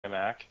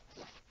Mac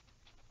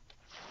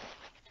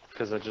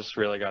because I just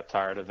really got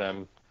tired of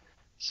them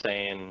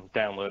saying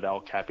download El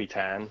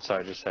Capitan, so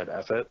I just said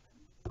F it.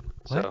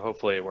 What? So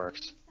hopefully it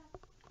works.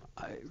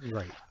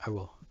 Right, I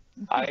will.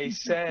 I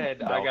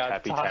said I El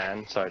got tired.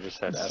 Capitan, so I just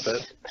said F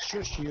it.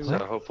 Shush you. So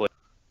hopefully.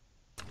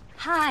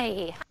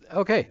 Hi.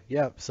 Okay,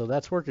 yeah, so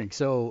that's working.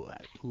 So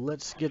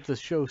let's get the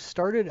show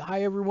started.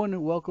 Hi, everyone,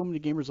 and welcome to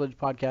Gamers Ledge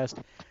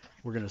Podcast.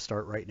 We're going to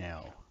start right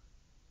now.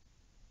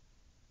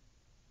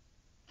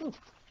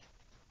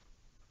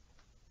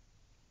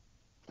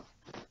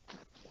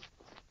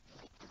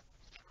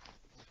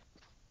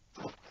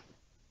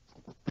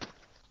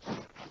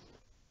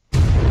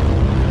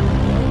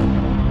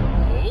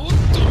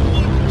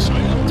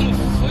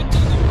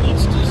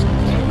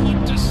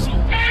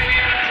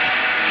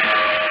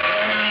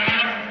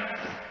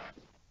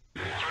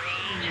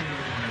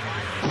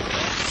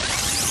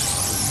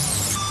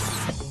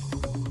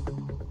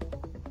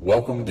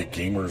 Welcome to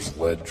Gamers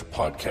Ledge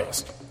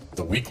Podcast,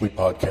 the weekly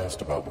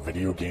podcast about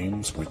video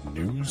games with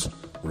news,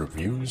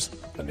 reviews,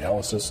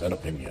 analysis, and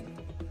opinion.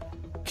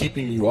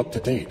 Keeping you up to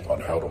date on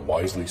how to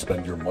wisely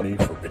spend your money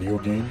for video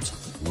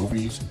games,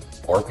 movies,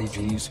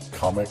 RPGs,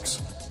 comics,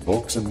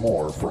 books, and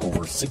more for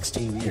over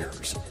 16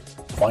 years.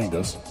 Find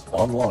us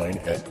online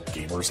at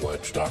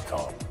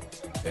gamersledge.com.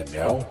 And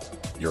now,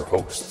 your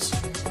hosts.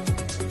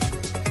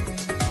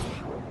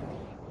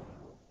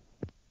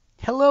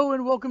 Hello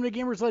and welcome to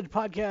Gamers Ledge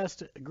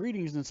Podcast.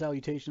 Greetings and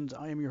salutations.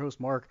 I am your host,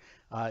 Mark.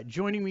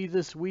 Joining me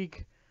this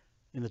week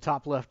in the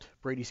top left,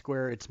 Brady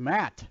Square, it's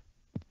Matt.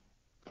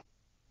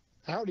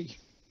 Howdy.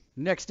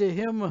 Next to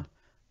him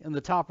in the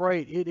top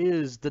right, it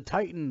is the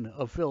Titan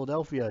of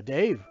Philadelphia,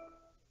 Dave.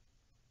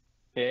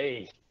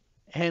 Hey.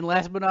 And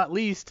last but not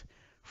least,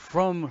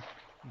 from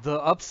the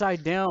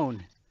upside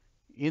down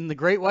in the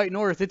Great White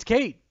North, it's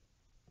Kate.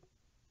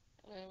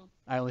 Hello.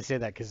 I only say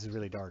that because it's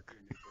really dark.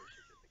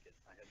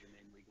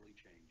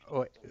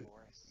 Oh,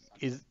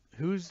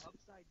 who's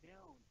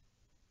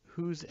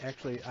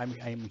actually?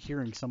 I'm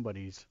hearing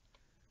somebody's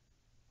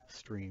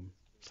stream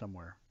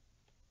somewhere,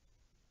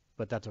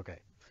 but that's okay.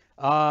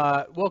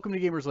 Welcome to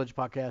Gamers Ledge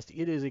Podcast.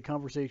 It is a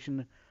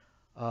conversation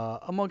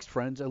amongst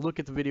friends, a look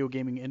at the video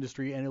gaming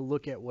industry, and a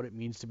look at what it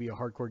means to be a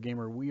hardcore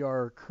gamer. We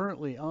are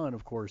currently on,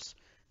 of course,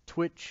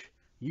 Twitch,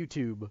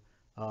 YouTube,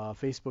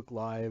 Facebook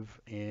Live,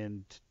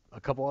 and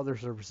a couple other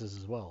services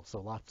as well. So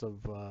lots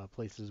of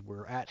places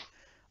we're at.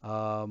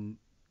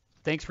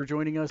 Thanks for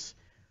joining us.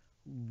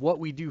 What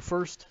we do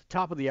first,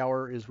 top of the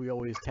hour, is we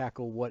always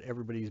tackle what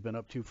everybody's been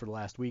up to for the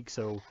last week.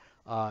 So,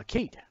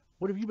 Kate,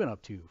 what have you been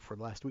up to for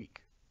the last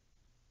week?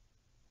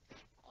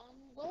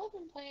 Well, I've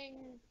been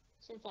playing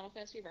some Final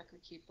Fantasy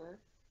Record Keeper.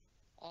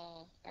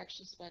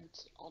 Actually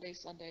spent all day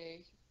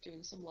Sunday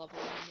doing some leveling,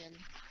 and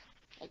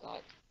I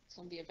got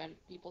some of the event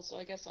people, so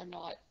I guess I'm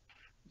not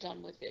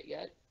done with it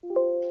yet.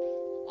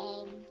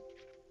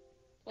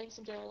 Playing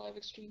some Dead or Alive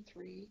Extreme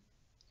 3.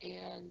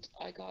 And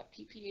I got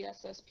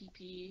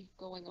PPSSPP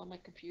going on my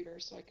computer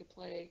so I could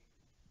play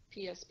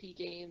PSP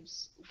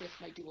games with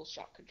my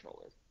DualShock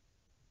controller,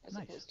 as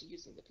Nice. opposed to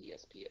using the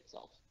PSP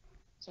itself.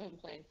 So I've been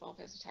playing Final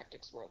Fantasy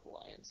Tactics World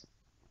Alliance.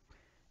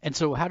 And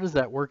so how does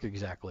that work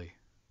exactly?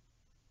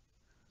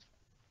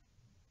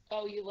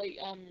 Oh, you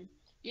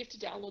have to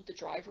download the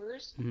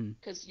drivers,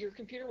 because your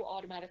computer will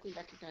automatically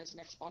recognize an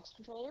Xbox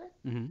controller.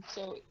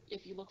 So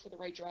if you look for the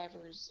right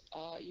drivers,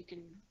 you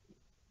can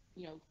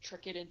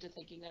trick it into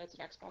thinking that it's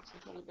an Xbox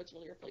controller, but it's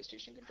really your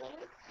PlayStation controller,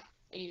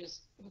 and you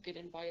just hook it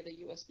in via the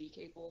USB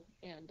cable,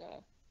 and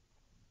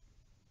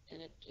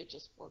it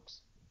just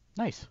works.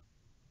 Nice.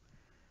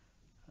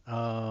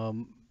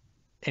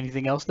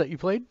 Anything else that you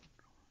played?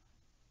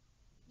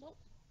 Nope.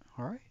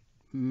 All right.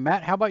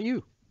 Matt, how about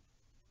you?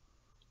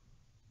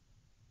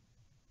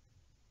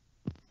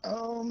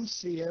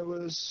 See, it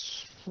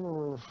was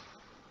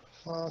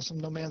some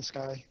No Man's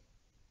Sky.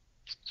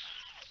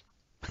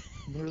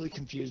 I'm really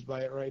confused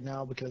by it right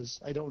now because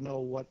I don't know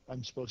what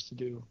I'm supposed to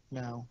do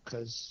now,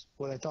 because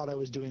what I thought I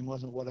was doing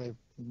wasn't what I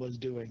was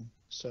doing.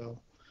 So,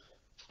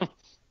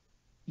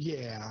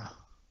 yeah,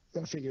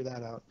 gotta figure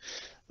that out.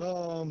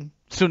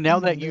 So now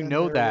that you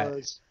know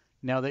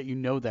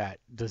that,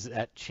 does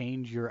that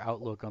change your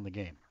outlook on the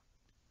game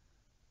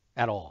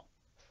at all?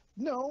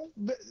 No,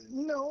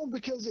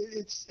 because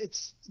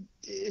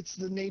it's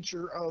the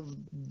nature of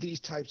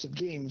these types of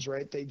games,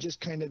 right? They just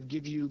kind of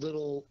give you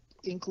little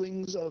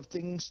inklings of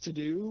things to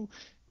do,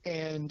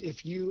 and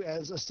if you,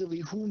 as a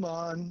silly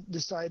human,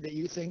 decide that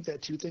you think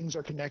that two things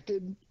are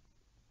connected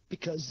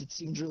because it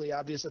seems really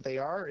obvious that they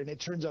are, and it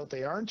turns out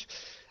they aren't,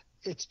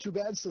 it's too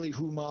bad, silly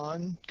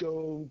human.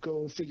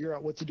 Go figure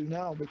out what to do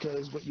now,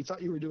 because what you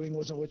thought you were doing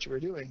wasn't what you were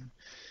doing.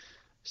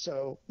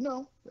 So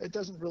no, it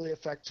doesn't really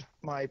affect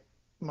my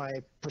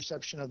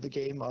perception of the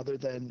game, other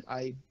than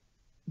I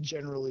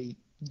generally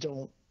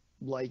don't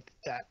like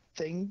that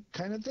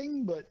kind of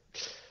thing, but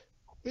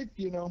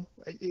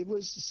it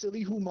was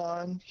silly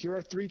human. Here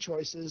are three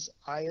choices.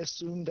 I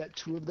assumed that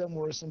two of them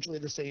were essentially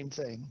the same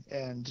thing,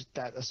 and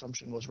that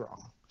assumption was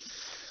wrong.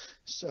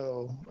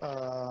 So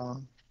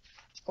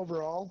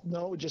Overall,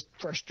 no, it just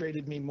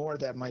frustrated me more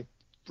that my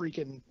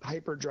freaking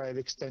hyperdrive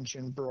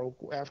extension broke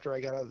after I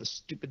got out of the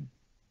stupid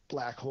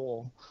black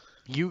hole.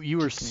 You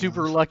were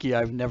super lucky.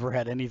 I've never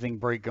had anything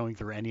break going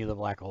through any of the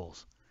black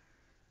holes.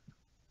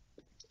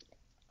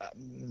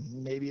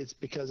 Maybe it's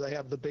because I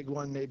have the big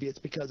one. Maybe it's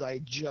because I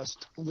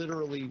just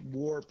literally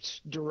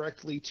warped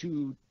directly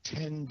to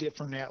 10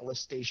 different Atlas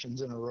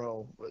stations in a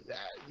row.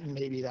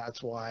 Maybe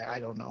that's why.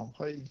 I don't know.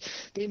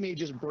 They may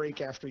just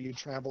break after you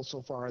travel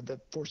so far that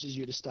forces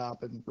you to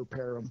stop and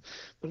repair them.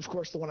 But of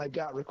course, the one I've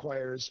got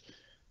requires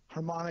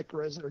harmonic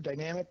or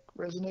dynamic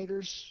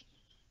resonators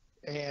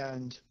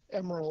and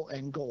emerald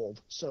and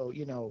gold. So,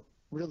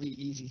 really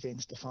easy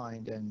things to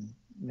find and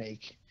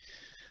make.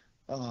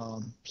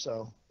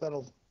 So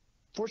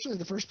fortunately,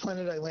 the first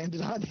planet I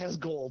landed on has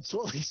gold,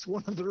 so at least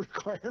one of the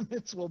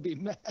requirements will be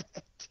met.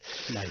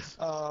 Nice.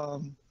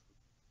 And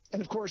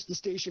of course, the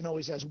station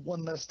always has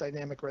one less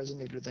dynamic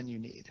resonator than you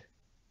need.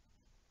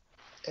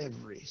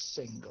 Every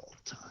single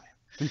time.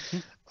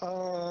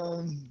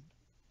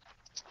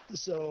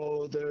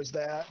 So there's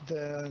that.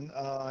 Then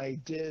I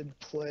did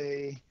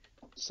play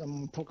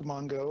some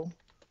Pokemon Go,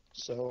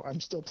 so I'm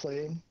still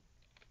playing,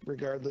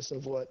 regardless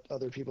of what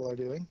other people are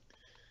doing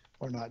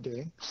or not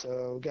doing.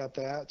 So got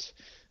that.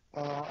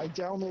 I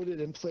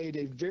downloaded and played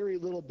a very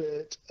little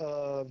bit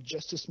of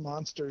Justice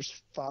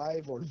Monsters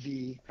 5 or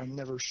V. I'm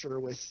never sure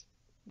with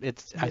I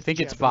think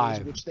it's Japanese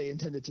 5. Which they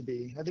intended to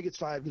be. I think it's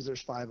 5 because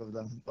there's 5 of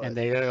them. But, and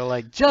they are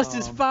like,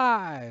 Justice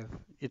 5!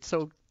 It's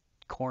so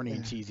corny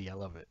and cheesy. I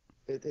love it.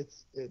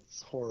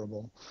 It's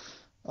horrible.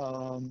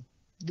 The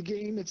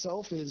game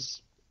itself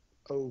is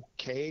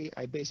okay.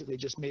 I basically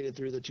just made it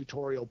through the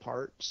tutorial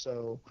part,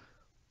 so...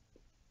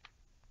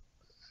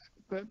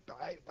 But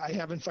I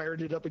haven't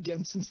fired it up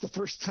again since the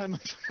first time I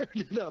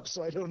fired it up,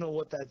 so I don't know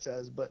what that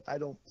says, but I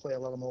don't play a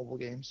lot of mobile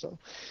games. So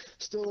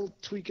still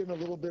tweaking a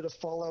little bit of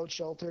Fallout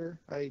Shelter.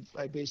 I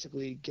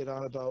basically get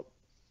on about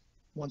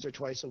once or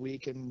twice a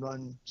week and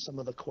run some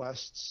of the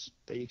quests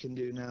that you can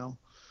do now.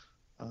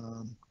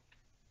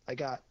 I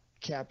got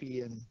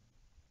Cappy and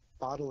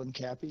Bottle and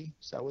Cappy.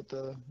 Is that what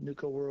the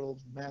Nuka World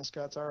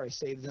mascots are? I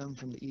saved them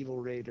from the evil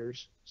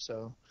raiders,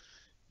 so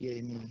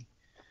yay me.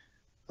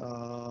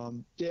 I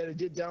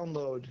did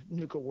download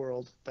Nuka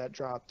World. That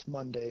dropped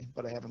Monday,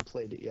 but I haven't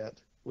played it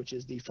yet, which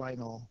is the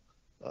final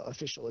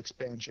official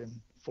expansion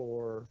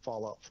for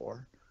Fallout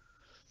 4.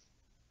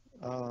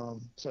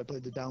 So I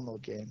played the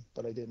download game,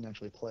 but I didn't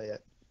actually play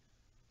it.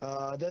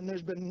 Then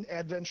there's been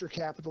Adventure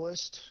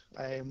Capitalist.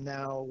 I am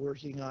now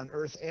working on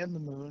Earth and the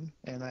Moon,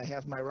 and I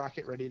have my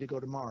rocket ready to go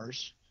to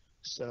Mars.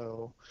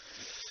 So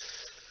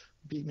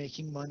be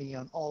making money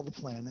on all the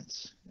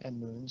planets and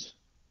moons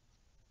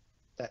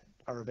that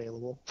are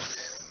available.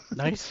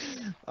 Nice.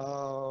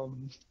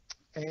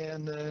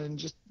 And then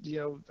just,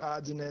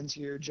 odds and ends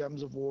here,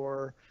 Gems of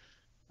War.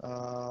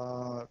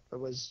 What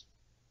was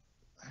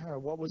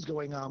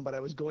going on, but I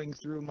was going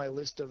through my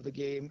list of the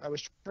game. I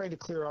was trying to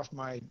clear off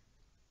my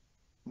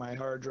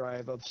hard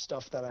drive of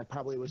stuff that I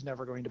probably was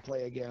never going to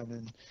play again,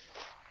 and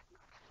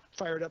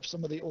fired up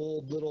some of the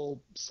old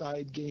little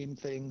side game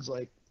things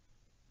like,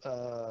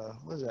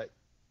 what is that?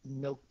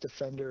 Milk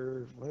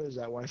Defender, what is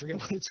that one? I forget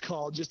what it's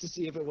called, just to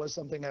see if it was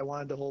something I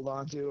wanted to hold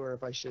on to or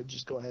if I should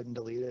just go ahead and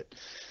delete it.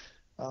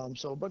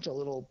 So a bunch of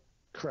little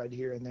crud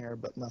here and there,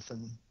 but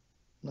nothing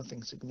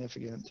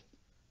significant.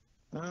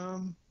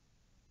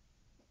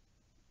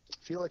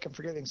 Feel like I'm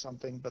forgetting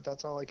something, but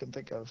that's all I can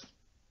think of.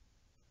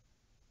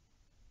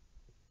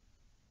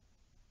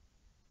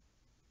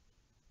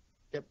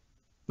 Yep.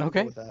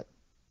 Okay. With that.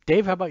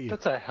 Dave, how about you?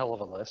 That's a hell of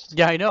a list.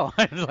 Yeah, I know.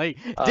 I was like,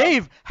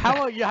 Dave, how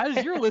about you? How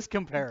does your list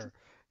compare?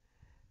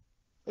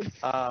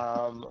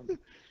 I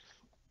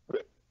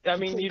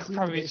mean, you'd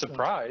probably be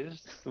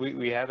surprised.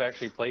 We have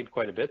actually played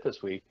quite a bit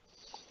this week.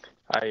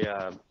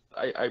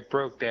 I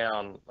broke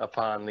down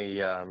upon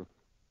the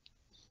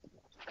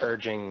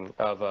urging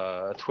of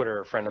a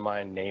Twitter friend of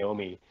mine,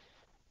 Naomi.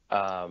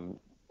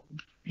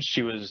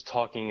 She was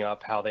talking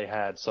up how they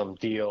had some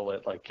deal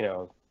at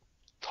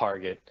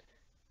Target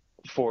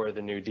for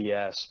the new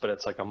DS, but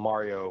it's like a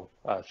Mario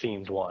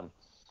themed one.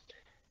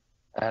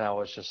 And I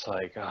was just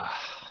like, I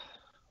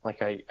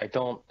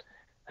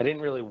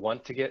didn't really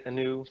want to get a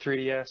new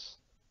 3DS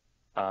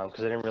because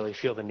I didn't really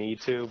feel the need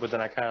to. But then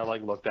I kind of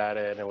looked at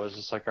it and it was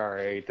just like, all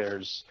right,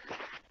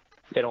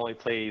 it only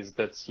plays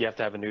you have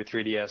to have a new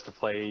 3DS to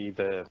play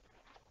the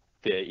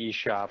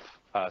eShop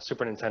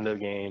Super Nintendo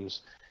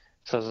games.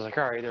 So I was like,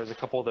 all right, there's a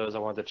couple of those I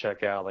wanted to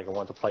check out. I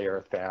wanted to play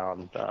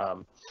Earthbound.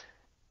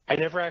 I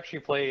never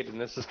actually played,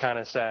 and this is kind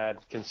of sad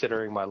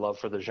considering my love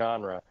for the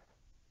genre.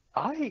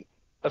 I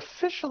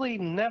officially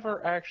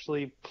never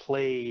actually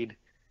played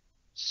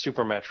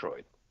Super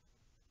Metroid.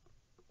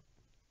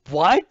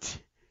 What?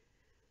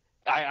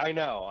 I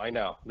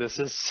know. This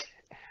is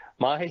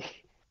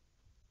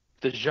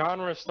the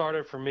genre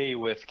started for me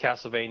with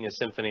Castlevania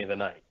Symphony of the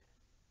Night.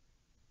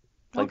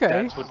 Okay.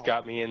 That's what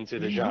got me into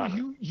the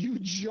genre. You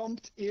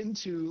jumped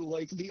into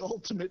the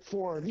ultimate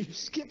form. You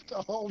skipped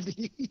all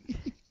the...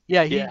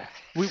 Yeah, Yeah.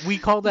 we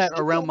call that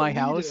Still around call my the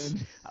house.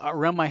 lead-in.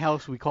 Around my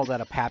house, we call that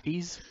a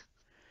Pappy's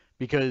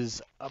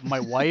because my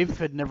wife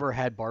had never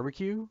had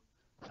barbecue.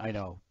 I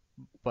know,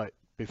 but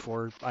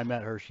before I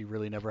met her, she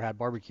really never had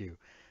barbecue.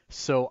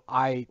 So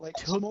I Like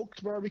took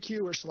smoked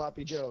barbecue or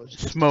sloppy joes?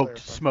 Just to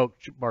smoked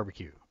clarify.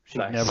 barbecue. She'd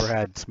Nice. never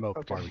had smoked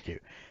Okay. barbecue,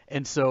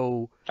 and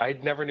so I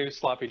never knew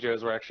sloppy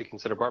joes were actually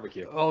considered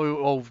barbecue.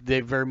 oh, they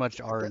very much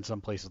are in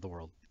some places of the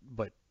world.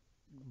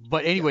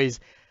 But anyways,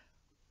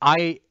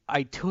 I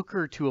took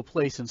her to a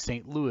place in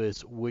St.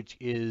 Louis, which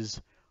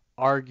is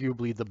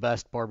arguably the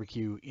best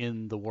barbecue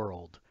in the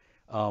world.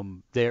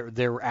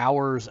 Their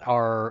hours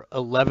are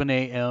 11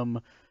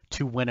 a.m.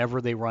 to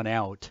whenever they run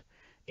out,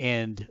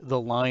 and the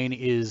line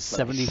is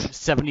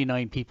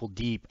 79 people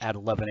deep at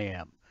 11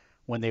 a.m.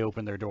 when they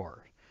open their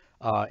door,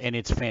 and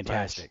it's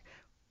fantastic.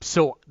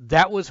 So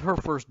that was her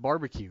first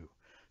barbecue.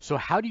 So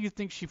how do you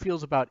think she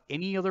feels about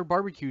any other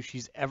barbecue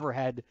she's ever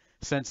had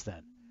since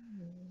then?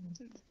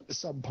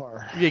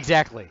 Subpar.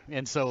 Exactly,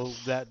 and so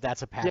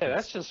that's a package. Yeah,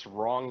 that's just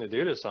wrong to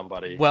do to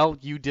somebody. Well,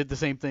 you did the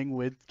same thing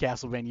with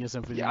Castlevania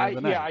Symphony Yeah, of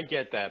the Night. I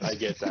get that. I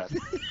get that.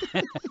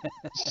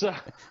 So,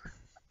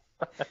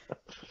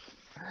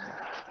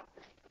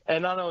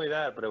 and not only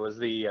that, but it was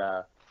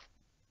I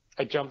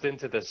jumped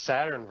into the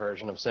Saturn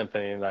version of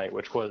Symphony of the Night,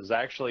 which was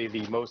actually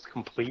the most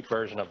complete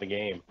version of the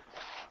game,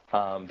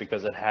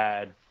 because it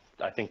had,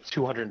 I think,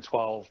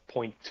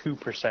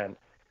 212.2%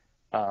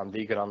 that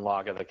you could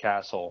unlock at the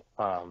castle,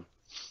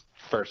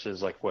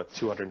 versus like what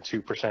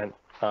 202%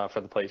 for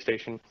the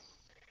PlayStation.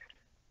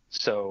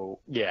 So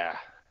yeah,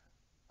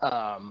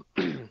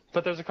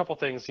 but there's a couple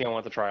things I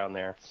want to try on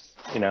there.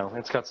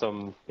 It's got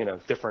some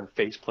different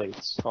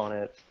faceplates on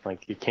it.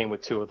 Like it came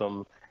with 2 of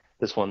them.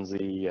 This one's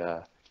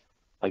the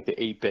like the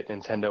 8-bit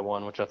Nintendo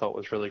one, which I thought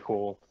was really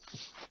cool.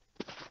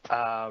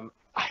 I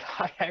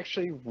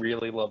actually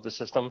really love the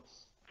system.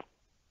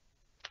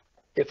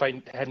 If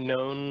I had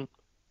known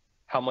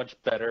how much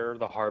better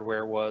the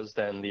hardware was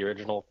than the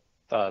original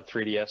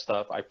 3DS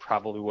stuff, I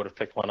probably would have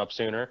picked one up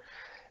sooner.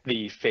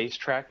 The face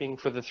tracking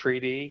for the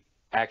 3D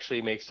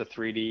actually makes the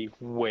 3D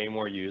way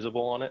more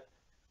usable on it.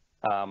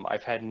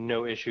 I've had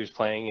no issues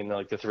playing in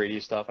like the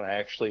 3D stuff, and I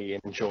actually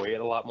enjoy it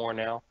a lot more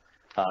now.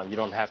 You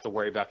don't have to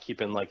worry about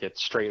keeping like it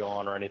straight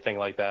on or anything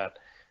like that,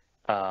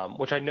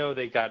 which I know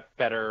they got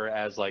better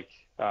as like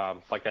I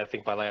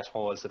think my last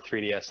one was the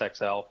 3DS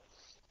XL.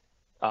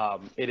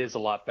 It is a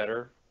lot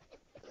better.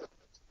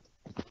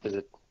 Is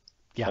it?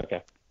 Yeah.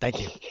 Okay. Thank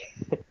you.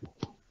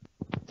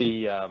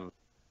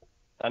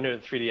 I knew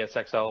the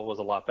 3DS XL was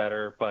a lot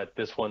better, but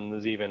this one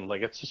is even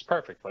like it's just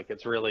perfect. Like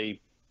it's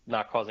really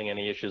not causing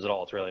any issues at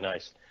all. It's really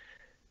nice.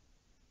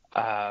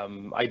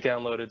 I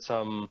downloaded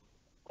some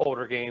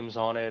older games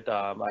on it.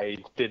 I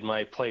did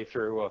my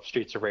playthrough of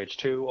Streets of Rage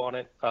 2 on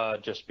it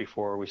just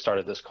before we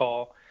started this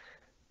call.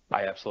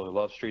 I absolutely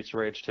love Streets of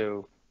Rage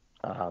 2.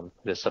 It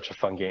is such a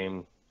fun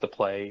game to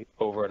play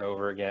over and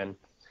over again.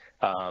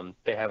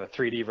 They have a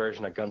 3D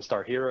version of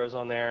Gunstar Heroes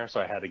on there, so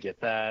I had to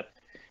get that.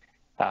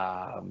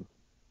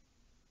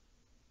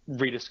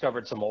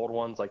 Rediscovered some old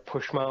ones like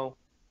Pushmo.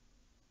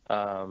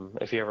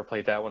 If you ever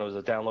played that one, it was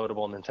a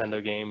downloadable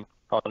Nintendo game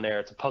on there.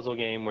 It's a puzzle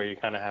game where you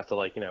kind of have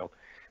to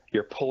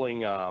you're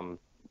pulling.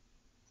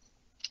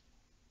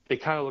 They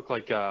kind of look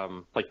like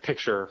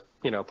picture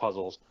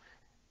puzzles.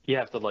 You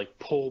have to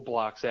pull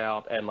blocks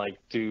out and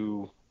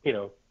do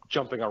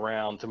jumping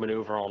around to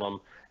maneuver on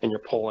them, and you're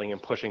pulling and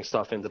pushing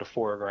stuff into the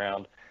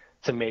foreground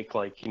to make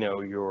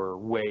your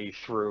way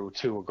through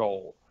to a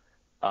goal.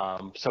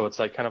 So it's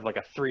kind of like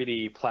a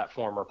 3D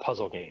platformer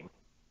puzzle game,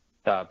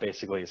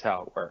 basically is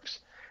how it works.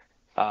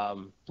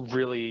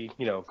 Really,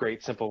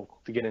 great, simple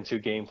to get into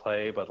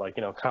gameplay, but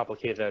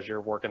complicated as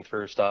you're working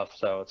through stuff.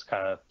 So it's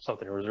kind of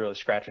something that was really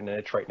scratching an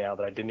itch right now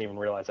that I didn't even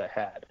realize I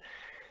had.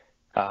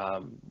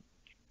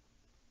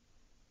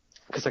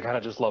 Because I kind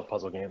of just love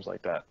puzzle games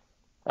like that.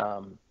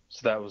 So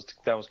that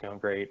was going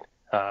great.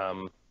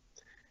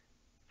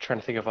 Trying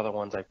to think of other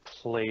ones I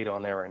played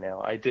on there right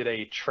now. I did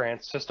a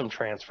system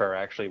transfer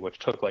actually, which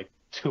took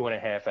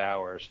 2.5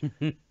 hours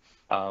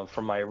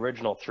from my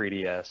original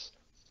 3DS.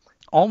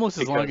 Almost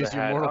as long as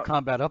your Mortal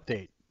Kombat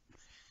update.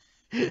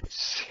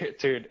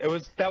 Dude,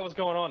 that was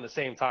going on at the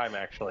same time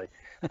actually.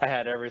 I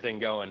had everything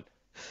going.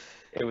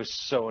 It was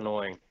so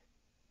annoying.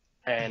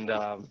 And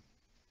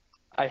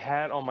I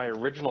had on my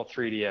original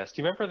 3DS.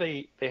 Do you remember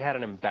they had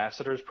an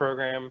ambassadors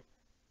program?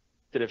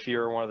 That if you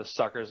were one of the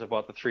suckers that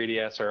bought the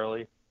 3DS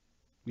early.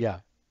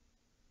 Yeah.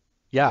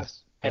 Yeah.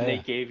 And they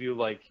gave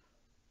you a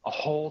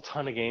whole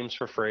ton of games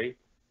for free.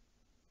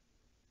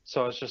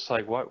 So I was just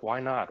like, what? Why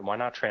not? Why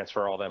not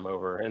transfer all them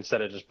over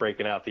instead of just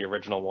breaking out the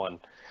original one?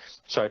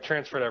 So I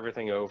transferred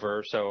everything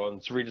over. So I'm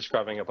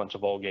rediscovering a bunch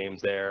of old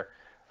games there.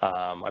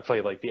 I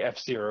played the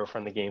F-Zero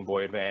from the Game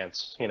Boy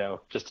Advance,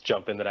 just to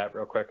jump into that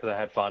real quick because I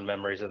had fond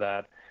memories of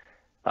that.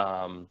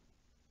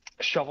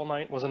 Shovel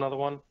Knight was another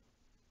one.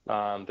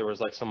 There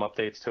was some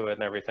updates to it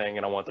and everything,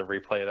 and I wanted to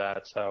replay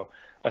that. So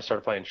I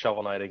started playing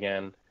Shovel Knight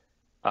again.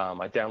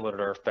 I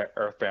downloaded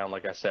Earthbound,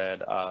 like I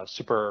said.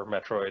 Super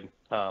Metroid,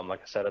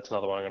 like I said, it's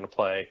another one I'm going to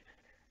play.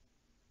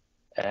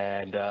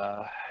 And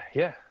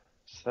yeah,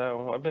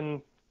 so I've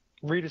been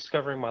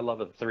rediscovering my love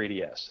of the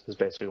 3DS is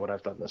basically what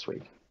I've done this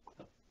week.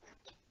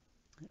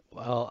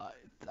 Well,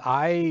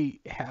 I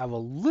have a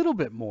little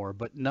bit more,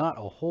 but not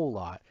a whole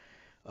lot.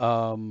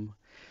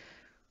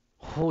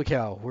 Holy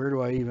cow, where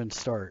do I even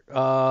start?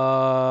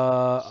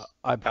 I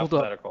pulled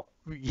alphabetical.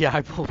 Yeah,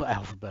 I pulled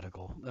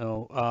alphabetical.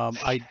 No,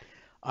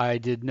 I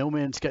did No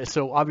Man's Sky.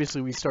 So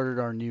obviously we started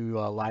our new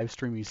live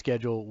streaming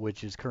schedule,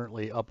 which is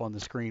currently up on the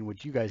screen,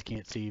 which you guys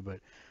can't see, but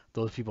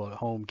those people at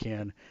home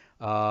can.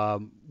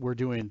 We're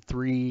doing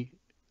 3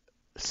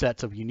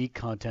 sets of unique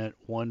content,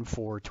 one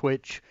for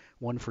Twitch,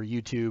 one for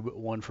YouTube,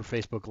 one for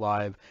Facebook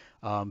Live.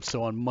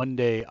 So on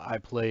Monday, I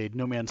played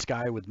No Man's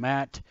Sky with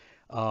Matt.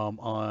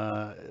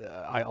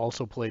 I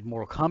also played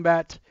Mortal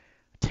Kombat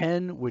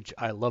 10, which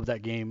I love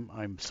that game.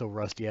 I'm so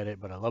rusty at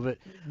it, but I love it.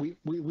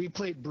 We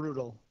played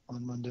Brutal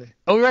on Monday.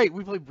 Oh, right.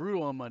 We played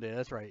Brutal on Monday.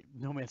 That's right.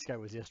 No Man's Sky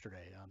was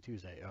yesterday, on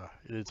Tuesday.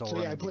 It's all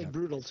so, yeah, I played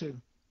Brutal, too.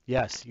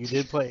 Yes, you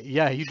did play.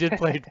 Yeah, you did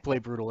play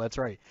Brutal. That's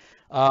right.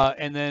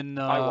 And then...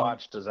 I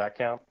watched. Does that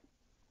count?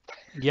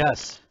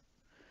 Yes.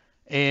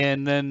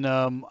 And then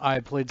I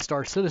played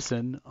Star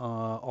Citizen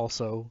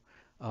also,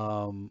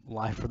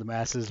 live for the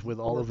masses with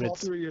all of its... Fall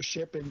through your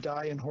ship and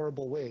die in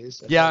horrible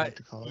ways. Yeah,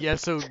 yeah.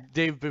 So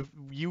Dave,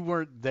 you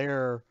weren't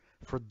there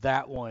for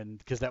that one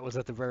because that was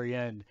at the very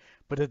end.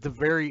 But at the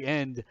very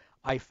end,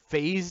 I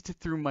phased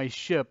through my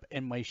ship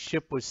and my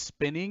ship was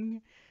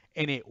spinning,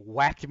 and it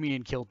whacked me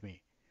and killed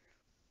me.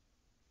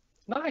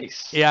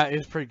 Nice. Yeah, it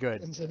was pretty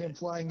good. And then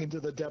flying into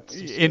the depths of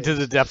space. Into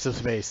the depths of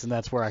space, and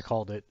that's where I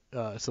called it.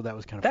 So that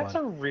was kind of fun. That's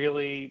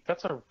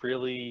a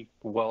really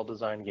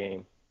well-designed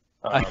game.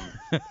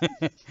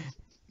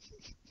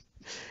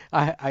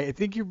 I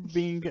think you're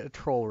being a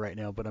troll right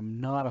now, but I'm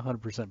not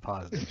 100%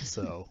 positive.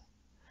 So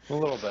a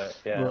little bit,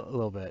 yeah. A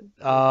little bit.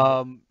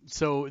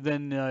 So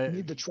then you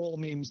need the troll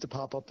memes to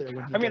pop up there.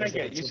 I mean, I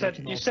get you said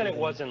it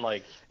wasn't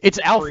like it's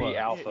alpha.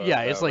 Pre-alpha.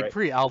 Yeah, it's like right?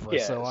 pre-alpha.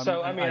 Yeah.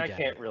 So I mean, I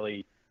can't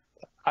really.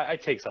 I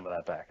take some of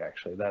that back.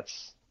 Actually,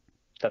 that's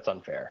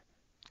unfair.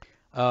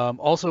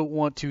 Also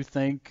want to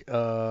thank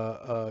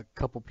a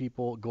couple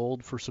people,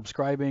 Gold, for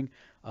subscribing,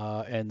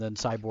 and then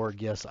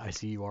Cyborg, yes, I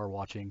see you are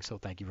watching, so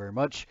thank you very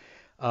much.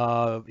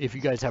 If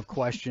you guys have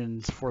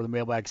questions for the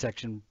mailbag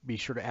section, be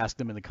sure to ask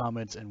them in the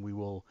comments, and we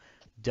will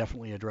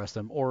definitely address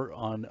them, or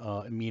on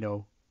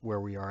Amino, where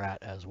we are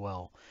at as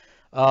well.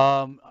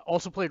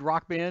 Also played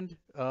Rock Band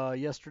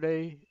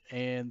yesterday,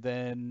 and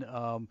then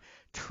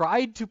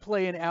tried to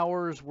play an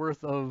hour's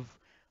worth of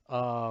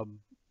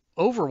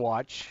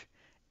Overwatch,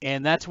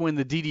 and that's when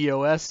the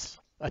DDoS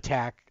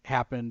attack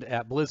happened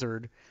at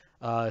Blizzard.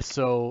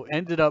 So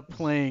ended up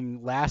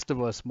playing Last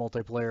of Us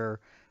multiplayer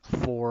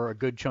for a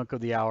good chunk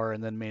of the hour,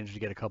 and then managed to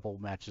get a couple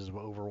matches of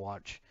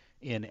Overwatch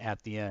in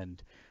at the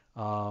end.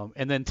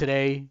 And then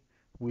today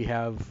we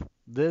have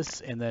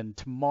this, and then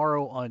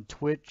tomorrow on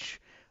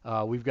Twitch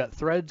we've got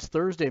Threads.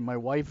 Thursday, my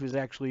wife is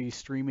actually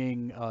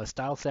streaming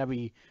Style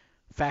Savvy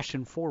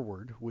Fashion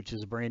Forward, which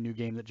is a brand new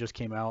game that just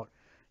came out.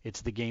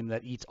 It's the game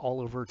that eats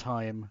all of her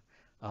time.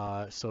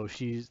 So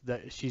she's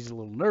a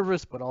little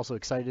nervous, but also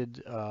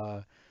excited.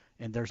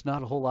 And there's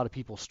not a whole lot of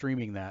people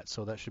streaming that,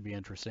 so that should be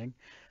interesting.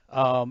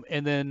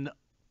 And then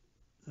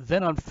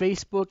on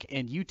Facebook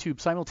and YouTube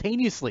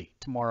simultaneously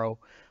tomorrow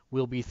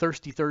will be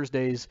Thirsty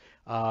Thursdays.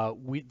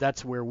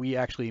 That's where we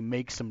actually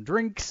make some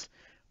drinks.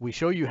 We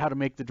show you how to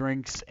make the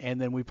drinks, and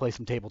then we play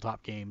some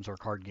tabletop games or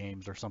card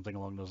games or something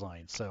along those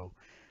lines. So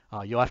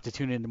you'll have to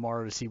tune in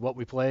tomorrow to see what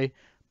we play,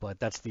 but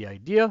that's the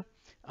idea.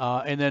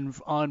 And then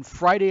on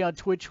Friday on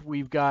Twitch,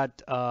 we've got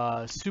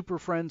Super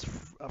Friends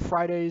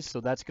Fridays,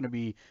 so that's going to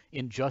be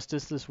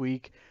Injustice this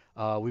week.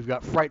 We've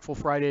got Frightful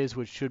Fridays,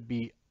 which should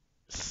be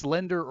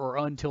Slender or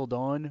Until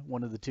Dawn,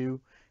 one of the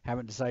two.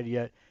 Haven't decided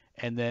yet.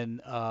 And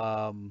then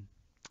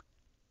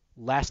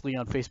lastly,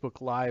 on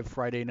Facebook Live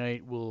Friday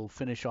night, we'll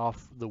finish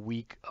off the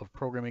week of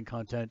programming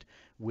content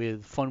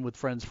with Fun with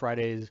Friends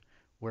Fridays,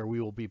 where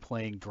we will be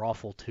playing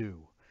Drawful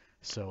 2.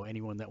 So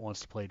anyone that wants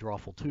to play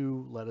Drawful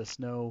 2, let us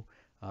know.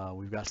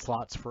 We've got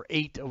slots for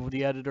 8 of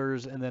the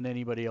editors, and then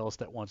anybody else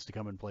that wants to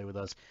come and play with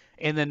us.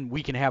 And then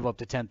we can have up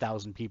to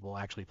 10,000 people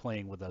actually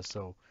playing with us,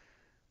 so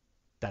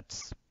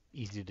that's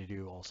easy to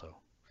do also.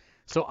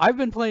 So I've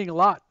been playing a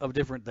lot of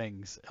different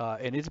things,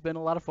 and it's been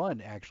a lot of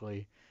fun,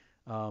 actually.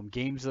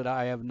 Games that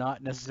I have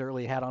not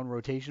necessarily had on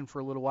rotation for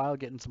a little while,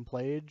 getting some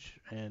playage,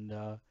 and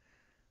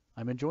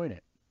I'm enjoying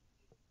it.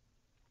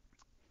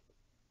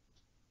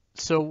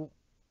 So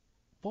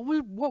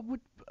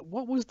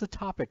what was the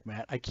topic,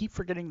 Matt? I keep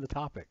forgetting the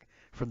topic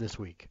for this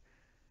week.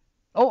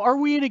 Oh, are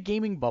we in a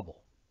gaming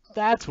bubble?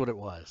 That's what it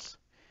was.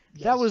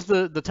 Yes. That was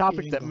the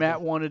topic that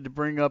Matt wanted to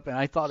bring up, and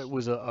I thought it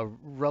was a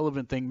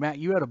relevant thing. Matt,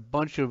 you had a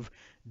bunch of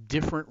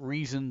different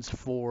reasons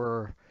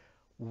for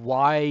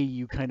why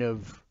you kind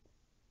of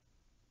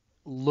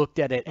looked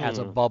at it as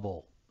a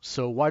bubble.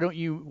 So why don't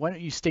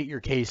you state your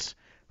case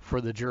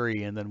for the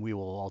jury, and then we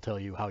will all tell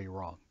you how you're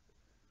wrong.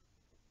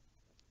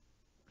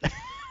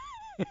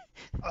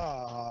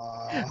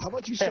 How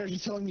about you start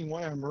telling me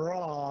why I'm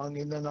wrong,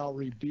 and then I'll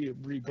rebut.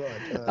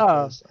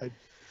 I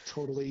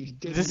totally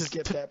didn't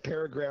get that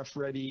paragraph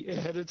ready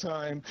ahead of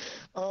time.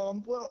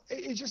 Well,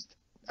 it just,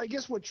 I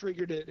guess what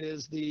triggered it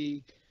is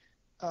the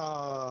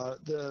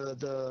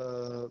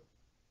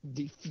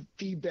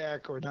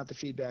feedback, or not the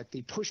feedback,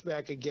 the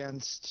pushback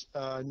against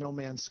No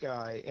Man's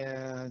Sky,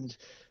 and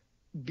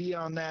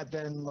beyond that,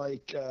 then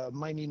like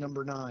Mighty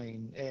Number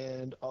 9,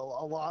 and a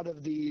lot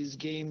of these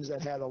games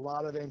that had a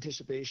lot of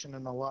anticipation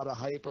and a lot of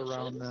hype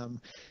around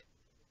them.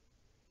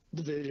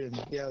 Division,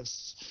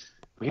 yes.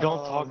 We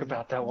don't talk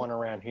about that one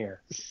around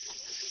here.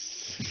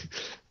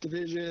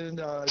 Division.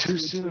 Too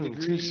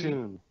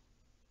soon.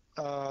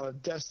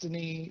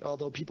 Destiny,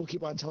 although people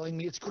keep on telling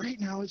me it's great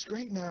now. I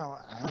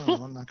don't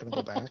know. I'm not going to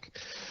go back.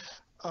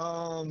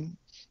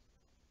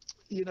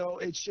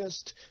 It's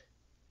just,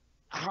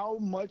 how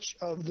much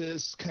of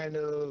this kind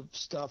of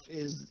stuff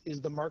is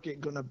the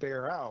market going to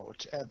bear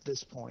out at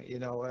this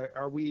point?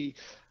 Are we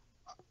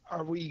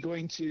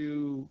going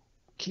to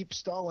keep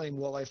stalling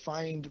while I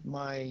find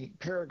my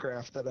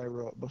paragraph that I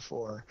wrote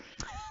before?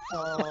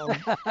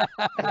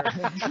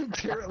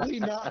 Apparently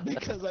not,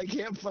 because I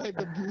can't find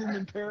the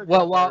blooming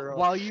paragraph. Well,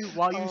 while you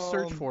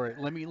search for it,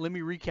 let me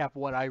recap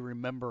what I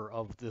remember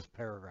of this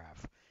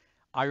paragraph.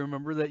 I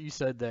remember that you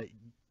said that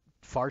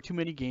far too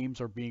many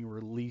games are being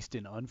released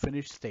in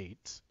unfinished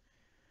states.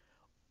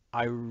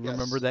 I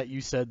remember that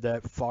you said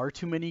that far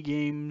too many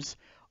games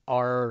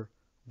are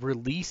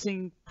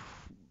releasing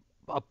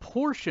a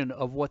portion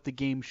of what the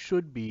game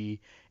should be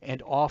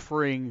and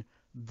offering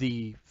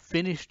the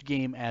finished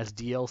game as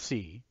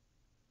DLC.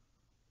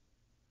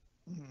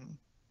 Mm-hmm.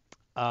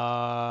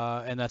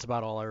 And that's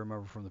about all I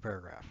remember from the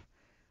paragraph.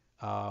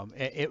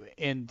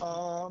 Kind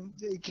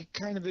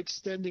of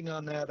extending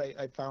on that,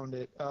 I found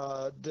it.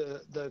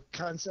 The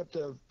concept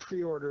of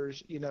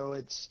pre-orders,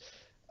 it's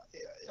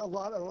a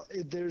lot of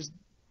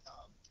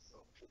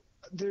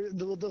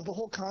the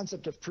whole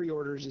concept of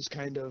pre-orders is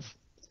kind of,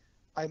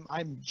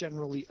 I'm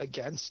generally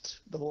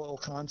against the whole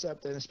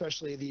concept, and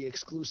especially the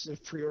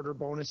exclusive pre-order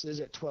bonuses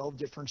at 12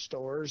 different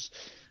stores.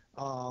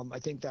 I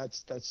think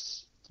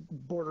that's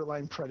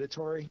borderline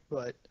predatory,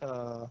 but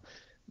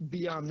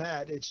beyond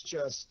that, it's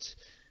just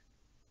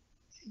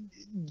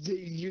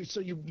you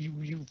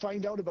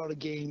find out about a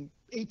game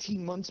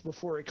 18 months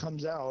before it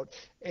comes out,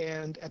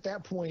 and at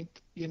that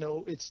point,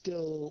 it's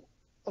still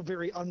a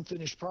very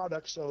unfinished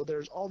product. So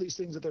there's all these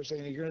things that they're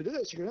saying, you're going to do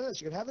this, you're going to do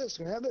this, you're going to have this,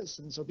 you're going to have this.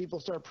 And so people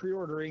start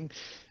pre-ordering,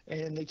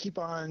 and they keep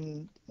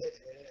on,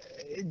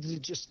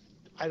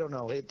 I don't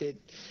know,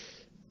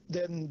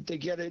 then they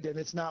get it, and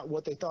it's not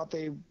what they thought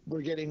they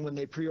were getting when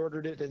they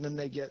pre-ordered it, and then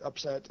they get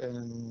upset,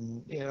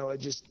 and, it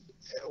just,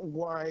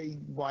 why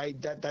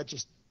that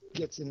just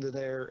gets into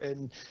there.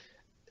 And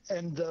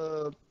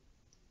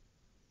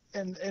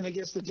I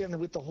guess, again,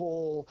 with the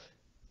whole,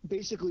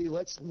 basically,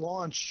 let's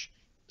launch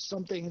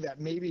something that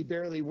maybe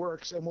barely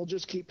works, and we'll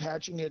just keep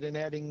patching it and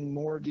adding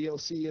more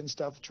DLC and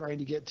stuff, trying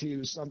to get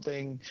to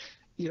something.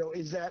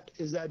 Is that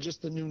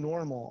just the new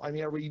normal? I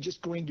mean, are we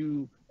just going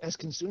to, as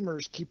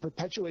consumers, keep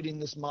perpetuating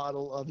this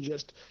model of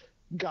just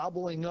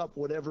gobbling up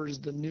whatever is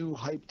the new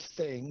hyped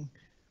thing,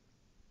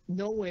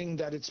 knowing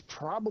that it's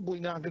probably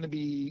not going to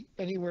be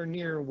anywhere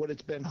near what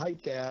it's been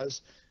hyped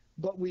as,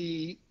 but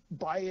we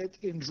buy it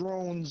in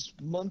drones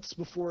months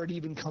before it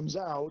even comes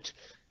out,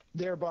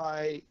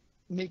 thereby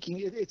making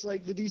it, it's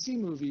like the DC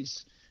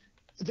movies.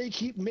 They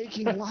keep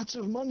making lots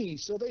of money,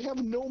 so they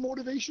have no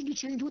motivation to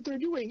change what they're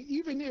doing,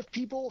 even if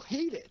people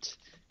hate it,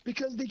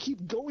 because they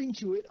keep going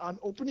to it on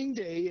opening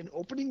day and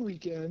opening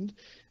weekend,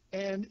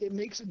 and it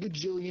makes a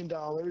gajillion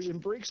dollars and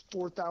breaks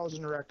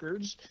 4,000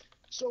 records.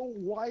 So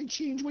why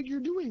change what you're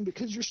doing?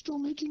 Because you're still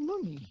making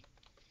money.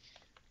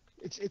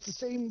 It's the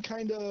same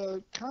kind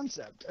of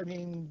concept. I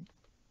mean,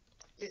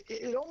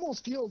 it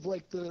almost feels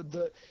like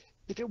the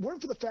if it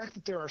weren't for the fact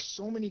that there are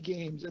so many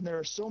games and there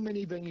are so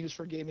many venues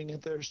for gaming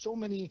and there are so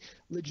many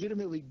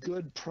legitimately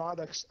good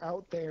products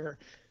out there,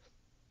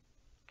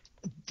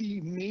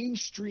 the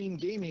mainstream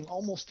gaming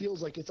almost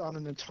feels like it's on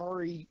an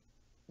Atari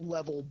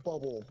level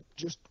bubble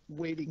just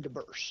waiting to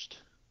burst.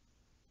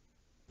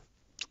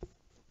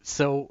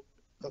 So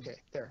okay,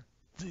 there.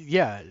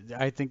 Yeah,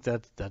 I think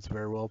that's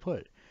very well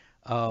put.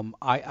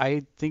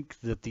 I think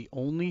that the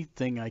only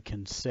thing I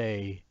can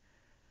say,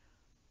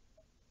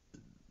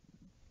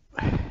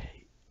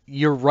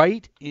 you're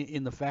right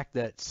in the fact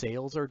that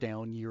sales are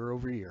down year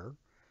over year,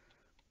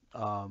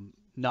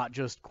 not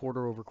just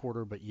quarter over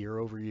quarter, but year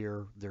over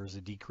year. There's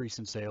a decrease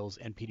in sales.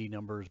 NPD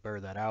numbers bear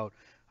that out.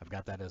 I've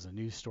got that as a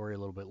news story a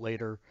little bit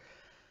later.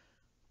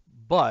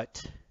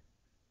 But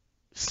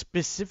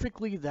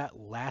specifically that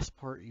last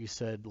part you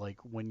said, like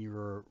when you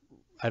were,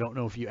 I don't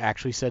know if you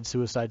actually said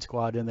Suicide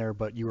Squad in there,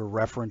 but you were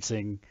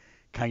referencing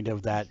kind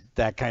of that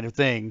kind of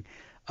thing.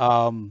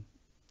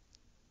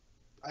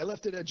 I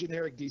left it at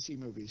generic DC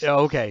movies.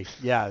 Okay,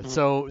 yeah.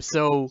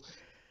 So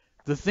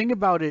the thing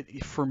about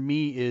it for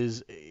me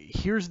is,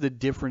 here's the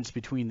difference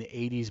between the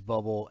 80s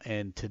bubble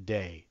and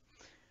today.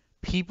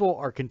 people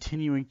are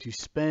continuing to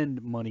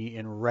spend money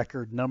in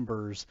record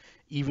numbers,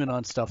 even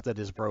on stuff that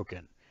is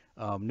broken.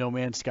 No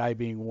Man's Sky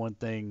being one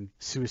thing,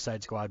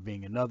 Suicide Squad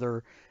being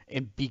another.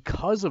 And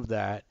because of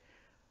that,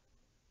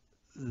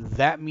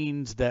 that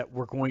means that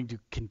we're going to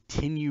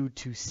continue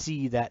to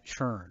see that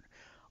churn.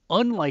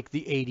 Unlike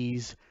the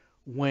 80s,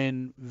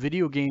 when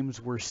video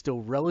games were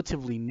still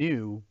relatively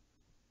new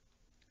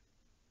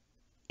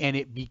and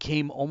it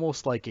became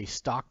almost like a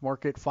stock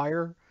market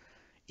fire,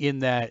 in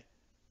that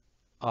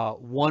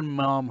one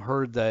mom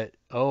heard that,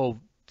 oh,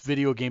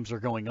 video games are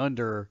going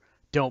under,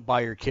 don't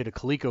buy your kid a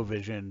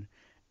ColecoVision,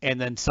 and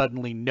then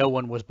suddenly no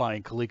one was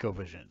buying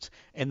ColecoVisions.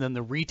 And then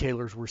the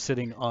retailers were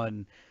sitting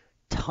on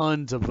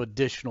tons of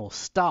additional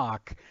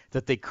stock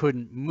that they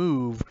couldn't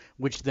move,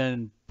 which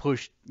then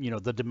pushed,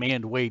 the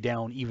demand way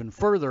down even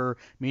further,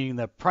 meaning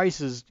that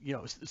prices,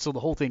 so the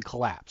whole thing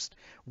collapsed.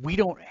 We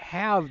don't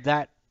have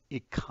that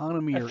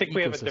economy or ecosystem. I think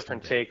we have a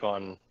different take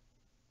on.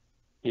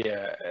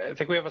 Yeah, I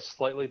think we have a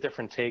slightly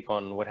different take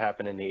on what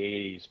happened in the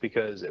 80s,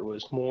 because it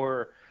was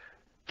more,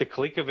 the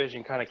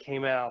ColecoVision kind of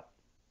came out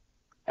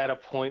at a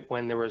point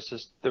when there was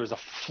a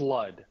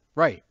flood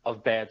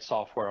of bad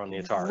software on the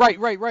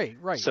Atari.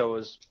 Right. So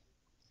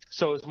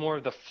it was more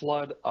of the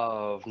flood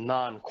of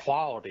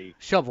non-quality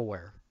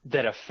shovelware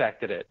that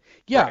affected it.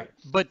 Yeah, right,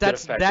 but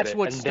that's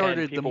what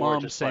started the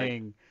mom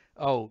saying,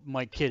 "Oh,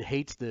 my kid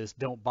hates this.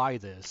 Don't buy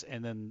this,"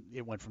 and then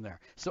it went from there.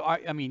 So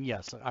I mean,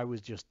 yes, I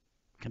was just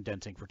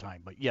condensing for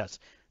time, but yes,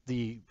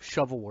 the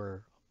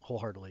shovelware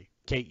wholeheartedly.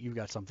 Kate, you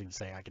got something to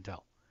say? I can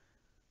tell.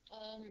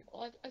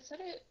 Well, I said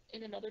it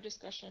in another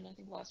discussion, I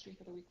think last week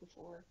or the week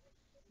before,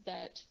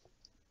 that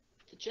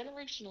the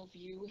generational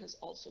view has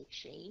also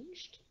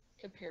changed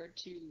compared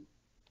to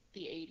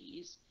the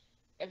 80s.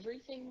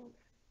 Everything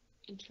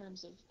in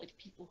terms of like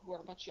people who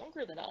are much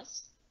younger than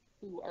us,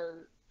 who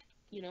are,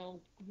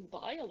 who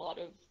buy a lot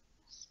of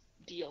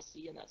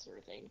DLC and that sort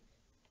of thing,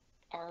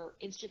 are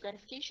instant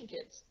gratification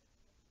kids.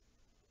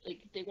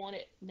 Like, they want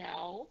it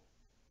now,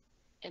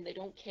 and they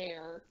don't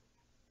care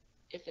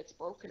if it's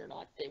broken or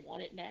not. They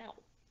want it now.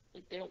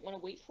 Like, they don't want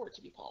to wait for it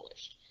to be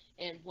polished.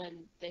 And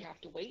when they have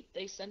to wait,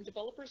 they send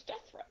developers death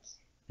threats.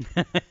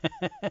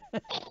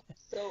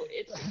 So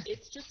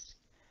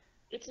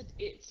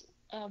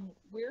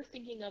we're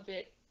thinking of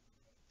it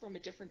from a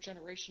different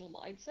generational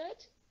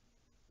mindset,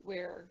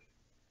 where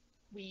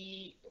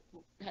we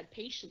had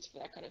patience for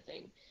that kind of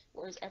thing,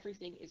 whereas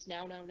everything is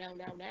now,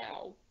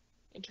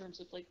 in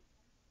terms of like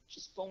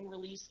just phone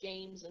release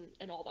games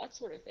and all that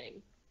sort of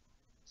thing.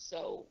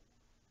 So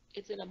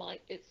it's in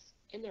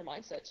their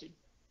mindset to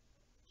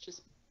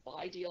just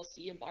buy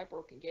DLC and buy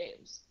broken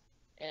games,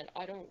 and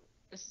I don't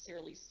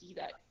necessarily see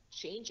that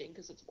changing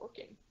because it's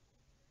working.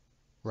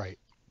 Right.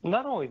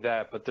 Not only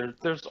that, but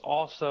there's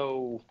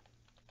also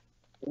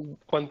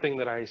one thing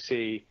that I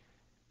see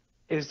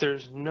is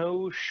there's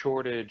no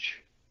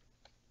shortage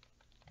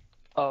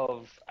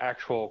of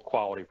actual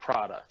quality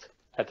product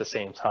at the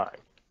same time.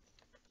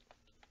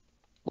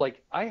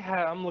 Like,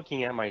 I'm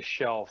looking at my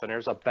shelf and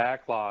there's a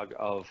backlog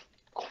of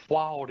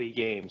quality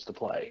games to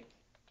play.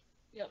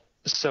 Yep.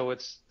 So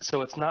it's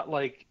not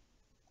like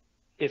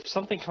if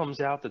something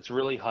comes out that's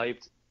really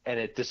hyped and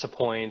it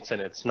disappoints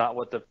and it's not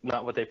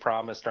what they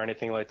promised or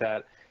anything like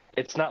that.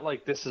 It's not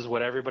like this is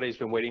what everybody's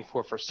been waiting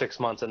for 6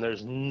 months and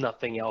there's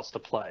nothing else to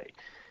play.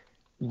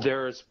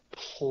 There's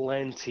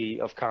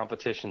plenty of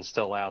competition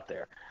still out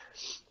there.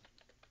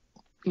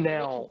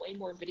 Now, way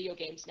more video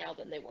games now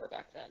than they were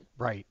back then.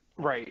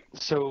 Right.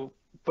 So,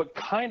 but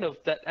kind of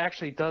that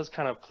actually does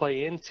kind of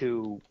play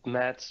into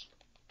Matt's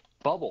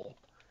bubble,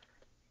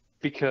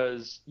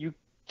 because you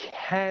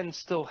can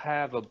still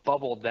have a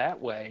bubble that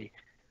way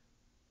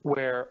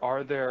where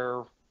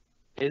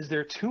is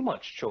there too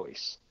much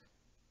choice?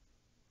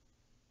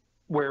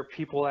 Where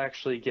people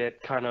actually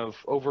get kind of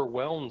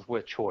overwhelmed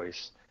with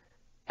choice.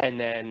 And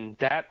then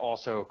that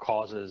also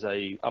causes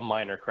a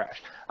minor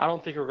crash. I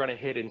don't think we're going to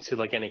hit into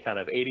like any kind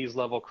of 80s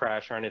level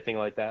crash or anything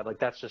like that. Like,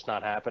 that's just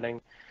not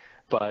happening.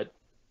 But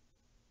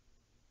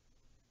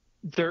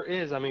there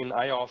is, I mean,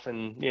 I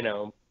often,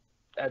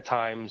 at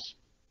times,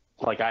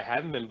 like, I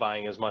haven't been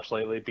buying as much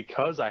lately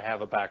because I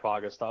have a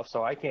backlog of stuff,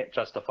 so I can't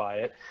justify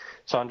it.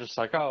 So I'm just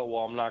like, oh,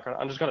 well,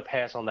 I'm just going to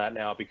pass on that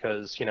now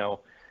because,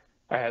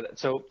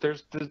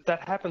 that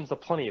happens to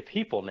plenty of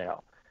people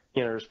now.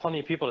 There's plenty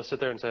of people to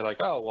sit there and say like,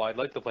 oh, well, I'd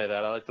like to play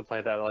that. I like to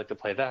play that. I like to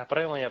play that, but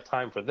I only have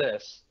time for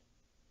this.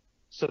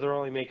 So they're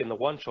only making the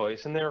one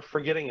choice and they're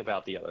forgetting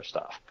about the other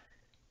stuff.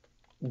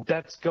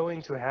 That's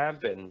going to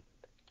happen.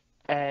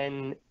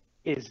 And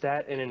is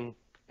that in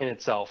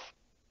itself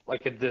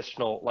like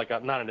additional, like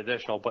not an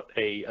additional, but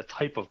a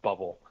type of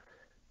bubble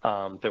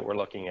that we're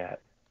looking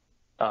at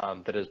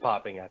that is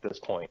popping at this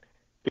point?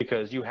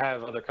 Because you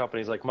have other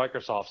companies like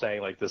Microsoft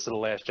saying like, this is the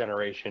last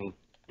generation,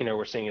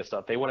 we're seeing this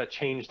stuff. They want to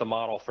change the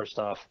model for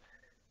stuff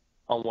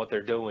on what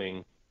they're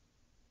doing.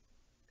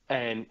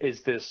 And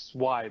is this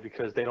why?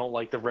 Because they don't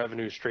like the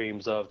revenue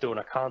streams of doing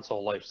a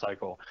console life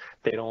cycle.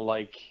 They don't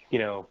like,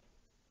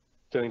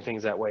 doing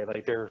things that way.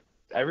 Like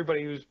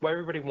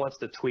everybody wants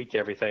to tweak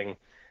everything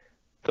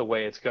the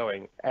way it's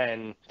going.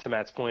 And to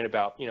Matt's point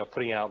about,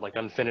 putting out like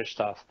unfinished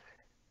stuff,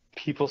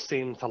 people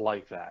seem to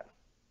like that.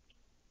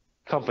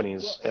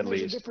 Companies, at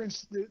least. There's a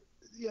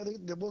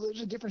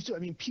difference too. I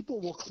mean,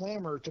 people will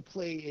clamor to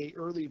play a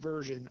early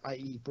version,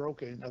 i.e.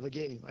 broken, of a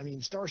game. I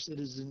mean, Star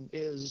Citizen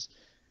is,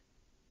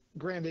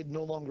 granted,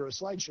 no longer a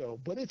slideshow,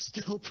 but it's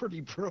still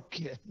pretty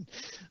broken.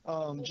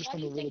 Just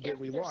from the little bit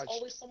we watched. There's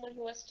always someone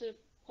who has to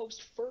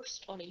post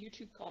first on a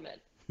YouTube comment.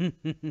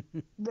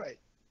 Right.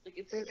 Like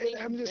it's and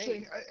I'm just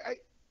saying,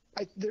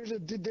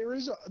 there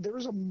is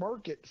a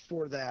market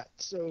for that.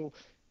 So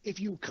if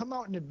you come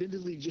out and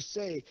admittedly just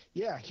say,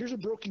 yeah, here's a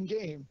broken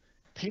game,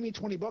 pay me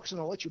 $20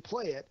 and I'll let you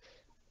play it.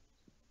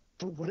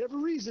 For whatever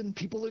reason,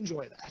 people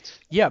enjoy that.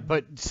 Yeah,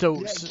 but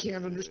I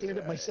can't understand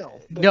it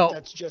myself. But no,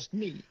 that's just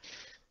me.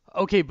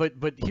 Okay,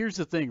 but here's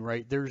the thing,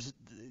 right?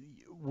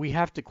 We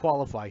have to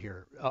qualify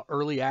here.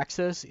 Early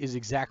access is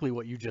exactly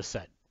what you just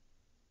said.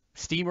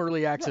 Steam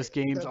early access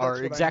games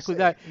are exactly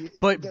that.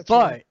 But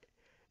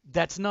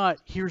that's not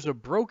here's a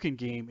broken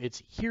game.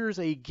 It's here's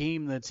a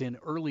game that's in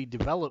early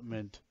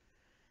development,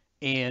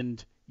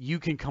 and you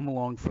can come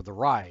along for the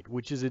ride,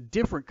 which is a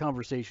different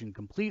conversation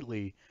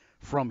completely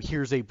from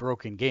here's a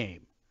broken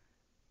game.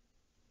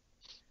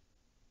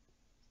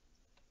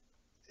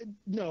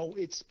 No,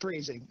 it's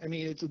phrasing. I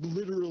mean, it's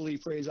literally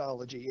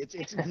phraseology.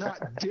 It's not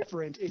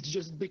different. It's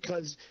just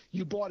because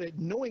you bought it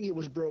knowing it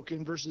was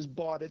broken versus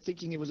bought it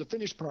thinking it was a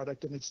finished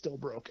product and it's still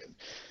broken.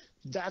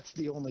 That's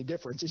the only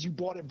difference, is you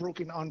bought it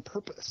broken on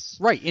purpose.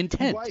 Right,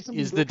 intent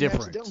is the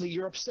difference. Accidentally,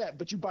 you're upset,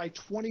 but you buy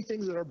 20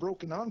 things that are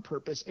broken on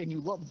purpose and you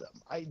love them.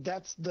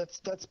 That's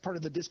part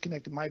of the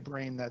disconnect in my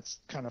brain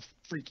that's kind of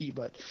freaky,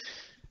 but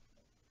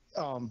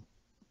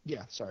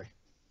yeah, sorry.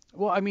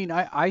 Well, I mean,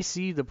 I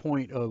see the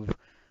point of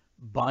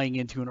buying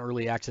into an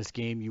early access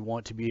game. You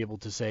want to be able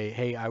to say,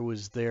 hey, I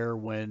was there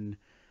when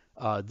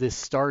this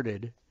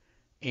started,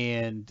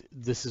 and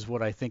this is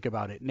what I think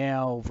about it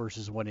now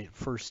versus when it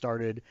first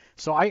started.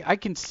 So I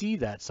can see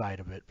that side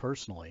of it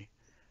personally.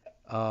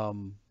 I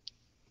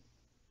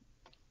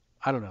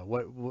don't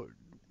know.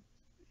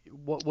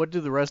 What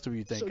do the rest of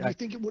you think? So do you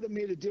think it would have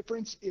made a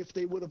difference if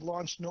they would have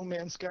launched No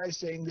Man's Sky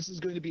saying this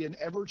is going to be an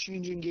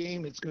ever-changing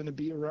game, it's going to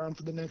be around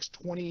for the next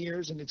 20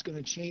 years, and it's going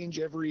to change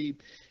every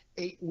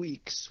 8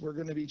 weeks? We're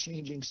going to be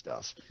changing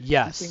stuff.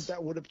 Yes. Do you think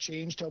that would have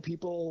changed how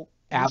people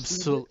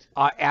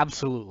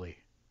Absolutely.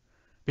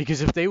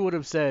 Because if they would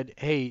have said,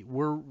 hey,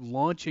 we're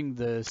launching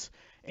this,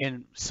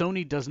 and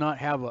Sony does not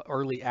have an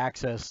early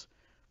access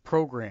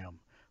program,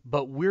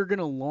 but we're going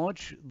to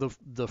launch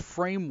the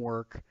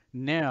framework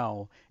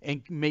now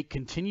and make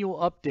continual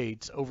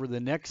updates over the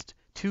next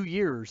 2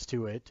 years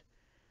to it,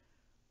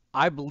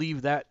 I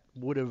believe that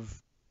would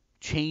have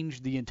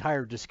changed the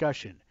entire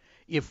discussion.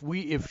 If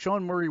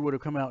Sean Murray would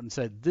have come out and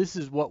said, this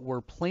is what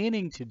we're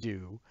planning to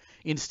do,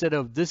 instead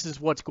of this is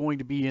what's going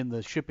to be in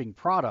the shipping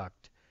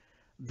product,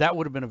 that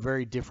would have been a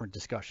very different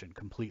discussion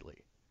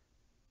completely.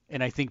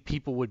 And I think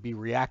people would be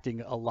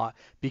reacting a lot.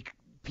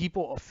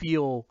 People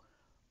feel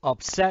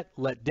upset,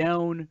 let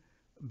down,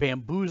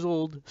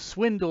 bamboozled,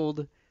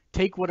 swindled,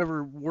 take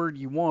whatever word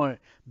you want,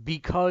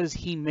 because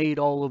he made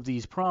all of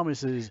these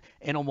promises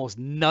and almost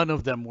none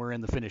of them were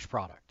in the finished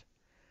product.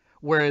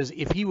 Whereas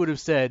if he would have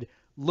said,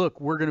 look,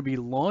 we're going to be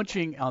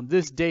launching on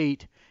this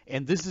date,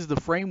 and this is the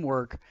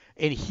framework,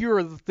 and here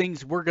are the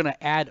things we're going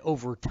to add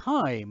over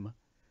time,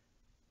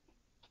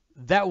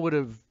 that would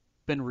have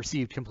been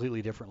received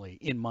completely differently,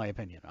 in my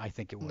opinion. I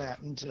think it would. Not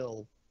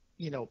until,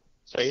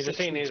 So you're just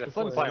saying he's a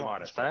flim flam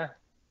artist, huh?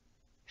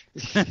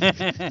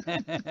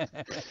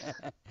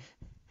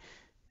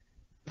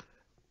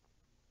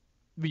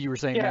 You were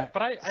saying yeah, that?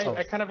 But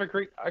I kind of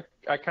agree.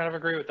 I kind of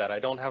agree with that. I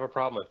don't have a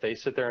problem if they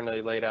sit there and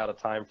they laid out a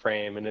time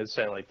frame and it's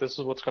saying like this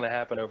is what's going to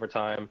happen over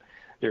time.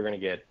 You're going to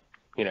get,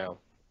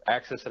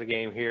 access to the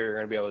game here. You're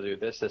going to be able to do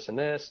this, this, and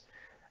this,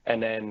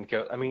 and then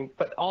go. I mean,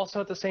 but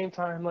also at the same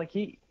time, like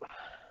they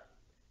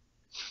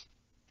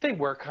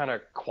were kind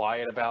of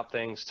quiet about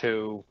things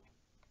too.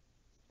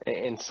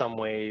 In some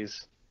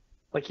ways,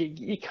 like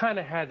you kind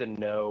of had to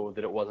know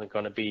that it wasn't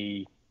going to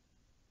be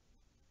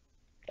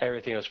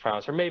everything was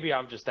promised, or maybe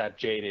I'm just that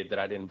jaded that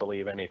I didn't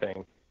believe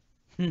anything.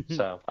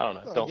 So I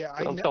don't know.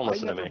 Don't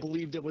listen to me. I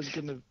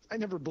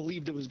never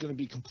believed it was going to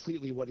be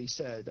completely what he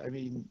said. I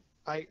mean,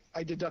 I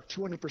deduct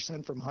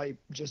 200% from hype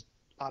just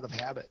out of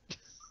habit.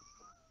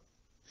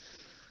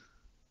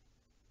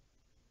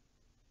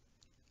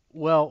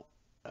 Well,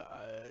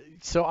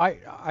 so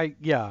I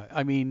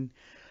mean,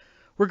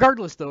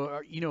 regardless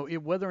though,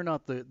 whether or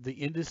not the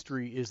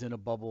industry is in a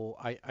bubble,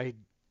 I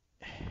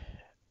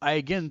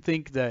again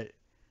think that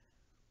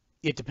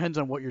it depends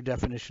on what your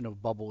definition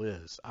of bubble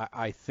is.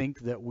 I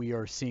think that we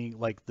are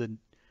seeing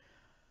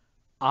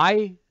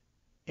I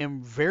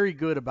am very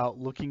good about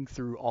looking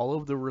through all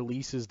of the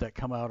releases that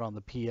come out on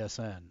the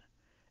PSN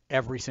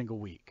every single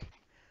week.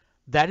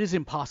 That is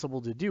impossible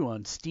to do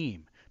on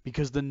Steam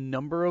because the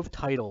number of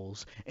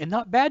titles, and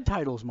not bad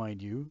titles,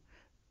 mind you,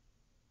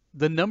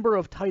 the number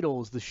of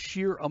titles, the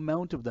sheer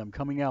amount of them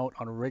coming out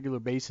on a regular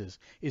basis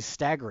is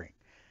staggering.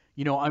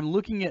 I'm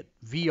looking at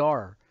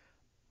VR.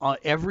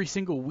 every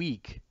single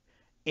week.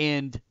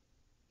 And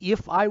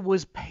if I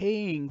was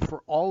paying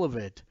for all of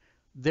it,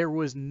 there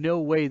was no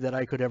way that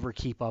I could ever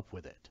keep up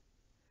with it.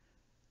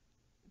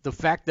 The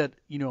fact that,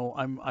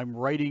 I'm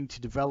writing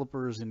to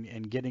developers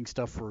and getting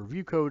stuff for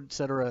review code,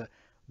 etc.,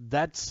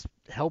 that's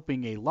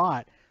helping a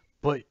lot.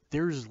 But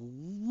there's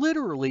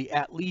literally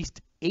at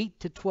least 8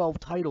 to 12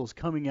 titles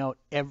coming out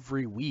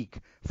every week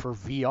for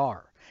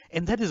VR.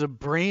 And that is a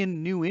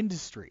brand new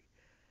industry.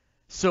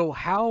 So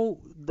how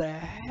the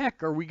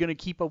heck are we going to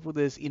keep up with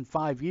this in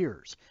 5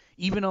 years?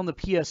 Even on the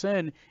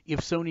PSN,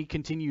 if Sony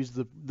continues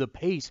the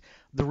pace.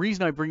 The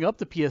reason I bring up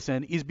the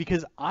PSN is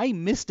because I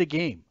missed a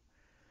game.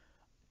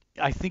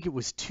 I think it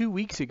was 2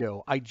 weeks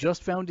ago. I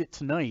just found it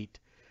tonight.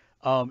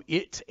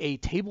 It's a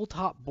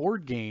tabletop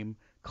board game,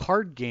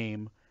 card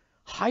game,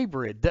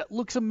 hybrid that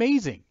looks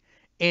amazing.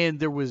 And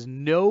there was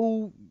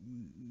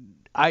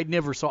I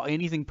never saw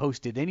anything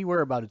posted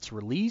anywhere about its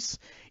release.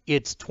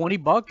 It's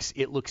 $20.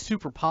 It looks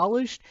super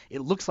polished.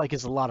 It looks like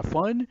it's a lot of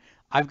fun.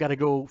 I've got to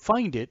go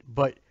find it.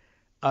 But,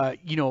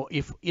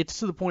 if it's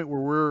to the point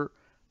where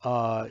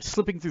we're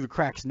slipping through the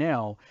cracks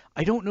now,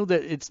 I don't know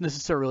that it's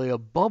necessarily a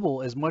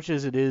bubble as much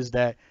as it is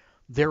that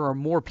there are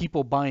more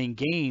people buying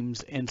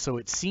games, and so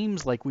it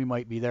seems like we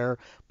might be there.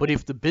 But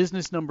if the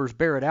business numbers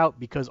bear it out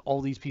because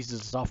all these pieces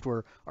of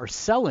software are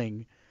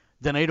selling,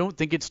 then I don't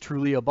think it's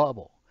truly a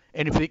bubble.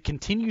 And if it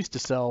continues to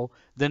sell,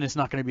 then it's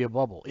not going to be a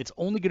bubble. It's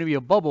only going to be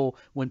a bubble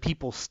when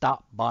people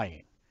stop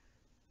buying.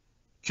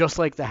 Just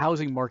like the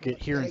housing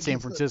market here in San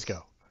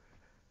Francisco.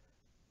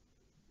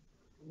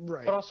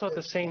 Right. But also at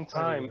the same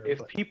time,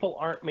 if people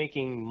aren't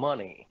making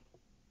money,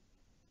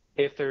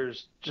 if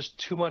there's just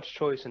too much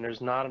choice and there's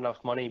not enough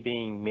money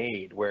being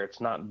made where it's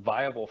not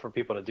viable for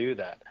people to do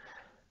that,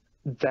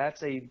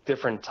 that's a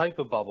different type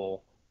of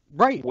bubble.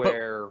 Right,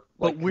 where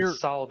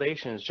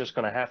consolidation is just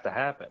going to have to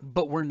happen.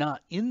 But we're not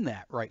in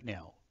that right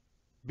now.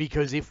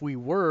 Because if we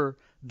were,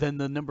 then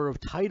the number of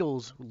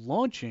titles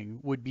launching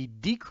would be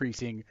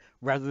decreasing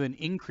rather than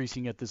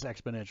increasing at this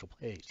exponential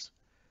pace.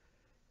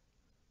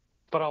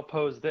 But I'll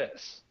pose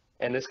this,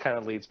 and this kind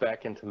of leads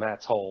back into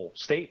Matt's whole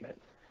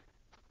statement.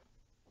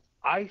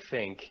 I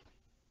think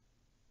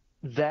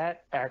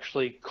that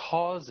actually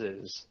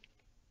causes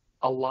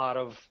a lot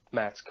of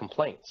Matt's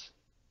complaints.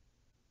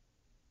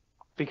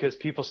 Because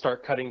people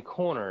start cutting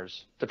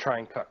corners to try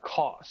and cut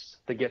costs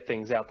to get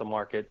things out the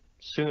market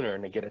sooner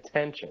and to get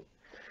attention.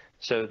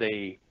 So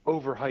they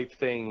overhype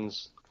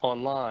things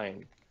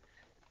online,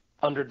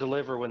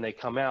 underdeliver when they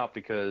come out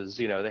because,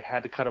 they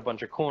had to cut a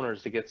bunch of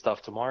corners to get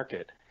stuff to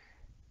market.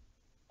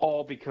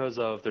 All because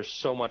of there's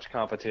so much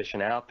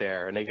competition out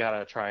there and they got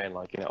to try and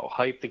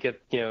hype to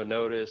get,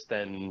 noticed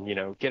and,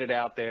 get it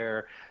out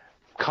there,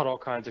 cut all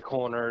kinds of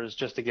corners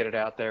just to get it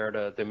out there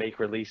to make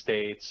release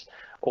dates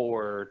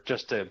or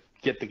just to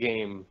get the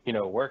game,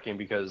 working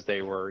because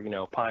they were,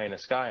 pie in the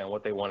sky on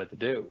what they wanted to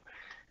do.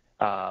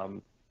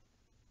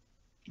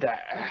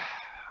 That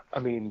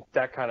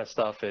kind of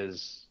stuff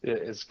is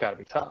got to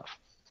be tough.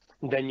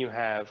 And then you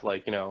have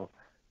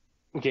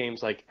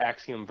games like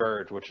Axiom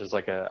Verge, which is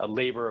like a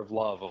labor of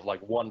love of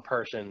one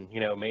person,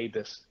 made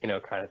this,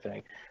 kind of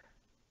thing.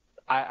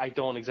 I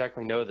don't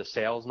exactly know the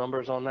sales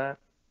numbers on that.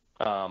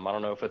 I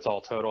don't know if it's all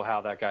total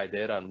how that guy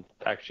did. I'm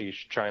actually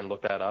should try and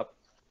look that up.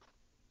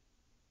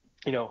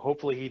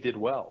 Hopefully he did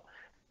well.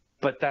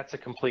 But that's a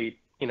complete,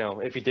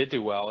 if he did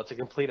do well, it's a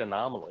complete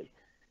anomaly.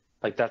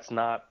 That's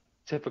not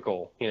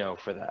typical,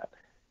 for that.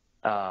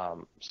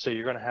 So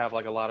you're going to have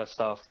a lot of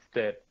stuff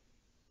that,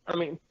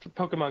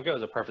 Pokemon Go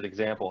is a perfect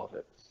example of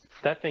it.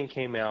 That thing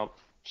came out,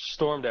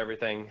 stormed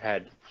everything,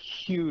 had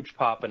huge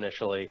pop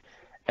initially,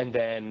 and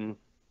then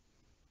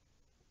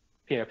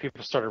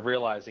people started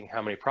realizing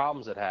how many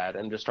problems it had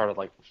and just started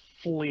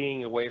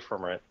fleeing away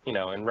from it,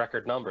 in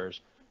record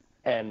numbers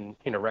and,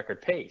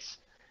 record pace.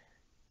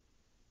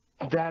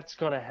 That's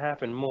going to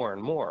happen more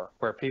and more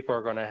where people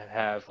are going to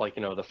have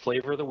the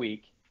flavor of the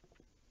week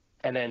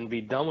and then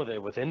be done with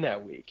it within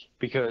that week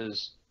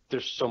because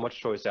there's so much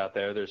choice out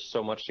there. There's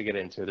so much to get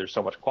into. There's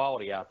so much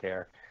quality out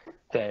there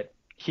that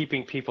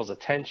keeping people's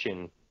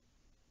attention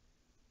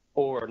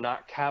or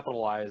not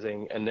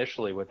capitalizing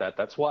initially with that.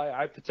 That's why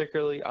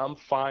I'm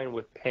fine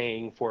with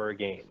paying for a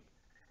game.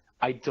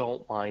 I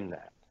don't mind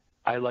that.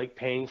 I like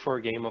paying for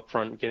a game up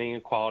front, getting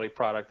a quality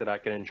product that I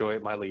can enjoy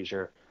at my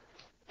leisure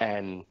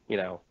and,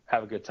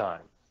 have a good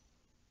time.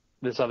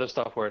 This other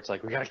stuff where it's we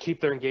got to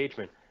keep their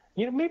engagement.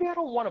 Maybe I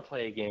don't want to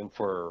play a game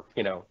for,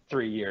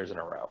 3 years in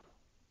a row.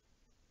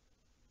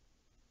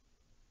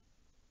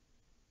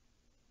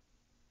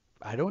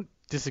 I don't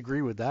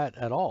disagree with that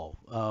at all.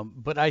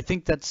 But I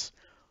think that's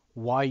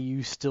why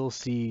you still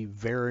see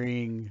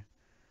varying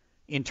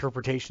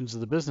interpretations of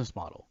the business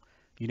model.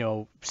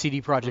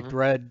 CD Projekt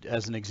Red,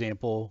 as an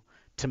example,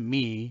 to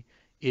me,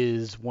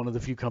 is one of the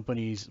few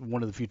companies,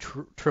 one of the few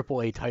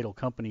AAA title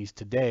companies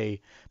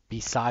today,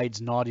 besides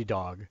Naughty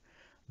Dog,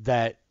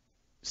 that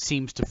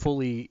seems to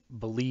fully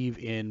believe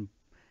in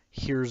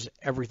here's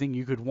everything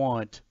you could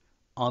want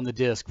on the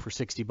disc for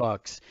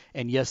 $60.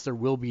 And yes, there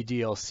will be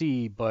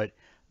DLC, but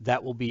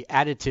that will be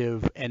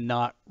additive and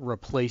not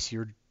replace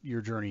your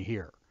your journey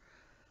here.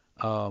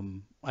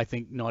 I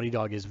think Naughty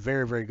Dog is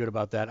very, very good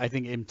about that. I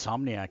think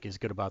Insomniac is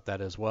good about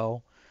that as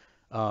well.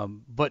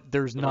 But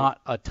there's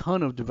not a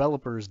ton of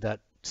developers that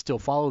still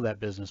follow that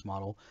business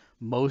model.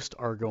 Most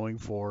are going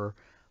for,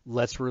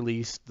 let's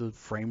release the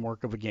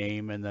framework of a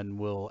game and then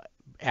we'll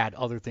add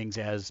other things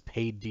as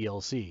paid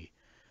DLC,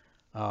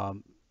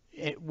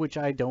 which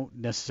I don't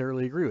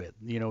necessarily agree with.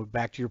 You know,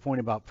 back to your point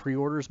about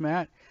pre-orders,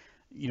 Matt,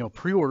 you know,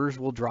 pre-orders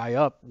will dry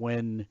up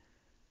when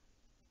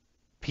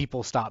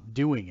people stop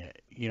doing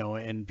it, you know,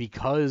 and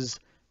because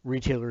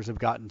retailers have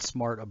gotten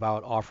smart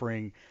about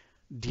offering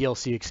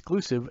DLC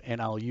exclusive,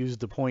 and I'll use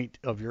the point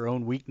of your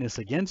own weakness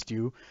against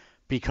you,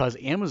 because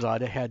Amazon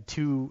had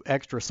 2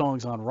 extra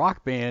songs on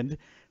Rock Band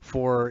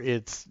for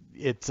its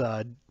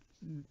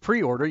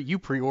pre-order. You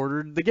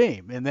pre-ordered the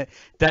game, and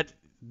that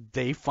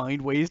they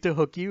find ways to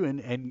hook you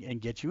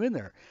and get you in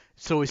there.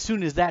 So as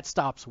soon as that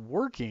stops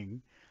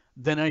working,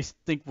 then I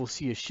think we'll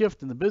see a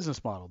shift in the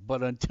business model.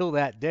 But until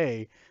that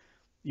day,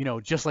 you know,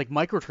 just like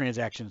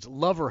microtransactions,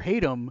 love or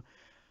hate them,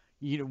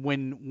 you know,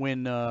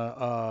 when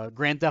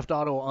Grand Theft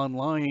Auto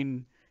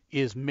Online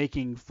is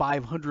making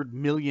 $500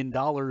 million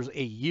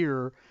a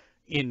year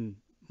in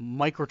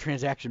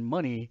microtransaction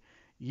money,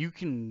 you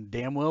can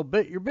damn well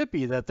bet your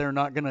bippy that they're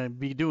not going to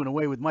be doing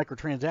away with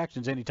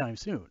microtransactions anytime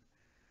soon.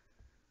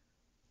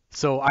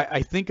 So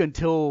I think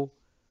until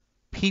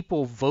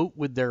people vote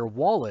with their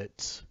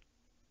wallets,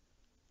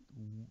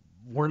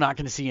 we're not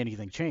going to see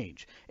anything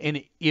change.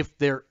 And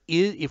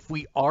if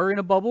we are in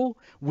a bubble,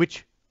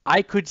 which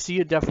I could see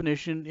a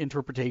definition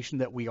interpretation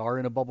that we are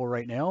in a bubble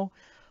right now,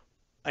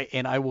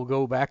 and I will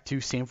go back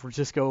to San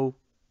Francisco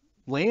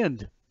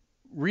land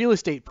real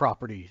estate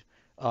property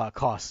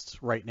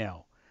costs right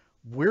now.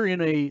 We're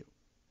in a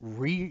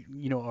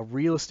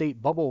real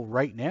estate bubble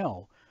right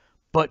now,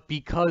 but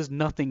because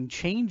nothing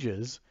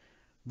changes,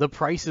 the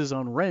prices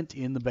on rent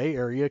in the Bay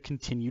Area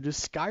continue to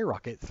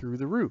skyrocket through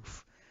the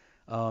roof.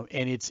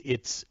 And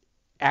it's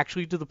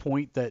actually to the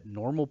point that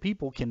normal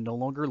people can no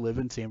longer live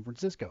in San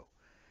Francisco,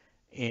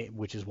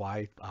 which is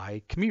why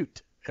I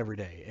commute every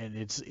day. And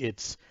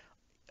it's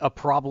a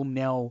problem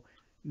now,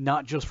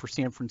 not just for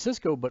San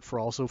Francisco, but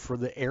also for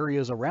the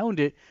areas around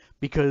it,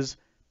 because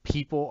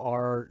people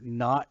are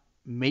not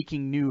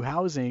making new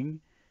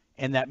housing.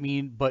 And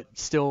but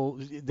still,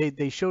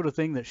 they showed a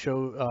thing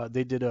that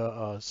they did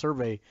a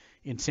survey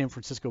in San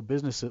Francisco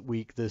Business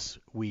Week this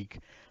week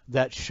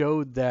that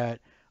showed that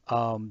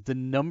the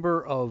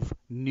number of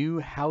new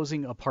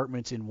housing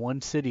apartments in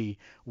one city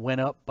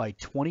went up by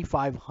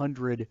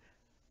 2,500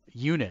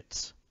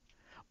 units,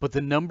 but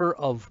the number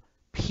of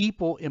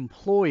people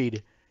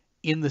employed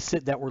in the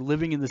city that were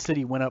living in the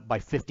city went up by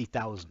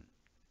 50,000.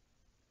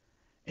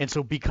 And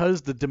so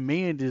because the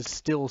demand is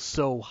still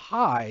so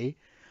high,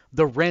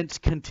 the rents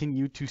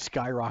continue to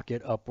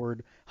skyrocket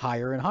upward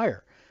higher and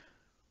higher.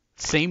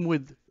 Same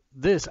with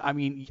this. I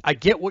mean, I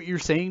get what you're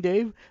saying,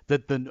 Dave,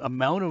 that the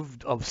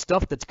amount of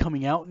stuff that's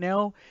coming out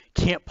now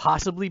can't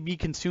possibly be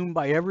consumed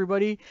by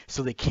everybody,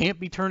 so they can't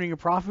be turning a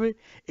profit,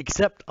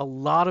 except a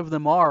lot of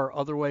them are,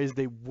 otherwise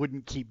they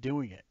wouldn't keep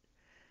doing it.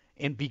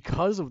 And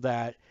because of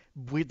that,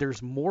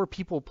 there's more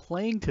people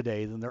playing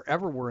today than there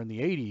ever were in the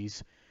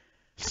 80s.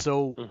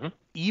 So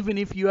even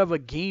if you have a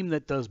game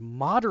that does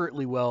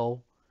moderately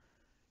well,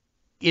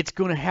 it's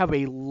going to have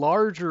a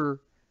larger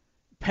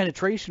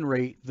penetration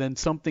rate than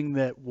something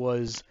that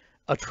was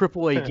a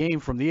AAA game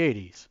from the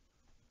 80s.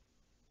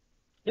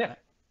 Yeah.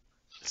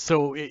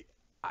 So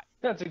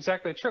that's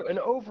exactly true. And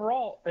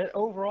overall,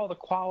 the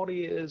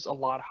quality is a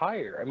lot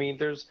higher. I mean,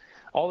 there's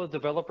all the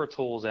developer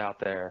tools out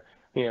there,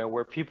 you know,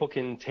 where people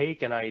can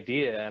take an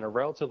idea and a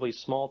relatively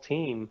small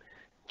team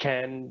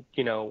can,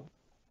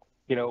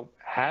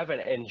 have an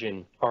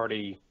engine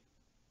already,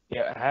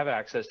 have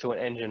access to an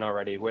engine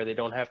already where they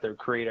don't have to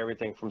create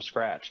everything from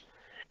scratch.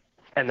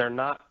 And they're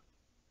not,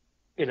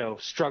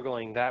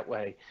 struggling that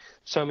way.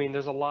 So, I mean,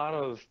 there's a lot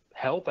of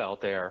help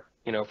out there,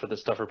 for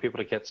this stuff, for people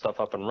to get stuff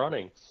up and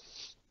running.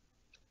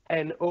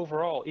 And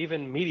overall,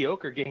 even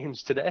mediocre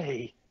games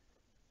today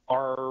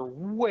are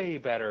way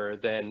better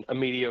than a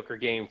mediocre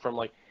game from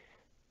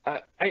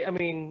I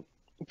mean,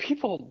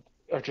 people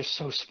are just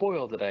so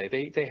spoiled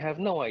today. They have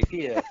no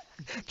idea.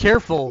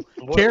 Careful.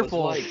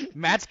 Like.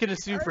 Matt's going to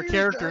sue for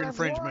character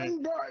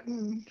infringement.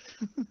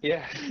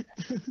 Yeah.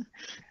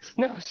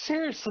 No,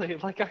 seriously.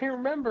 I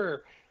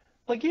remember,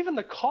 even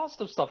the cost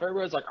of stuff,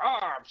 everybody's like,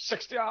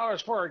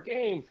 $60 for a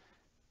game.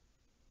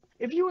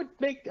 If you would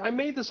I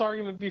made this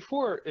argument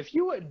before, if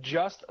you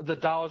adjust the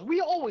dollars, we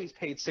always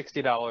paid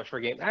 $60 for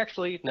a game.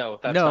 Actually, no,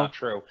 that's not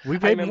true. We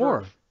paid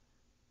more.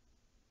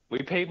 We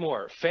paid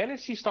more.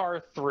 Phantasy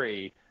Star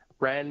 3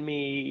 ran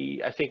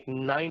me, I think,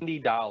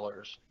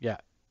 $90. Yeah.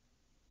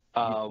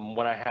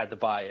 When I had to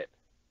buy it.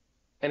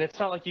 And it's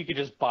not like you could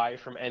just buy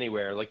from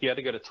anywhere. You had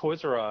to go to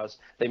Toys R Us.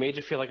 They made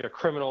you feel like a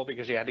criminal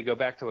because you had to go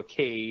back to a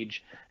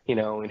cage,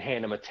 and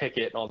hand them a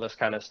ticket and all this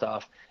kind of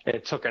stuff. And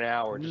it took an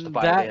hour just to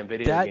buy a damn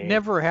video game. That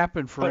never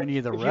happened for any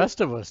of the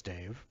rest of us,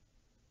 Dave.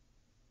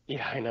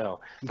 Yeah, I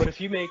know. But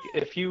if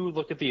you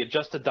look at the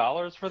adjusted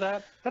dollars for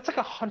that, that's like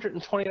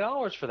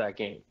 $120 for that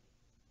game.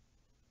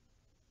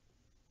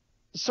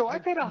 So I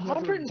paid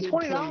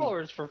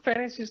 $120 for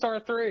Phantasy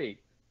Star 3.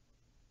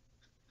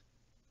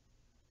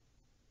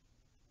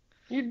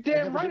 You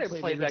damn right I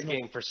played that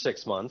game for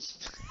 6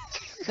 months.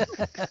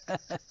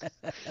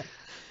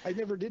 I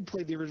never did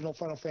play the original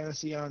Final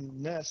Fantasy on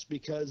NES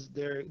because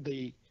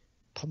the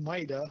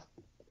Pamida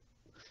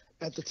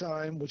at the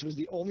time, which was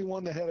the only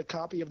one that had a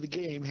copy of the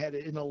game, had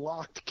it in a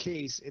locked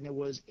case, and it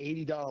was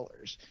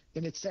 $80.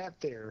 And it sat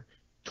there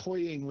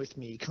toying with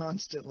me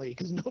constantly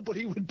because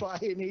nobody would buy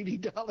an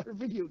 $80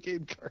 video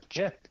game cartridge.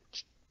 Yeah.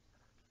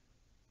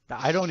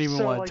 I don't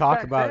even want to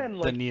talk about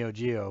the Neo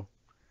Geo,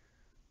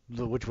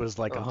 which was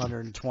like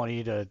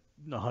 $120 to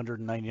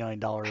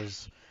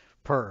 $199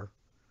 per,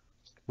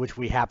 which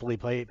we happily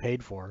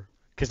paid for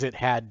because it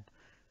had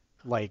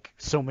like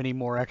so many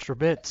more extra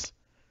bits.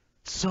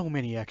 So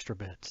many extra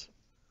bits.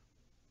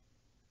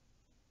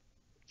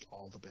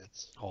 All the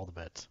bits. All the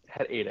bits.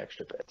 Had 8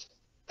 extra bits.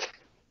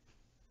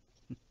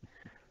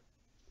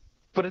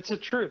 But it's the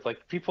truth.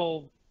 Like,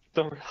 people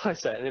don't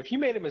realize that. And if you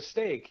made a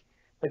mistake,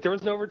 like, there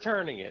was no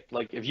returning it.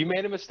 Like, if you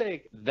made a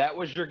mistake, that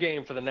was your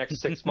game for the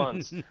next 6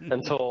 months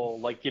until,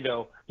 like, you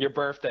know, your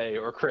birthday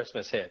or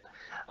Christmas hit.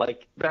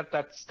 Like,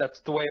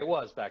 that's the way it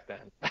was back then.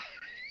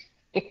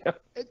 You know?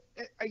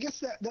 I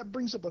guess that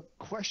brings up a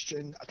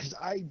question, because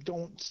I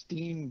don't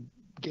Steam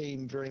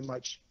game very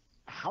much.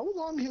 How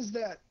long has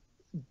that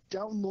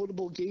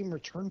downloadable game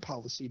return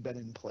policy been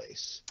in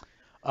place?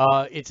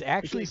 It's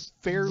actually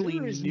fairly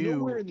there is new.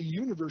 Nowhere in the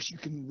universe you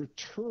can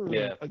return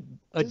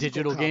a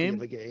digital game.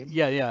 Of a game.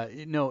 Yeah.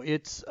 No,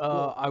 it's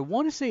I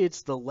want to say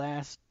it's the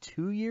last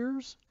 2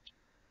 years,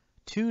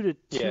 2 to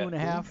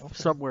 2.5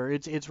 somewhere.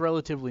 It's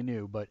relatively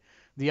new, but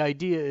the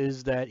idea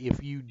is that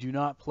if you do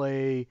not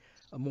play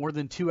more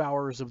than 2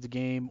 hours of the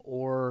game,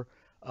 or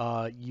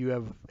you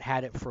have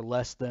had it for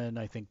less than,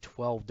 I think,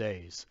 12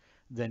 days,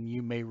 then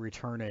you may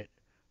return it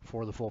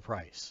for the full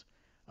price.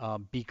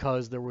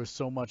 Because there was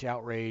so much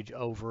outrage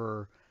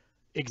over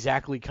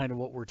exactly kind of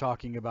what we're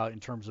talking about in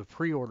terms of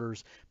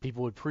pre-orders.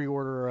 People would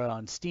pre-order it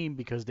on Steam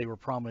because they were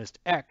promised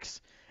X,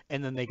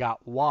 and then they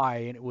got Y,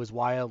 and it was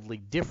wildly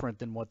different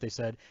than what they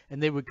said,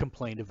 and they would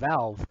complain to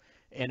Valve,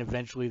 and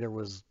eventually there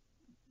was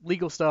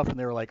legal stuff, and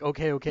they were like,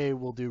 okay,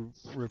 we'll do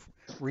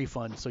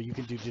refunds, so you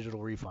can do digital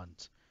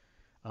refunds.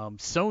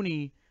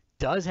 Sony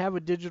does have a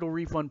digital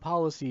refund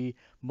policy.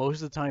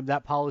 Most of the time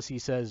that policy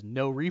says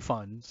no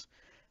refunds.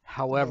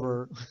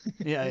 However,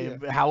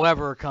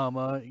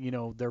 however, you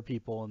know, they're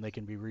people and they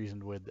can be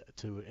reasoned with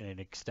to an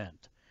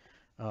extent.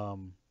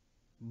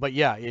 But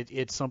yeah,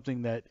 it's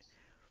something that,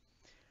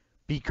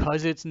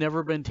 because it's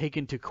never been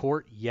taken to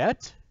court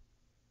yet,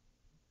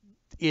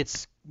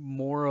 it's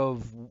more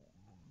of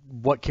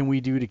what can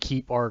we do to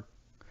keep our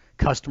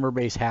customer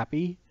base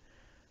happy?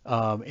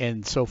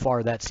 And so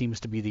far, that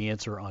seems to be the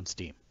answer on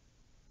Steam.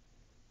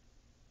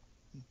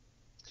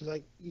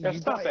 Like,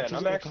 that's not bad.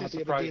 I'm actually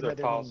surprised their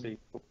policy.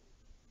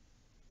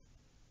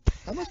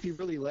 I must be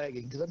really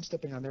lagging because I'm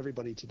stepping on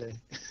everybody today.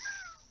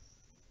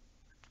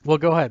 Well,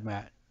 go ahead,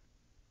 Matt.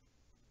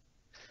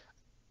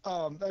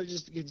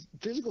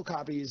 Physical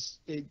copies.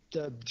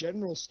 The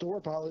general store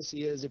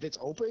policy is if it's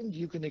opened,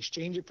 you can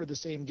exchange it for the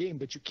same game,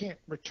 but you can't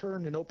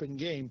return an open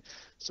game.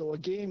 So a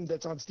game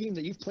that's on Steam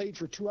that you've played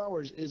for 2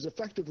 hours is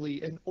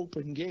effectively an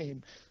open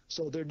game.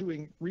 So they're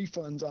doing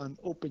refunds on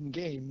open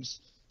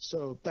games.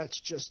 So that's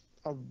just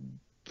a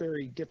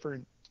very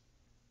different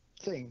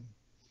thing.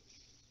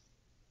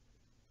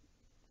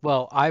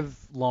 Well, I've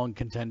long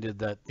contended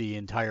that the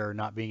entire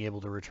not being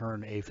able to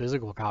return a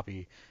physical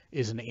copy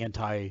is an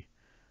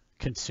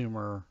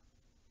anti-consumer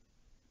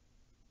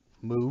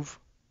move.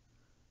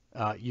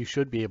 You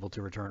should be able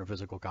to return a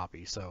physical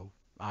copy. So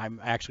I'm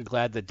actually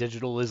glad that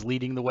digital is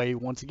leading the way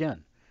once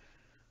again.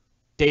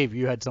 Dave,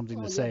 you had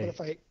something to say. But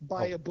if I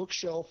buy a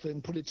bookshelf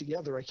and put it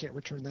together, I can't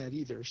return that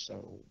either.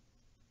 So.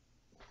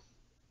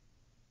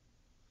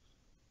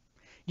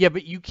 Yeah,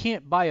 but you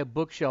can't buy a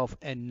bookshelf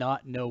and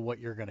not know what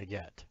you're going to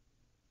get.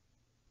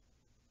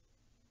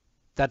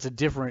 That's a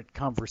different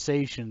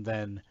conversation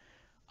than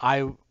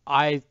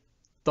I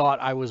thought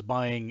I was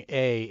buying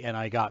A and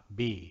I got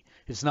B.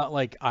 It's not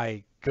like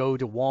I go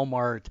to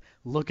Walmart,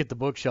 look at the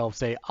bookshelf,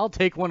 say, I'll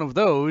take one of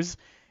those,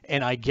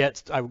 and I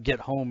get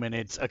home and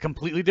it's a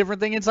completely different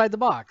thing inside the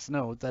box.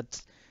 No,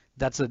 that's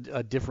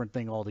a different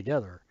thing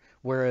altogether.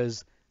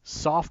 Whereas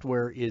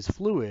software is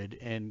fluid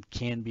and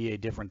can be a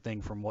different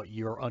thing from what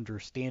your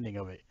understanding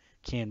of it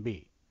can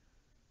be.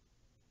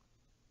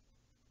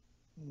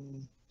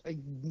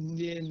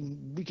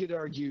 And we could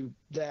argue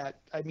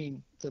that, I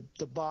mean,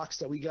 the box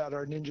that we got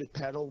our Ninja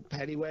Turtle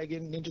Paddy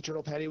Wagon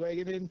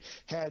in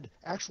had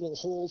actual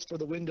holes for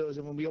the windows,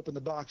 and when we opened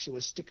the box, it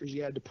was stickers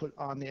you had to put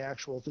on the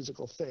actual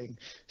physical thing.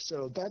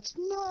 So that's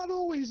not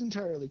always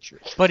entirely true.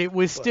 But it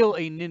was still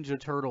a Ninja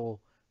Turtle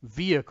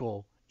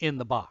vehicle in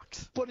the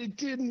box. But it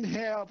didn't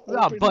have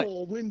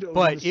open windows.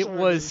 But it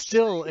was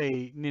still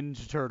a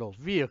Ninja Turtle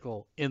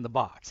vehicle in the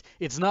box.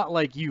 It's not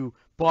like you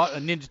bought a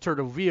Ninja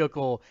Turtle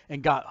vehicle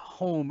and got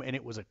home and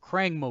it was a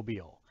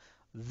Krangmobile.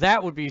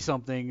 That would be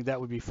something that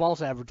would be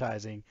false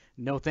advertising.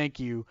 No, thank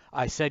you.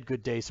 I said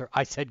good day, sir.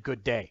 I said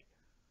good day.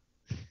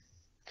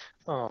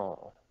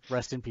 Oh.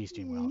 Rest in peace,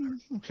 Gene Wilder.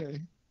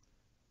 Okay.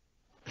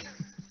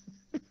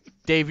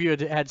 Dave, you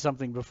had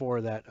something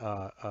before that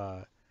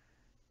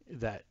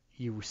that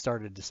you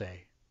started to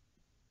say.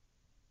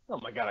 Oh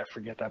my God, I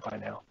forget that by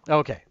now.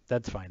 Okay,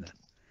 that's fine then.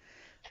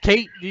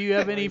 Kate, do you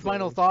have any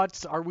final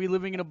thoughts? Are we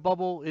living in a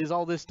bubble? Is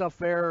all this stuff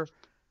fair?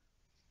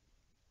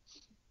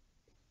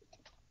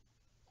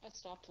 I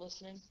stopped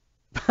listening.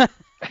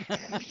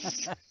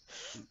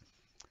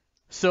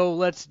 So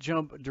let's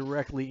jump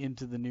directly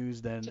into the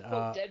news then. To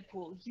quote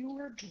Deadpool, you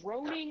were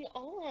droning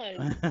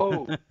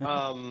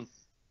on.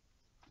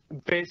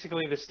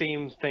 Basically the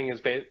Steam thing is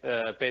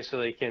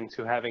basically akin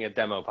to having a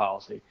demo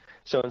policy.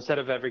 So instead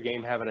of every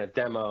game having a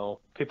demo,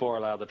 people are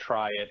allowed to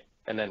try it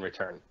and then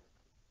return.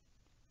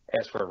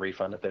 Ask for a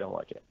refund if they don't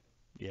like it.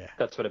 Yeah.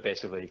 That's what it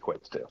basically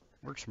equates to.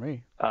 Works for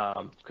me.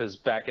 Because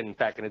back in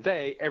the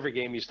day, every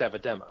game used to have a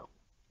demo.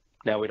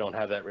 Now we don't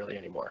have that really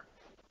anymore.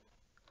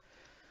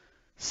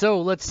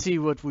 So let's see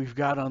what we've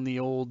got on the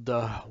old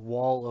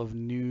wall of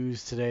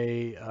news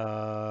today.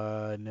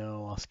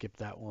 No, I'll skip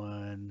that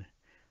one.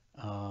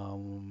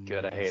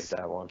 Good, I hate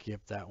that one.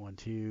 Skip that one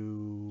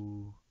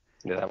too.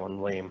 Yeah, that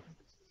one lame.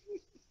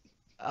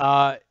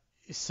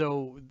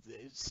 So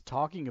it's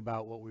talking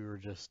about what we were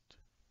just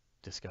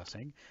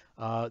discussing.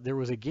 There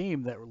was a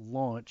game that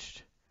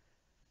launched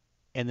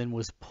and then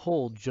was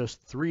pulled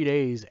just 3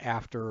 days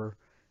after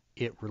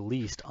it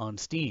released on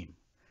Steam.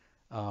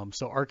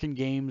 So Arkan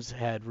Games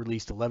had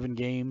released 11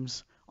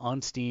 games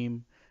on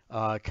Steam,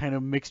 kind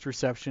of mixed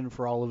reception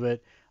for all of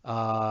it.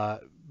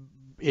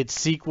 Its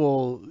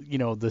sequel,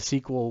 the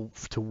sequel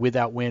to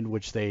Without Wind,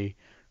 which they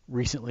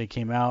recently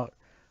came out,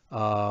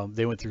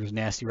 they went through a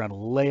nasty round of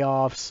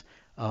layoffs,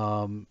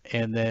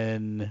 and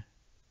then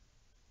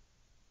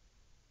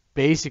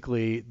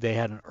basically they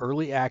had an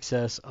early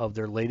access of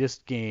their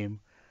latest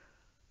game,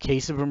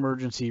 Case of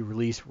Emergency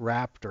Release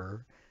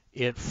Raptor.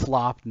 It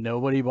flopped.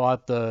 Nobody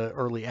bought the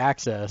early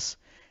access.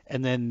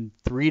 And then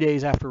 3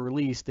 days after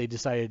release, they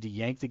decided to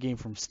yank the game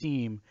from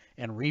Steam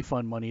and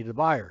refund money to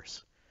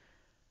buyers.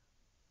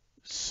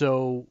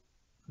 So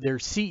their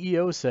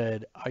CEO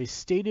said, I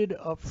stated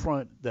up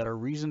front that our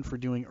reason for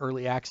doing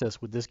early access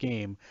with this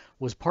game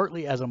was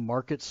partly as a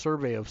market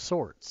survey of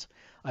sorts.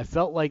 I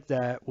felt like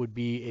that would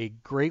be a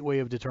great way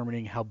of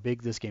determining how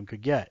big this game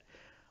could get.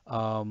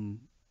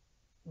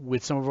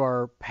 With some of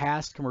our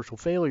past commercial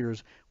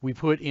failures, we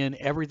put in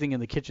everything in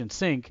the kitchen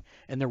sink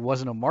and there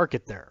wasn't a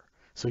market there.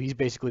 So he's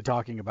basically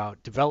talking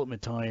about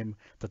development time,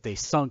 that they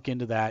sunk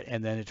into that,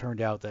 and then it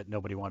turned out that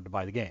nobody wanted to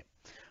buy the game.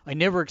 I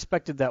never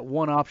expected that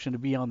one option to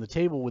be on the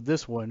table with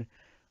this one,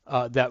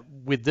 that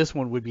with this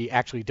one would be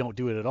actually don't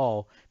do it at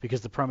all, because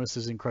the premise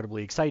is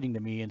incredibly exciting to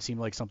me and seemed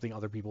like something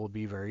other people would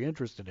be very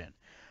interested in.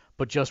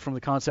 But just from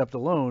the concept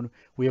alone,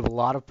 we have a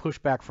lot of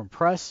pushback from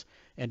press,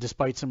 and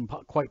despite some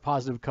quite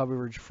positive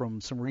coverage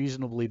from some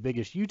reasonably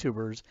biggish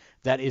YouTubers,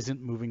 that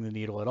isn't moving the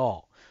needle at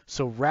all.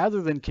 So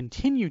rather than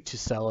continue to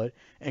sell it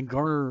and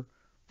garner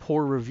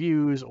poor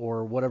reviews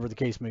or whatever the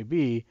case may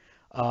be,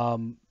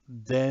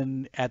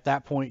 then at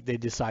that point they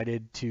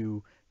decided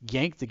to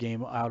yank the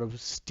game out of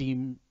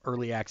Steam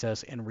Early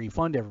Access and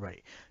refund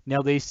everybody.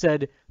 Now they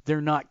said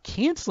they're not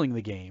canceling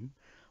the game,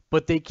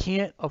 but they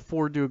can't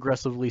afford to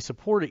aggressively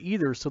support it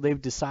either, so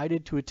they've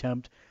decided to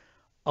attempt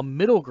a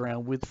middle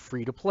ground with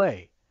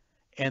free-to-play.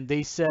 And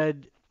they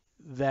said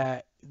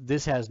that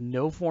this has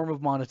no form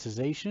of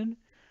monetization.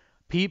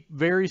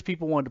 Various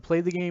people wanted to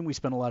play the game. We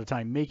spent a lot of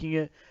time making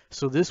it.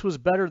 So this was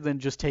better than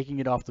just taking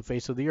it off the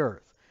face of the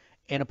earth.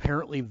 And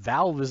apparently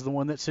Valve is the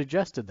one that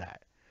suggested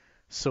that.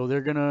 So they're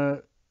going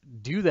to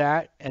do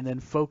that and then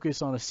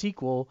focus on a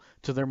sequel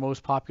to their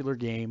most popular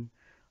game,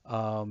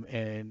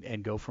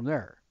 and go from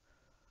there.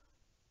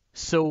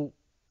 So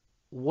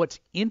what's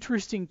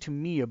interesting to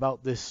me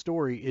about this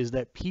story is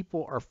that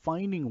people are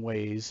finding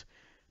ways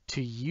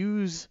to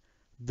use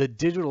the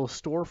digital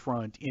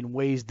storefront in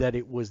ways that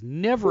it was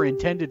never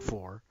intended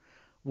for,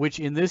 which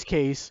in this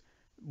case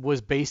was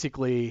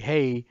basically,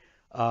 hey,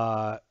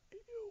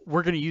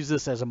 we're going to use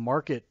this as a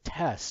market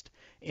test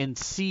and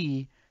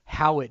see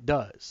how it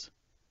does.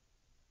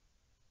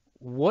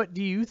 What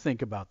do you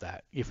think about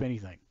that, if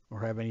anything,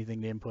 or have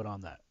anything to input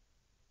on that?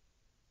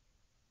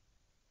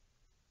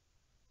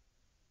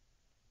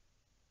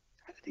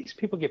 These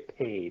people get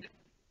paid.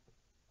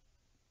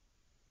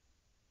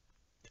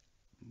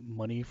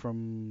 Money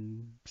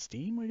from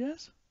Steam, I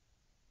guess?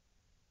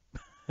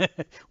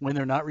 When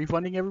they're not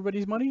refunding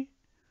everybody's money?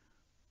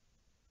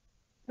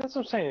 That's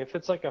what I'm saying. If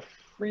it's like a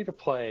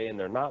free-to-play and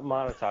they're not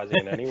monetizing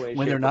in any way,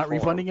 when they're not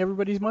refunding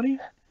everybody's money?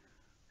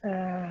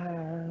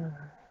 Yeah.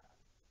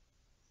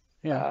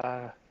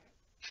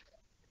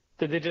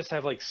 Did they just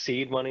have like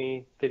seed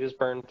money they just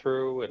burned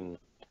through? And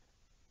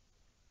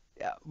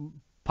yeah,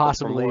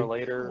 Possibly. more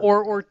later.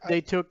 Or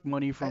they took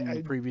money from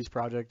the previous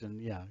project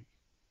and yeah.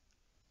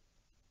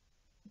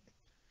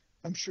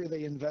 I'm sure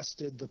they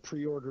invested the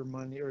pre-order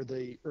money or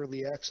the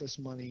early access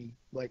money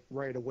like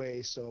right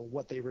away. So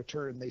what they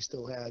returned, they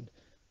still had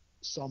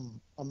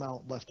some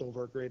amount left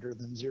over greater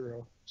than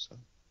zero. So.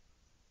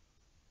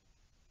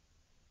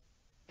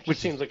 Which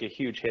seems like a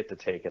huge hit to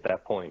take at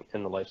that point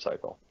in the life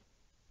cycle.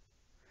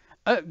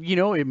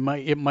 It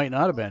might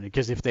not have been,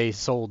 because if they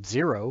sold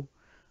zero,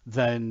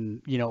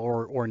 then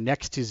or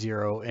next to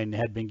zero and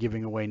had been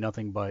giving away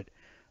nothing but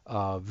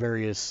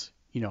various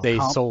they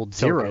sold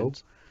zero.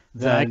 Tokens,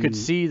 then I could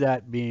see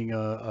that being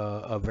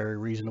a very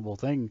reasonable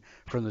thing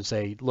for them to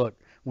say, look,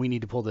 we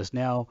need to pull this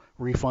now,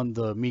 refund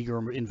the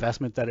meager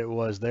investment that it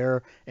was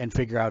there, and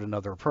figure out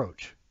another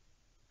approach.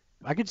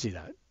 I could see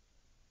that.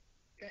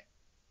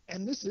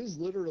 And this is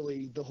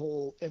literally the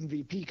whole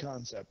MVP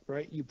concept,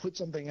 right? You put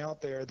something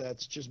out there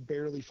that's just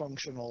barely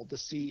functional to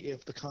see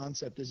if the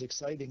concept is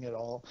exciting at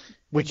all.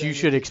 Which you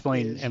should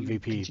explain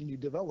MVP. Continue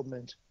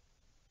development,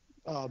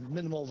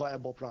 minimal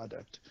viable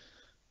product.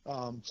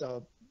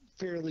 So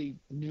fairly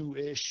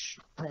new-ish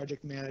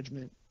project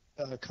management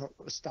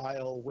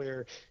style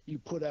where you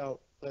put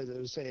out, as I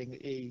was saying,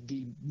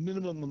 the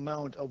minimum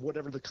amount of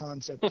whatever the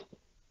concept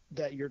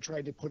that you're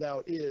trying to put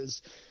out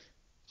is,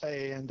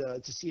 and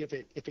to see if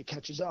it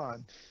catches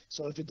on.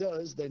 So if it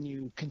does, then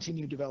you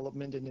continue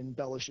development and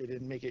embellish it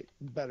and make it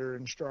better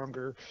and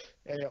stronger,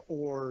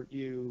 or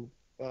you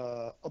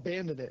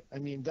abandon it. I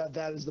mean,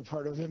 that is the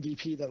part of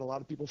MVP that a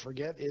lot of people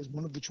forget, is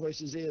one of the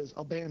choices is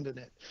abandon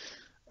it.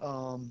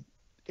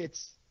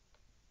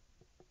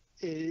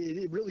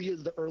 It really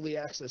is the early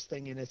access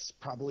thing, and it's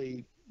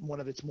probably one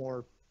of its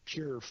more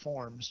pure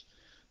forms.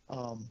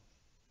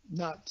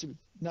 Not to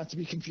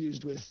be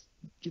confused with,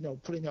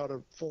 putting out a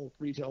full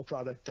retail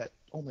product that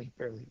only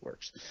barely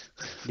works.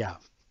 Yeah.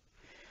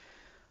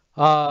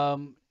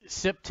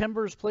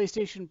 September's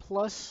PlayStation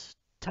Plus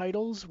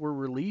titles were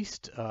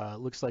released.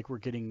 Looks like we're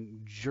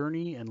getting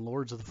Journey and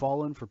Lords of the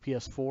Fallen for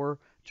PS4,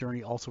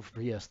 Journey also for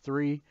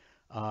PS3.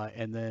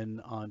 And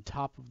then on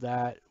top of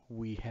that,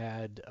 we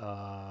had,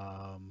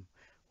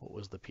 what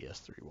was the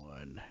PS3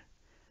 one?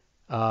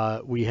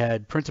 We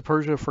had Prince of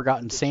Persia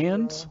Forgotten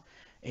Sands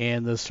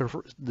and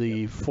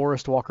the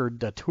Forest Walker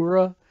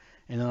Datura.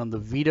 And then on the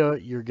Vita,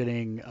 you're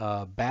getting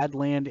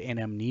Badland and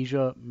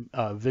Amnesia,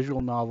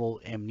 visual novel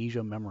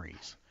Amnesia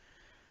Memories.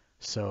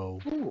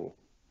 So,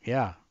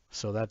 yeah.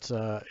 So that's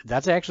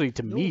actually,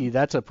 to me,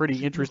 that's a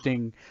pretty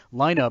interesting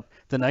lineup.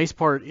 The nice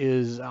part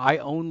is I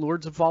own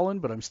Lords of Fallen,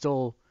 but I'm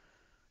still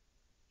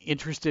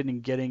interested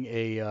in getting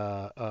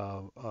a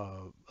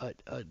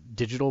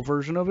digital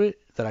version of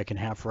it that I can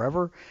have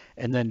forever.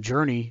 And then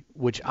Journey,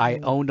 which I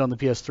owned on the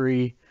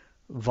PS3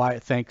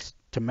 thanks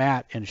to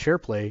Matt and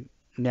SharePlay,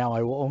 now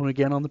I will own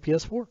again on the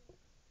PS4.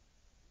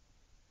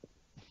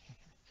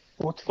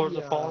 What's Lords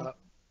of Fallen?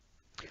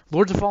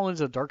 Lords of Fallen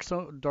is a Dark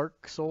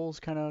Souls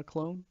kind of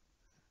clone.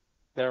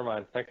 Never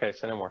mind. Okay,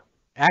 say no more.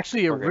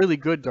 Actually, a really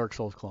good Dark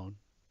Souls clone.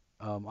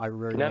 I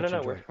really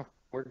No.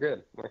 We're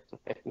good.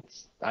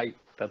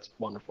 That's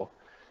wonderful.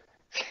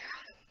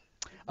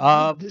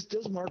 This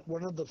does mark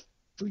one of the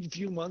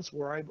few months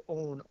where I've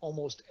owned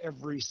almost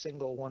every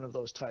single one of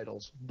those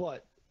titles,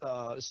 but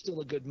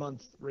still a good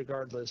month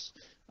regardless.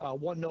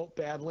 One note: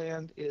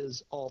 Badland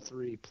is all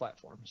three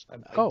platforms.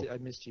 I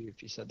missed you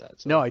if you said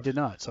that. So no, I did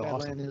not. So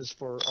Badland awesome. is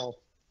for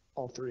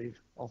all three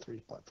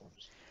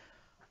platforms.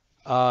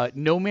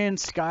 No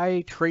Man's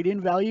Sky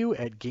trade-in value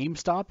at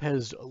GameStop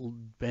has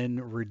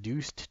been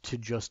reduced to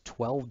just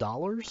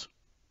 $12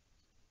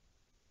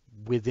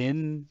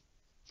 within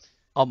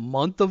a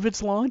month of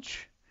its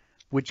launch,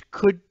 which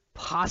could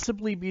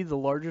possibly be the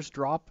largest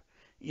drop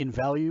in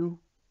value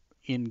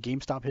in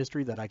GameStop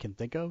history that I can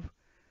think of.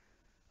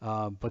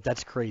 But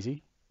that's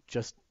crazy.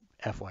 Just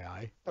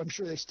FYI. I'm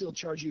sure they still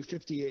charge you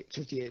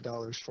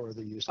 $58 for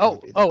the used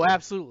copy. Oh,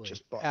 absolutely.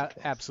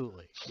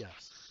 Absolutely.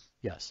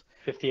 Yes.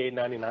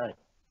 $58.99.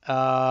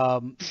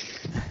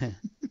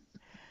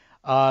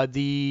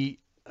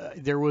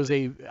 There was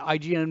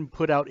IGN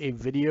put out a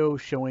video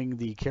showing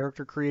the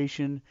character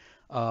creation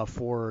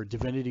for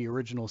Divinity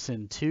Original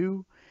Sin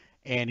 2,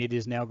 and it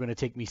is now going to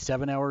take me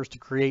 7 hours to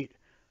create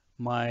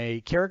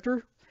my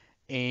character.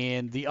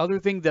 And the other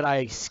thing that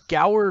I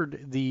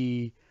scoured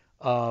the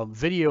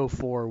video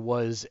for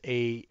was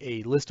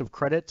a list of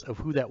credits of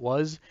who that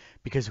was,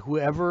 because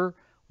whoever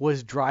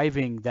was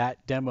driving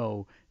that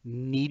demo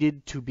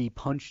needed to be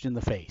punched in the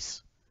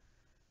face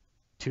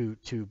to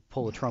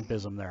pull a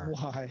Trumpism there.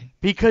 Why?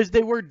 Because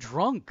they were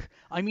drunk.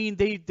 I mean,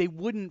 they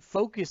wouldn't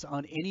focus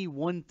on any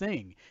one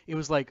thing. It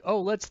was like,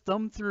 oh, let's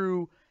thumb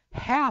through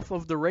half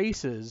of the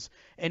races,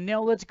 and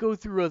now let's go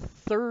through a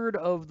third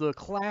of the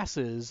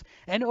classes,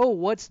 and oh,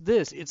 what's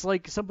this? It's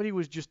like somebody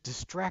was just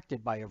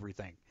distracted by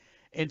everything.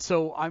 And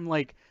so I'm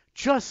like,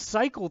 just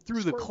cycle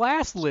through the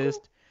class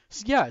list,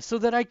 yeah, so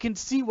that I can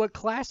see what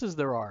classes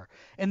there are.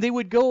 And they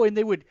would go and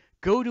they would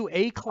go to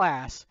a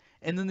class,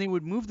 and then they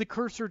would move the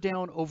cursor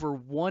down over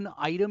one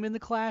item in the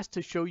class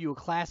to show you a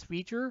class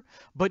feature,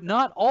 but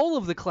not all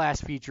of the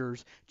class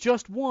features,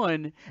 just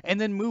one, and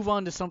then move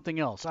on to something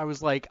else. I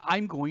was like,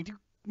 I'm going to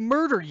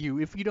murder you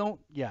if you don't.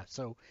 Yeah,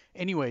 so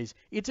anyways,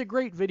 it's a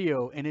great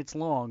video, and it's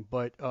long,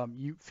 but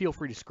you feel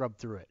free to scrub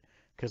through it,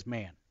 because,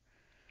 man,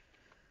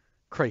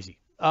 crazy.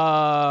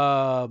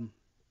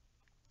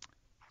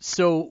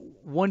 So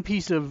one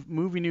piece of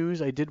movie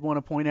news I did want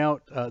to point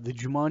out, the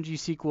Jumanji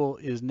sequel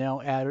is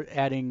now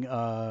adding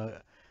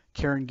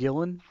Karen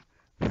Gillan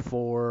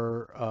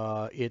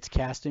for its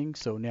casting.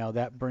 So now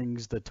that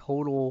brings the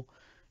total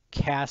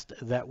cast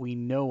that we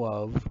know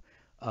of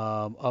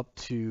up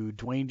to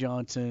Dwayne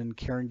Johnson,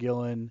 Karen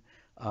Gillan,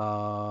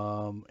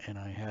 and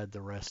I had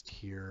the rest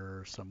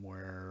here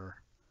somewhere.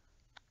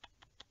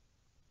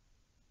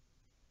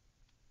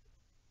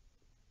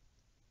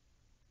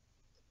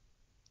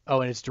 Oh,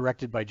 and it's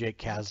directed by Jake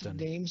Kasdan. Lots of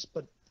names,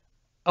 but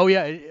oh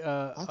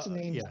yeah, lots of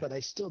names, yeah. but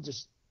I still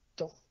just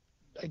don't.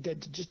 I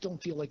just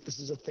don't feel like this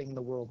is a thing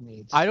the world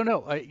needs. I don't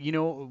know.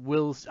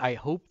 I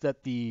hope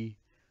that the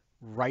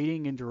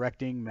writing and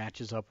directing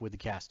matches up with the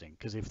casting,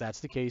 because if that's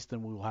the case,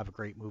 then we will have a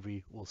great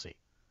movie. We'll see.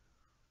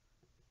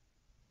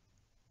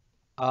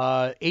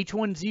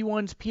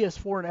 H1Z1's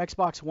PS4 and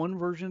Xbox One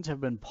versions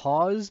have been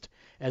paused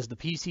as the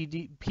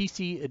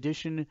PC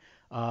edition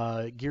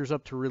gears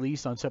up to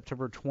release on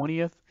September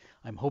 20th.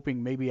 I'm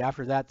hoping maybe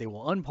after that they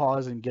will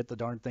unpause and get the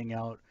darn thing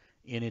out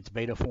in its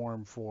beta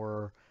form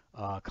for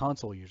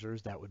console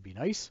users. That would be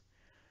nice.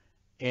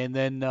 And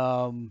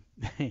then,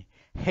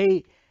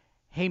 hey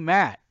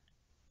Matt,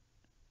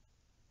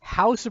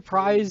 how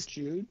surprised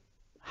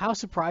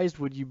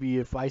would you be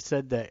if I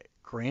said that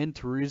Gran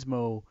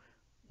Turismo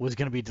was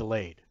going to be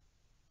delayed?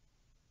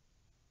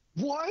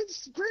 What?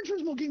 Gran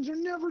Turismo games are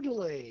never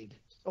delayed.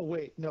 Oh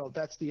wait, no,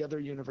 that's the other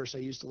universe I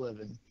used to live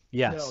in.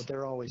 Yes. No,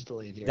 they're always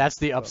delayed here. That's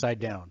the Upside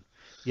Down.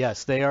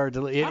 Yes, they are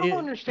delayed. I don't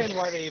understand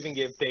why they even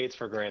give dates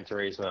for Gran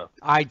Turismo.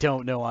 I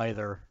don't know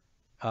either.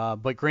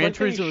 But Gran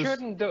Turismo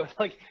shouldn't do it.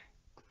 Like,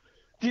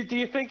 do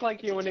you think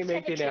like when they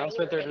make the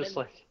announcement, they're just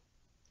like,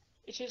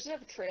 it should just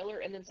have a trailer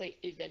and then say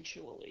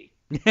eventually.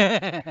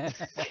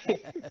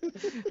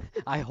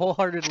 I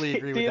wholeheartedly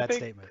agree with that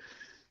statement.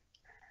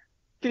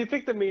 Do you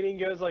think the meeting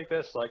goes like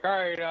this? Like, all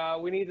right,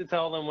 we need to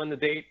tell them when the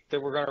date that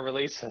we're going to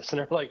release this, and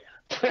they're like,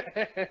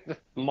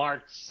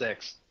 March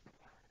 6th.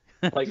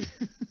 Like,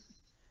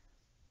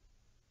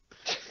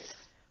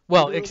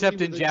 well,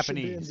 except in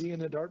Japanese.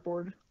 And a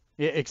dartboard.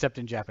 Yeah, except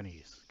in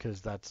Japanese,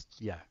 because that's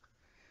Still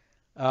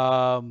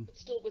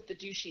with the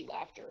douchey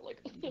laughter,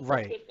 like.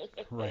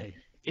 Right.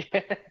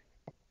 Yeah.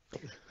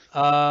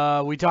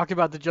 We talked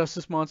about the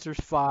Justice Monsters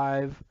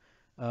 5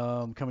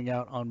 coming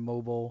out on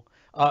mobile.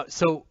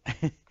 So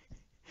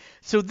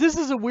this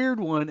is a weird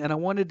one, and I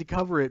wanted to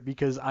cover it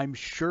because I'm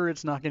sure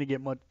it's not going to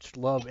get much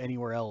love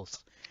anywhere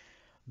else.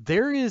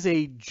 There is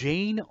a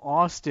Jane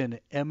Austen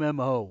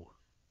MMO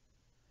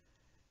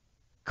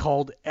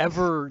called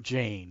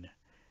Everjane,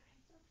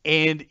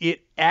 and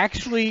it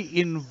actually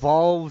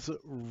involves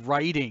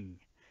writing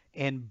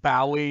and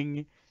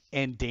bowing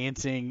and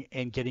dancing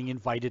and getting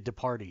invited to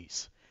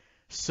parties.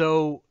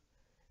 So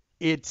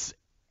it's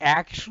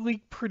actually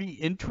pretty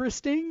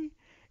interesting,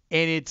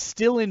 and it's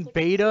still in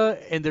beta,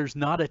 and there's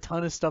not a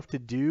ton of stuff to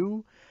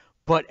do.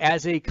 But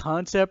as a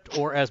concept,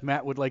 or as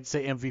Matt would like to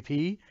say,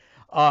 MVP,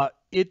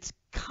 it's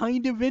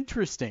kind of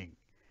interesting.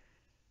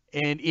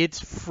 And it's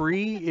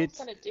free. It's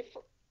kind of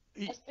different.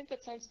 I think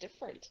that sounds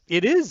different.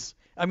 It is.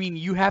 I mean,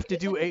 you have to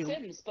do like The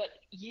Sims, but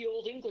ye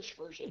old English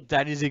version.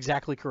 That is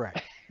exactly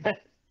correct.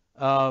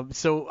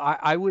 So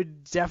I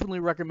would definitely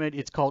recommend.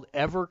 It's called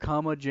Ever,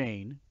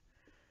 Jane.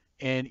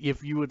 And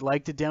if you would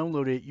like to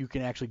download it, you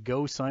can actually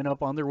go sign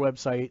up on their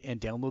website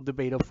and download the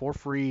beta for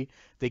free.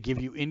 They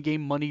give you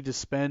in-game money to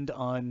spend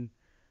on,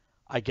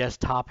 I guess,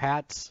 top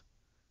hats.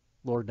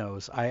 Lord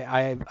knows.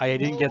 I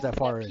didn't get that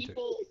far into it.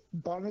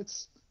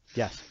 Bonnets.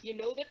 Yes. You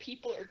know that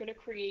people are going to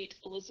create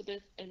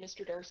Elizabeth and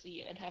Mr.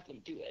 Darcy and have them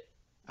do it.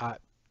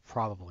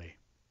 Probably.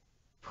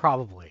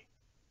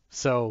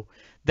 So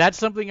that's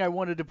something I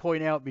wanted to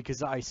point out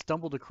because I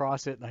stumbled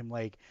across it and I'm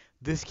like,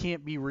 this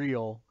can't be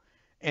real.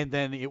 And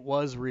then it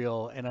was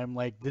real, and I'm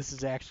like, this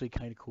is actually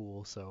kind of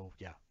cool. So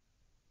yeah.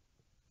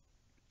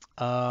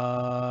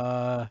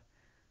 That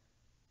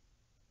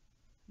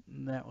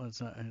was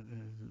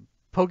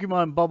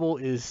Pokemon Bubble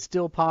is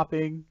still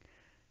popping,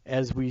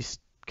 as we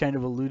kind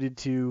of alluded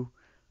to.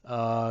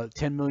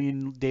 10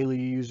 million daily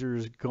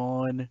users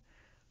gone,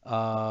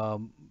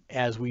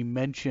 as we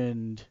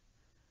mentioned,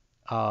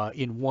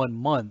 in 1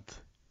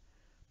 month.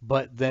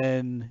 But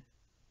then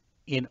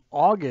in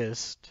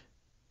August,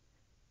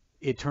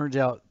 it turns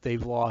out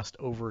they've lost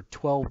over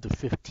 12 to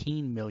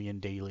 15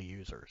 million daily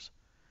users.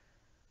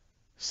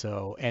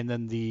 So, and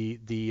then the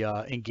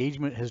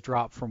engagement has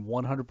dropped from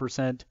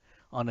 100%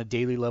 on a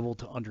daily level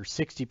to under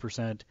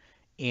 60%,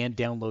 and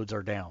downloads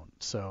are down.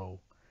 So,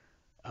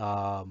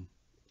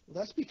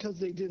 That's because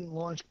they didn't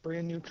launch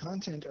brand new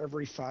content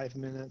every 5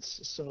 minutes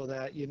so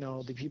that,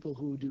 the people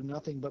who do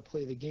nothing but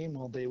play the game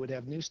all day would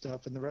have new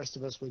stuff and the rest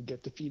of us would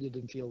get defeated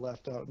and feel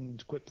left out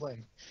and quit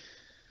playing.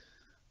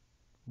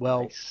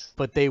 Well, Nice.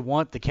 but they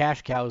want the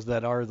cash cows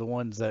that are the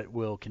ones that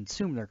will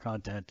consume their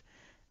content.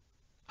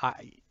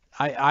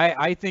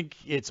 I think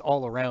it's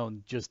all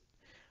around just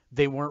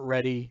they weren't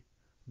ready.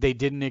 They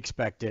didn't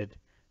expect it.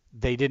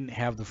 They didn't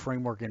have the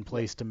framework in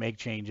place to make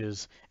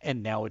changes,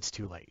 and now it's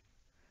too late.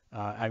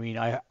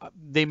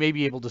 They may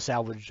be able to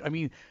salvage.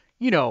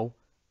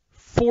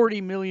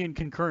 40 million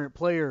concurrent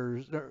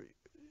players.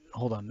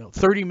 Hold on, no,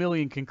 30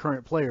 million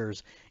concurrent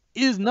players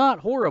is not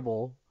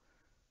horrible,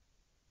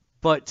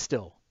 but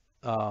still,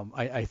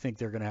 I think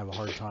they're going to have a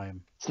hard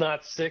time. It's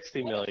not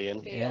 60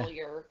 million.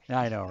 Failure. Yeah,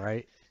 I know,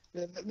 right?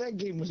 That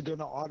game was going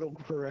to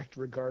autocorrect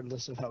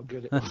regardless of how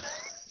good it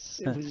was.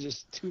 It was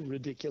just too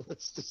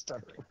ridiculous to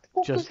start with.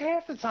 Well, because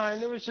half the time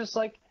there was just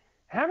like,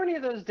 how many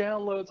of those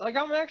downloads? Like,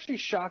 I'm actually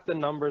shocked the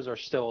numbers are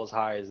still as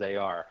high as they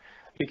are,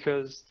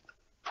 because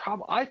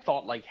I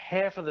thought like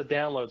half of the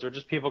downloads are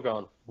just people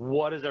going,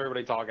 "What is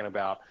everybody talking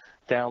about?"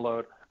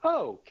 Download.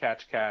 Oh,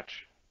 catch.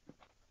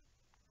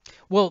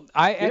 Well,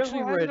 I You know actually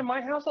who has it read. in my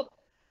house?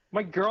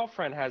 My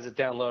girlfriend has it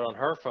downloaded on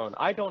her phone.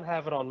 I don't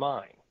have it on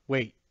mine.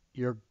 Wait,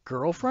 your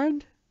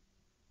girlfriend?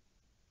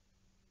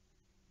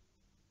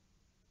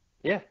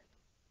 Yeah.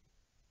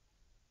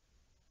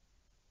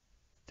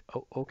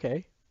 Oh,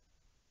 okay.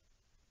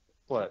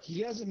 What?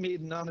 He hasn't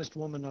made an honest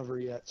woman of her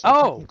yet. So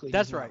Oh, technically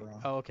that's he's not right.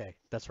 wrong. Oh, okay,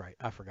 that's right.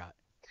 I forgot.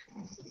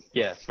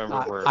 Yeah.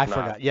 Remember, we're I not.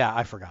 forgot. Yeah,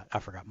 I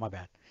forgot. My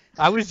bad.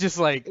 I was just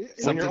like When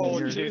When you're something old,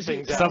 you're, you do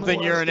things something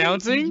out you're loud.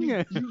 announcing.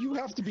 You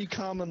have to be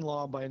common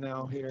law by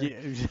now here.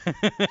 Yeah.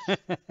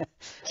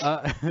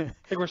 I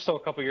think we're still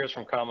a couple years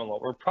from common law.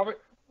 We're probably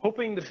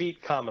hoping to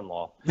beat common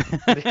law.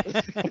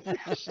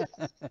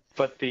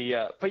 But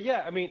yeah,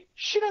 I mean,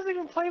 she doesn't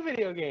even play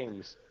video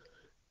games,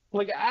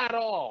 like, at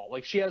all.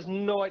 Like, she has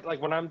no,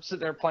 like, when I'm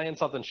sitting there playing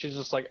something, she's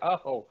just like,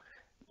 "Oh,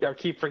 I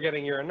keep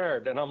forgetting you're a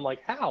nerd," and I'm like,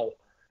 "How?"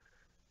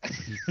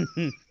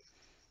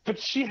 But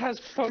she has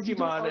You do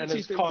Pokemon and artsy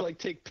is things caught. like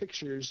take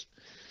pictures.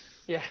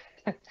 Yeah,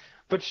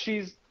 but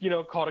she's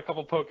caught a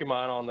couple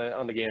Pokemon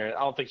on the game. I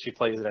don't think she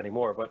plays it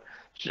anymore, but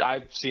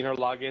I've seen her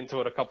log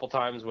into it a couple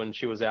times when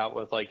she was out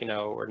with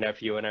her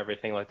nephew and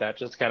everything like that,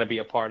 just kind of be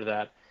a part of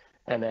that.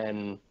 And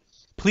then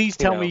Please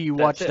tell me you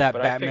that's watched it. that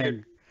But I Batman.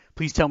 figured-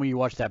 Please tell me you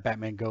watched that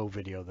Batman Go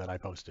video that I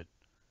posted.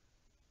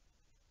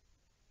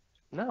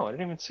 No, I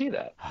didn't even see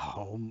that.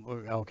 Oh,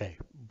 okay.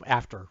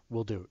 After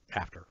we'll do it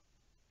after.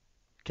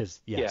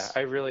 Because yes.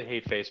 Yeah, I really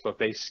hate Facebook.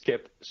 They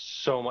skip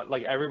so much.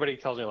 Like, everybody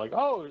tells me, like,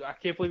 "Oh, I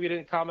can't believe you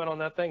didn't comment on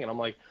that thing," and I'm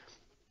like,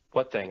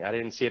 "What thing? I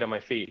didn't see it on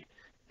my feed."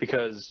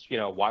 Because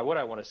why would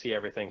I want to see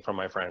everything from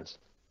my friends?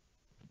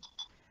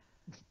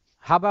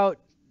 How about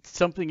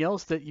something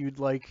else that you'd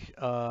like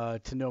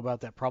to know about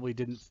that probably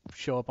didn't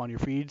show up on your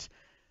feeds?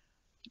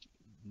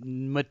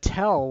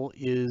 Mattel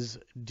is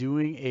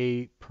doing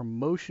a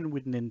promotion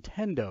with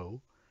Nintendo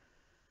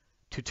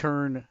to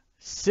turn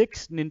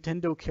 6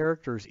 Nintendo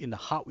characters into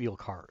Hot Wheel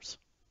cars.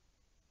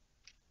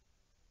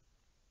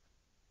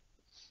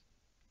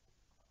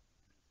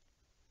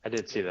 I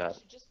did see that. It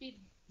should just be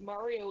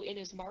Mario in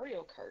his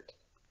Mario Kart.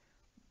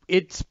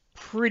 It's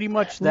pretty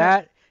much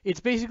that. It's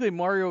basically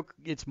Mario.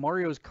 It's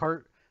Mario's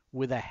kart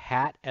with a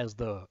hat as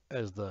the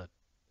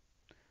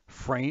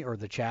frame or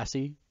the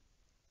chassis.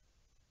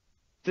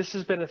 This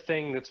has been a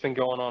thing that's been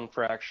going on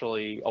for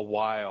actually a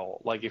while.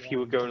 Like, if you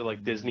would go to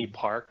like Disney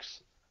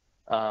parks,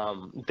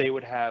 they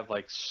would have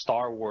like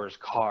Star Wars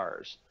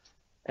cars,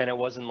 and it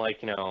wasn't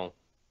like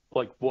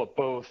like what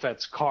Boba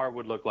Fett's car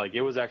would look like.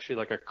 It was actually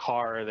like a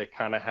car that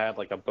kind of had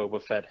like a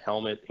Boba Fett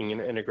helmet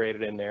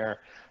integrated in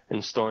there,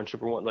 and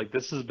Stormtrooper one. Like,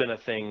 this has been a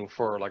thing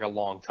for like a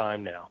long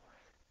time now.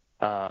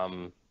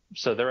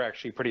 So they're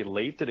actually pretty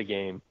late to the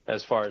game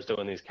as far as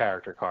doing these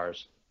character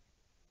cars.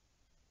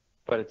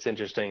 But it's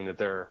interesting that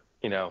they're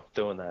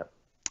doing that.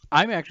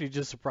 I'm actually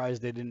just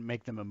surprised they didn't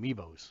make them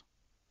amiibos.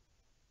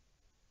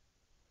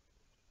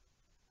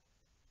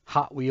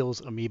 Hot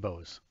Wheels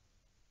amiibos.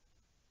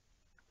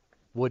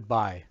 Would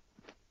buy.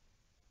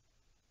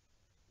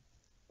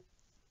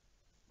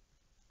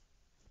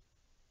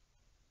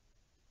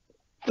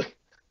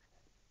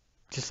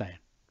 Just saying.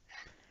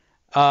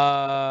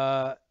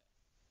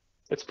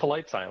 It's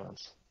polite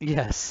silence.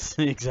 Yes,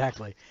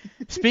 exactly.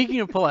 Speaking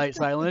of polite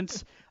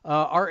silence,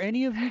 are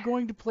any of you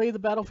going to play the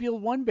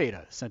Battlefield 1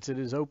 beta since it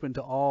is open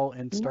to all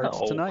and starts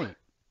No. tonight?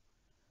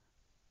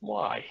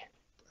 Why?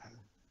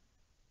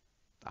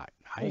 I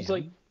It's am.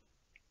 like,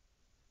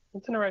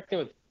 it's interacting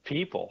with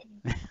people.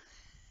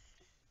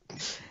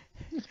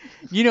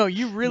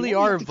 You really You only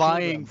are have to kill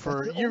vying them.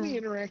 for That's the only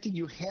interacting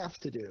you have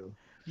to do.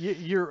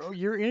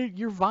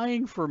 you're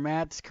vying for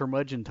Matt's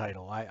curmudgeon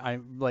title.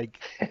 I'm like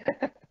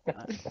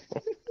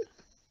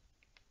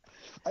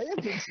I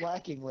have been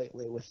slacking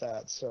lately with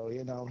that, so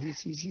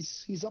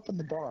he's up in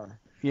the bar.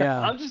 Yeah.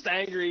 I'm just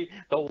angry.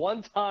 The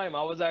one time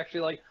I was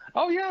actually like,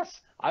 oh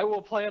yes, I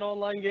will play an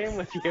online game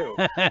with you.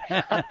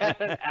 I had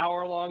an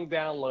hour-long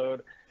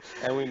download,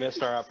 and we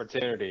missed our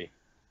opportunity.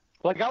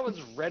 Like, I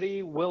was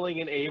ready,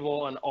 willing, and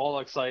able, and all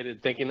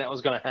excited, thinking that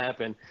was going to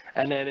happen,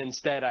 and then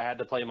instead I had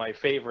to play my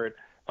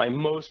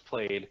most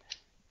played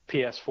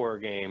PS4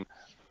 game,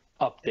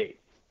 Update.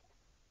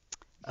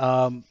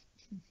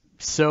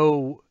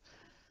 So,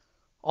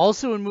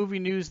 also in movie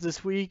news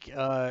this week,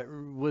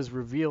 was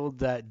revealed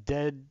that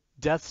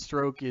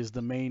Deathstroke is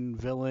the main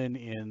villain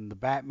in the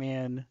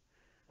Batman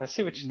I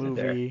see what you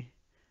movie.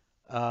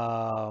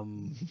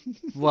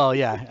 Well,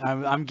 yeah,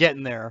 I'm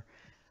getting there.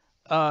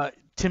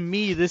 To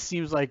me, this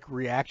seems like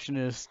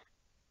reactionist.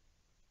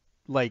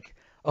 Like,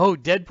 oh,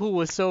 Deadpool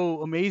was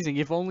so amazing.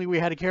 If only we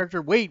had a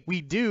character. Wait, we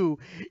do.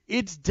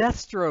 It's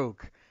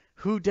Deathstroke,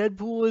 who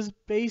Deadpool is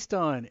based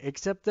on,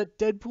 except that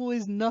Deadpool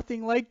is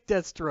nothing like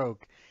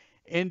Deathstroke.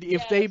 And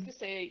if I was gonna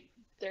say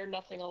they're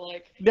nothing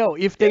alike. No,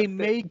 if they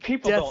make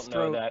people Deathstroke,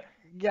 don't know that.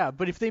 Yeah,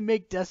 but if they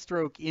make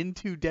Deathstroke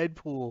into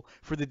Deadpool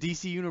for the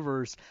DC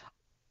universe,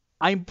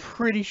 I'm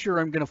pretty sure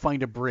I'm gonna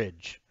find a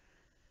bridge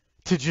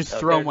to just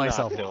throw they're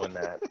myself not off. doing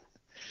that.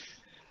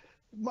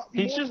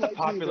 He's just a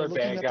popular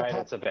bad guy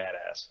that's a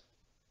badass.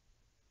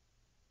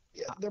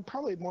 Yeah, they're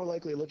probably more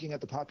likely looking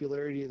at the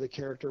popularity of the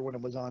character when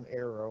it was on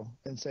Arrow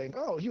and saying,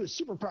 "Oh, he was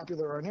super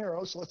popular on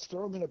Arrow, so let's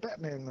throw him in a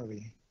Batman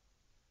movie."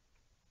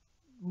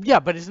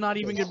 Yeah, but it's not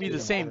even going to be the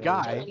same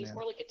guy. He's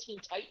more like a Teen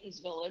Titans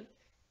villain.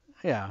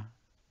 Yeah.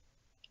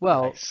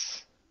 Well,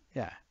 Nice.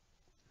 yeah.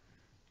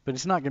 But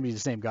it's not going to be the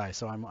same guy,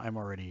 so I'm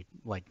already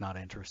like not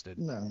interested.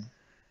 No.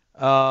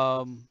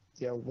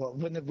 Yeah, well,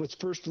 when it was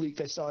first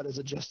leaked, I saw it as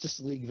a Justice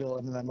League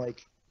villain, and I'm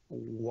like,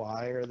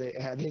 why are they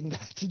adding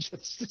that to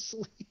Justice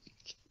League?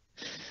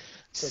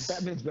 So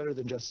Batman's better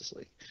than Justice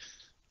League.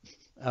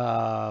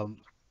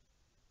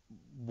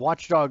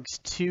 Watch Dogs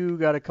 2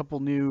 got a couple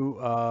new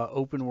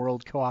open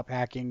world co-op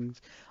hackings.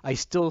 I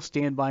still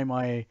stand by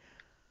my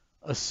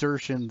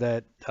assertion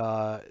that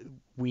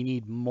we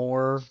need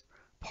more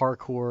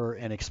parkour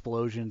and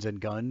explosions and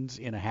guns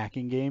in a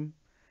hacking game.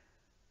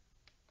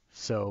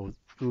 So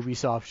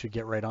Ubisoft should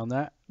get right on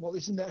that. Well,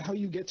 isn't that how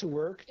you get to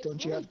work? It's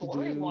Don't you really have to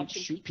boring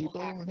shoot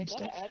people hack. They and stuff?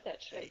 gotta add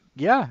that shit.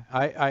 Yeah,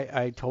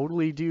 I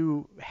totally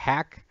do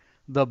hack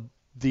the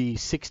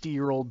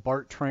 60-year-old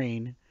BART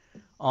train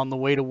on the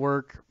way to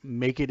work,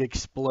 make it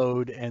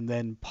explode, and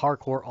then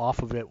parkour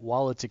off of it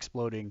while it's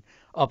exploding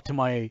up to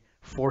my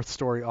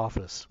 4th-story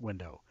office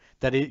window.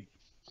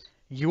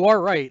 You are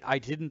right. I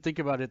didn't think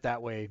about it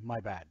that way.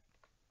 My bad.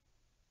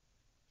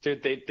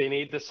 Dude, they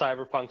need the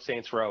Cyberpunk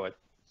Saints Row it.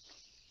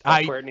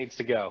 That's where it needs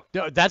to go.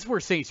 No, that's where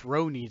Saints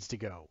Row needs to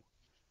go.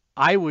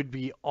 I would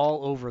be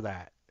all over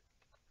that.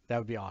 That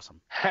would be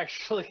awesome.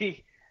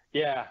 Actually,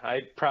 yeah,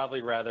 I'd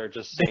probably rather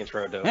just Saints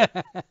Row do it.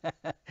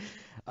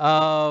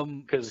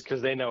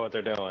 Because they know what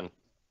they're doing.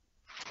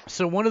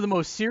 So one of the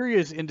most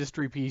serious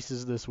industry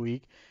pieces this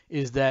week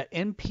is that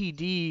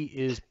NPD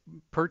is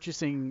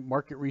purchasing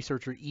market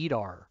researcher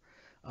EDAR.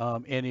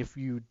 And if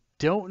you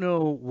don't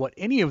know what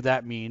any of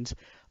that means,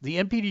 the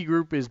NPD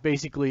Group is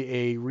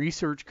basically a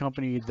research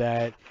company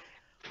that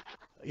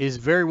is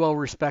very well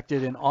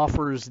respected and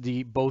offers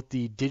both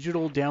the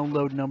digital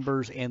download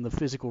numbers and the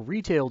physical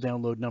retail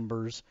download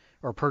numbers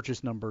or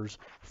purchase numbers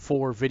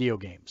for video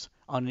games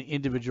on an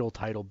individual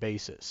title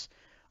basis.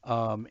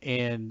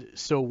 And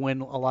so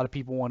when a lot of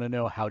people want to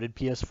know how did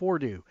PS4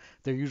 do,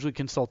 they're usually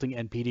consulting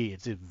NPD.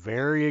 It's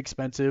very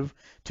expensive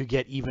to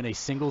get even a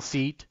single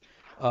seat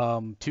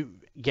to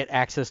get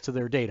access to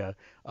their data,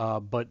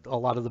 but a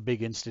lot of the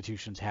big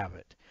institutions have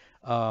it.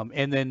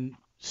 And then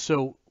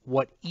so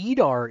what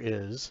EDAR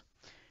is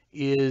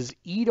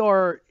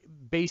EDAR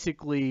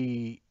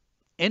basically,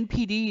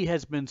 NPD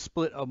has been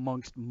split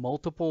amongst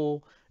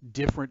multiple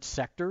different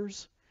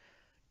sectors.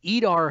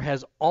 EDAR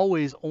has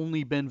always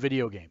only been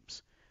video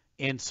games.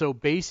 And so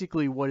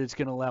basically what it's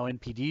going to allow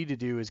NPD to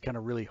do is kind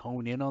of really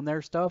hone in on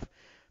their stuff,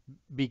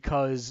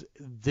 because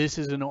this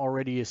is an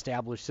already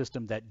established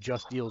system that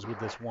just deals with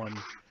this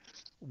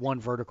one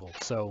vertical.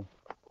 So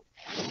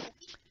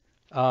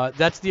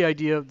that's the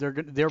idea.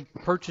 They're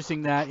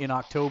purchasing that in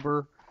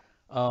October.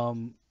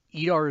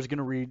 EDAR is going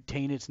to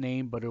retain its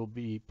name, but it'll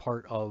be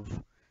part of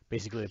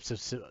basically a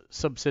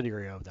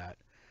subsidiary of that.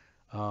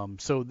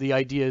 So the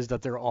idea is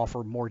that they'll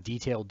offer more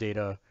detailed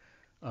data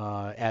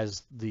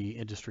as the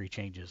industry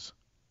changes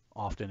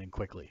often and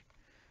quickly.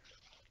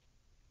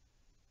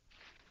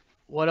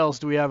 What else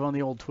do we have on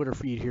the old Twitter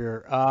feed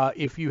here?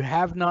 If you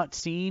have not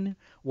seen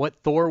what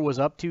Thor was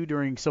up to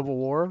during Civil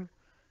War,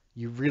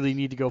 you really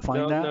need to go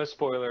find that. No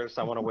spoilers.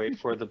 I want to wait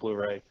for the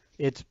Blu-ray.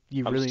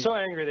 I'm so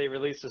angry they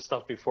released this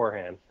stuff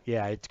beforehand.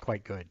 Yeah, it's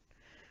quite good.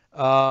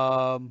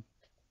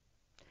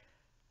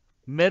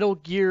 Metal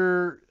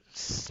Gear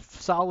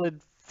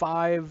Solid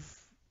 5.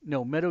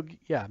 No, Metal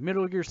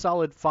Gear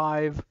Solid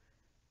 5.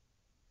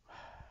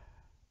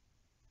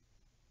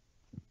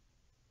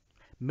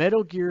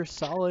 Metal Gear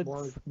Solid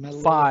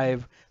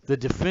 5, the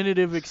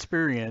definitive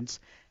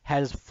experience,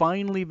 has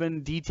finally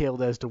been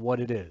detailed as to what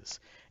it is.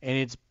 And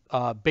it's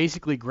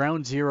basically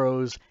Ground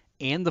Zeroes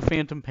and the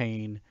Phantom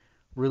Pain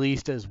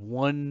released as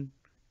one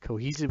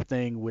cohesive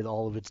thing with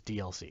all of its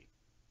DLC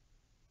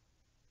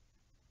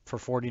for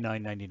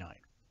 $49.99.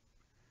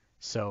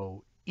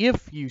 So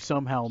if you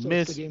somehow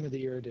miss... It's the Game of the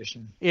Year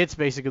edition. It's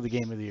basically the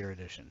Game of the Year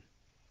edition.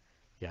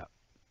 Yeah,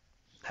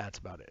 that's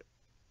about it.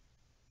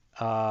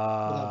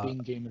 Without being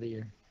Game of the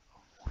Year.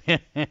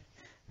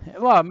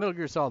 Well, Metal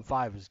Gear Solid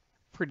 5 is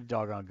pretty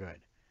doggone good.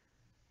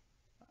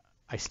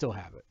 I still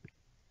have it.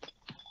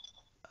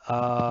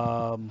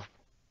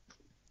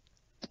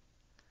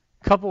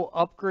 Couple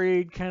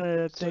upgrade kind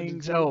of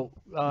things.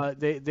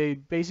 They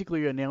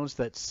basically announced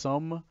that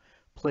some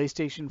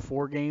PlayStation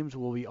 4 games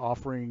will be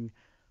offering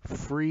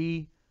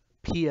free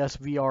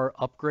PSVR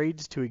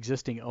upgrades to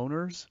existing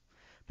owners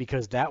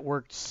because that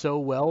worked so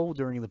well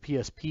during the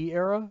PSP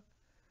era.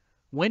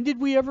 When did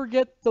we ever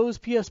get those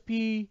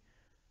PSP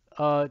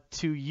to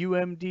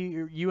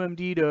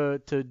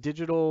UMD to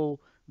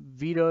digital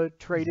Vita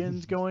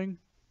trade-ins going?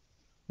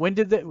 When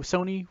did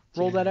Sony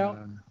roll that out?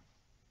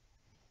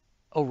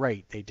 Oh,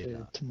 right, they did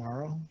not.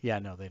 Tomorrow? Yeah,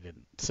 no, they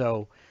didn't.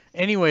 So,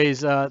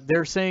 anyways,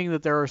 they're saying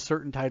that there are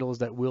certain titles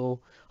that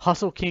will...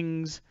 Hustle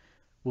Kings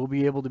will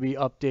be able to be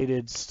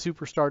updated.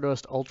 Super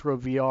Stardust, Ultra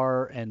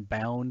VR, and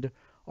Bound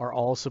are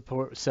all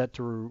set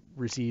to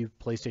receive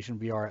PlayStation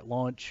VR at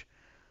launch.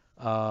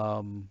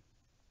 But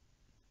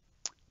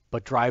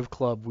Drive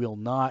Club will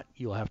not.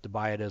 You'll have to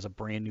buy it as a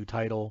brand new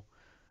title.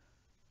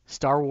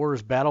 Star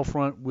Wars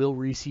Battlefront will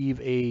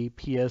receive a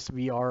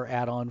PSVR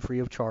add-on free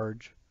of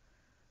charge.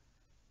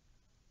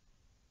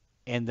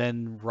 And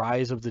then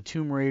Rise of the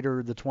Tomb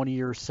Raider, the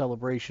 20-year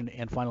celebration,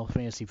 and Final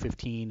Fantasy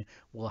 15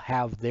 will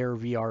have their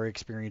VR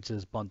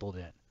experiences bundled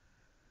in.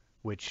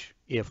 Which,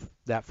 if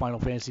that Final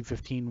Fantasy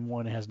 15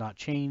 one has not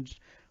changed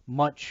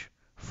much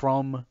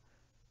from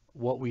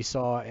what we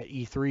saw at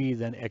E3,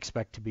 then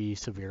expect to be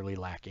severely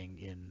lacking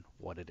in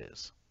what it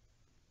is.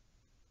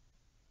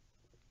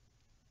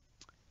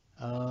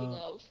 Speaking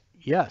of,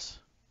 yes.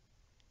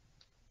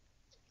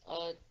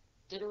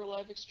 Dead or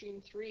Alive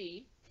Extreme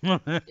 3,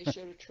 they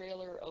showed a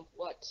trailer of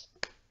what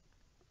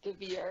the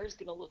VR is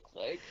going to look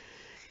like.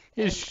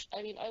 And,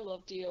 I mean, I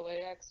love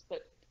DOAX,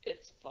 but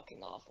it's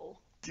fucking awful.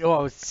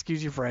 Oh,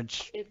 excuse you,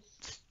 French.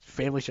 It's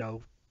family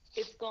show.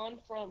 It's gone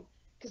from...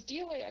 Because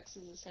DOAX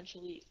is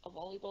essentially a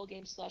volleyball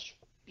game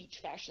 / beach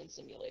fashion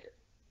simulator.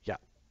 Yeah.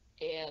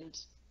 And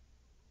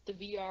the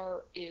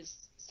VR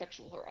is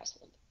sexual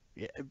harassment.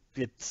 Yeah,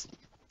 it's...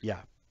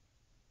 Yeah.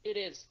 It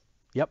is.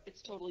 Yep.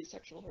 It's totally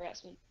sexual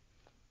harassment.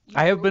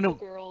 I have been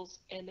girls,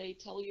 and they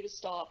tell you to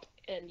stop,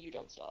 and you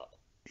don't stop.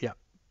 Yeah.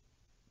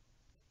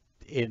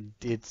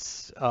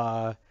 It's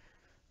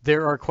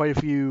there are quite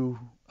a few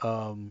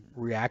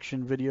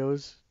reaction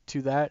videos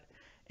to that,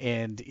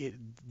 and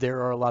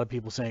there are a lot of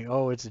people saying,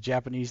 "Oh, it's a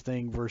Japanese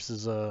thing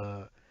versus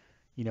a,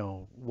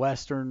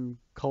 Western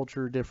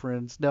culture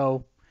difference."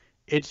 No,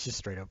 it's just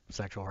straight up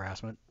sexual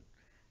harassment.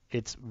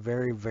 It's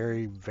very,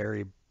 very,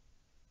 very.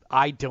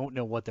 I don't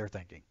know what they're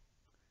thinking.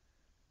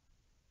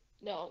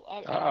 No,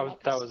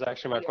 that was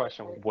actually my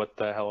question. What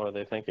the hell are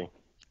they thinking?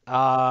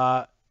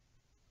 That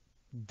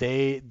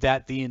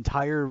the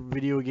entire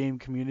video game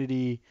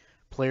community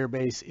player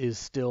base is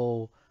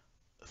still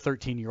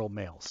 13-year-old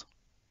males.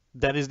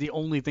 That is the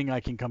only thing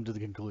I can come to the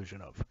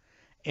conclusion of.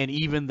 And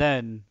even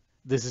then,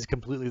 this is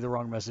completely the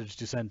wrong message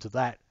to send to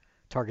that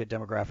target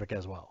demographic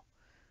as well.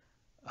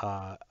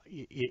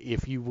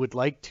 If you would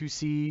like to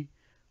see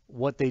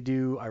what they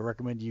do, I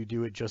recommend you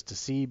do it just to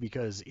see,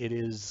 because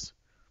it's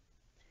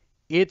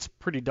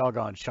pretty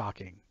doggone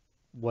shocking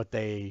what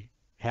they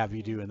have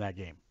you do in that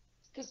game.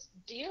 Because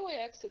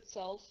DOAX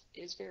itself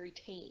is very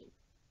tame.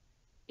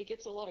 It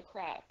gets a lot of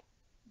crap,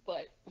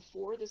 but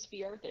before this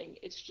VR thing,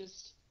 it's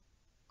just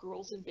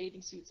girls in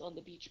bathing suits on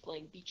the beach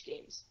playing beach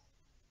games.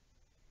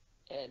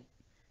 And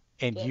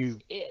that's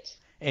it.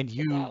 And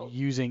you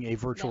using a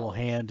virtual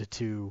hand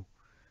to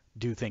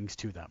do things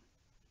to them.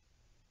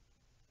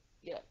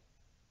 Yeah.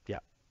 Yeah.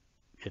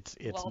 It's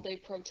while they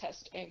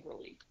protest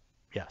angrily.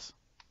 Yes.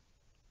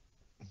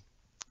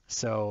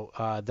 So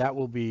that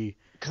will be.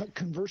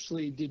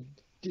 Conversely, did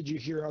you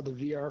hear how the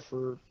VR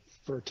for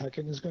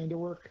Tekken is going to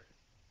work?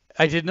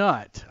 I did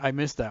not. I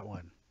missed that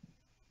one.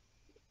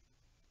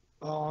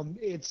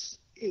 It's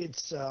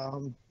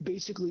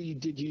basically,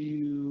 did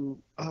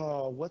you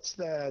what's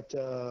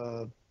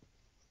that?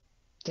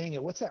 Dang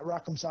it! What's that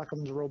Rock'em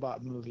Sock'em's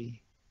robot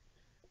movie?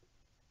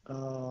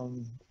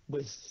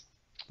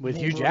 With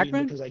Hugh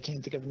Jackman? Because I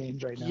can't think of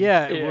names right now.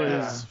 Yeah, it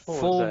was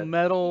Full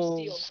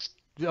Metal.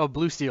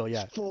 Blue Steel,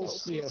 yeah. Full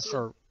Steel.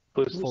 Or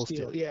Blue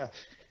Steel, yeah.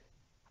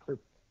 Or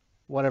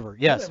whatever.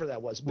 Yes. Whatever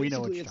that was. We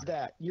know basically, it's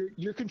that.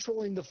 You're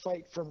controlling the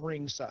fight from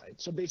ringside.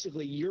 So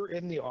basically, you're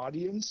in the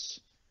audience,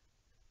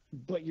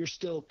 but you're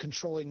still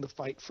controlling the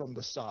fight from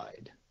the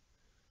side.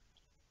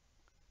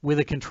 With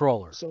a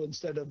controller. So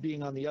instead of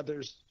being on the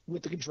others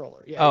with the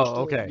controller. Yeah.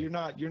 Oh, okay. You're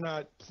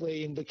not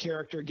playing the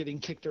character getting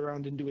kicked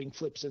around and doing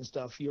flips and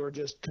stuff. You're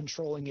just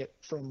controlling it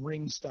from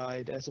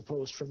ringside as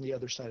opposed from the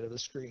other side of the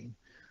screen.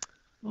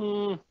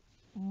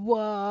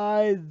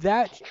 Why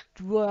that?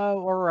 Well,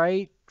 all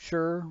right,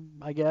 sure,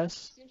 I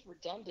guess. Seems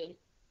redundant.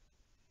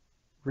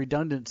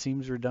 Redundant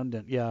seems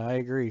redundant. Yeah, I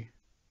agree.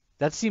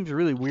 That seems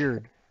really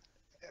weird.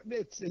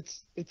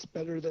 It's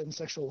better than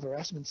sexual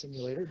harassment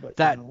simulator, but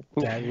That you know.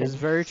 that is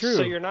very true.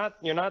 So you're not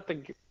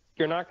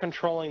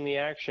controlling the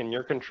action.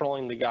 You're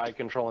controlling the guy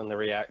controlling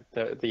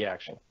the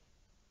action.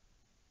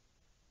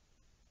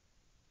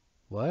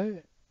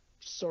 What?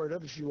 Sort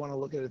of, if you want to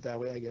look at it that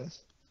way, I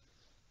guess.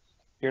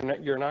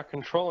 You're not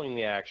controlling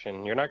the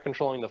action. You're not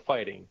controlling the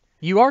fighting.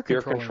 You are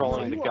You're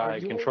controlling. controlling the guy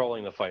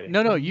controlling the fighting.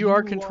 No, you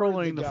are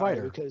controlling the guy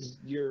fighter. because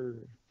you're.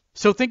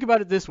 So think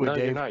about it this way, No,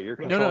 Dave. you're not. You're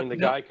controlling the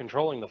guy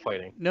controlling the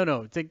fighting.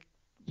 No. Think.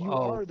 You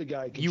are the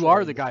guy. You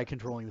are the guy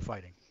controlling the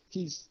fighting.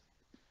 He's.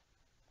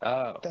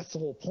 Oh. That's the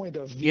whole point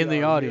of VR. In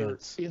the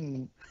audience. You're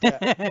in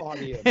that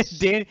audience.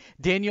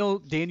 Daniel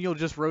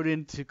just wrote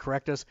in to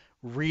correct us.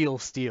 Real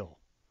Steel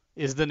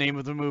is the name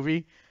of the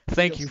movie.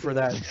 Thank you for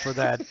that.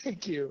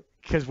 Thank you.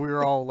 Because we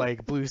were all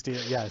like Blue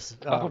Steel. Yes.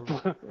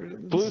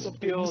 Blue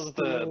Steel is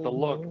the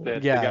look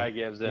that the guy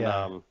gives in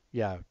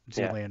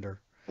Zoolander.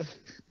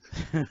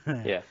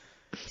 Yeah.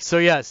 So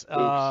yes,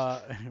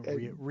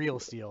 Real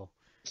Steel.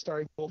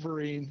 Starring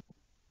Wolverine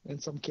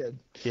and some kid.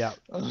 Yeah.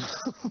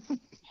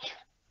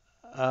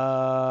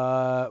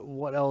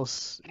 What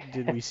else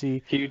did we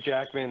see? Hugh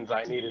Jackman's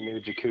I Need a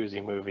New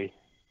Jacuzzi movie.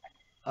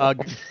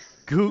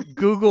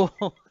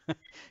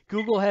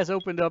 Google has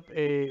opened up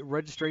a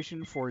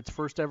registration for its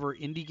first ever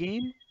indie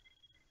game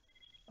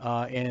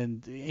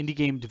and indie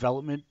game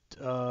development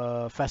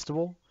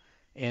festival.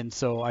 And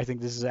so I think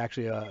this is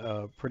actually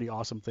a pretty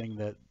awesome thing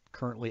that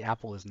currently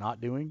Apple is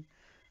not doing.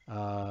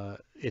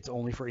 It's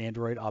only for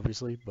Android,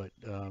 obviously, but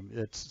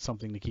it's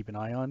something to keep an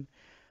eye on.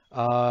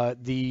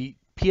 The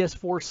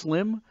PS4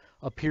 Slim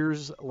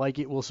appears like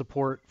it will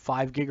support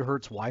 5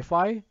 gigahertz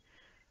Wi-Fi,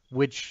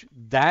 which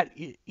that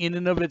in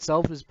and of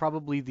itself is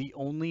probably the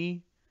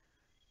only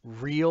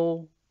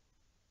real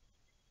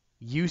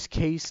use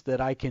case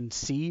that I can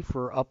see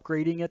for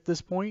upgrading at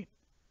this point,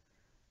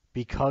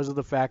 because of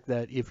the fact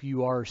that if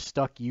you are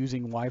stuck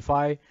using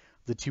Wi-Fi,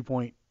 the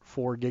 2.4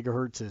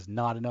 gigahertz is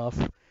not enough.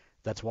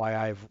 That's why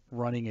I'm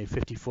running a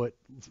 50-foot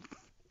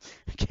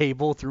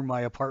cable through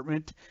my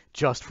apartment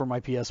just for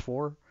my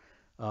PS4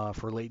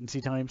 for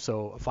latency time.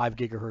 So a 5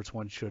 gigahertz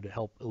one should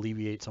help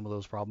alleviate some of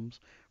those problems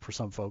for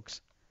some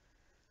folks.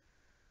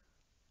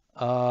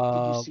 Did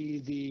you see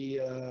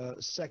the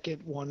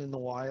second one in the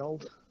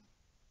wild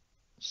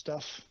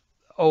stuff?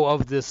 Oh,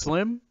 of the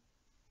Slim?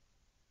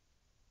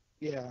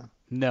 Yeah.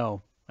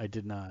 No, I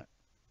did not.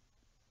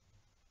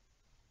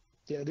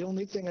 Yeah, the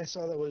only thing I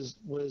saw that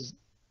was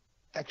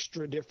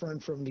extra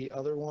different from the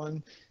other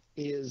one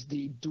is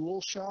the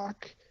DualShock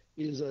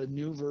is a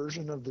new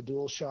version of the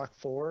DualShock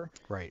 4.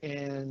 Right.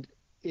 And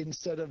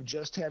instead of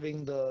just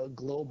having the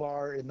glow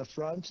bar in the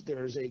front,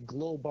 there's a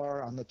glow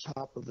bar on the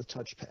top of the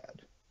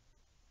touchpad.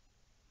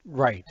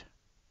 Right.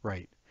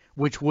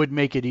 Which would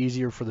make it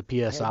easier for the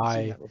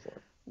PSI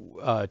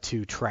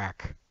to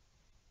track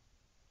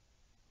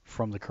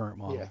from the current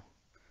model.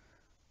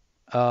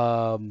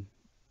 Yeah.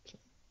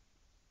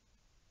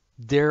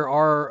 There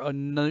are a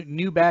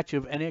new batch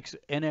of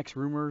NX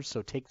rumors,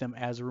 so take them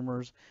as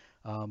rumors.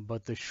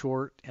 But the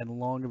short and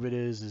long of it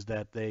is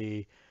that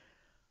they,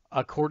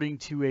 according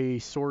to a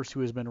source who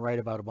has been right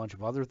about a bunch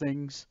of other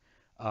things,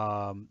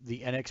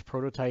 the NX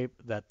prototype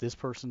that this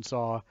person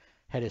saw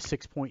had a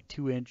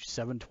 6.2-inch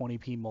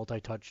 720p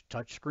multi-touch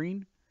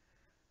touchscreen,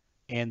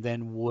 and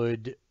then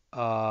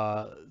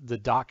the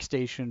dock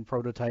station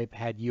prototype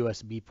had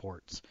USB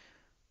ports,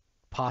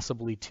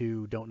 possibly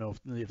 2. Don't know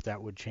if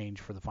that would change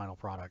for the final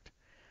product.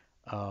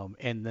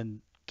 And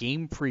then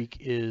Game Freak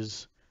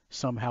is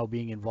somehow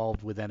being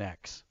involved with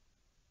NX,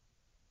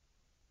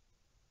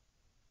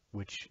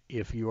 which,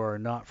 if you are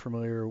not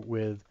familiar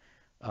with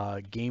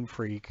Game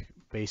Freak,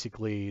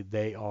 basically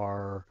they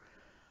are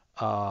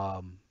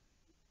a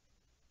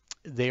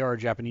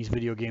Japanese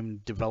video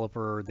game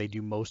developer. They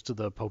do most of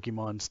the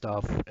Pokemon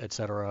stuff,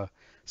 etc.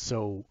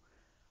 So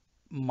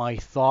my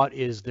thought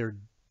is they're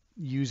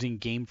using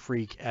Game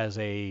Freak as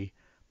a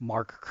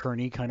Mark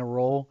Kearney kind of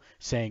role,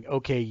 saying,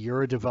 okay,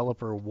 you're a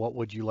developer, what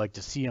would you like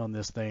to see on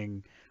this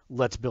thing?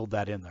 Let's build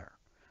that in there.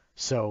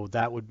 So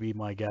that would be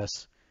my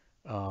guess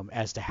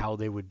as to how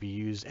they would be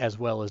used, as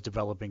well as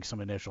developing some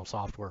initial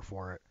software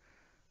for it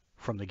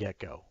from the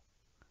get-go.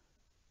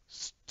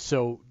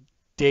 So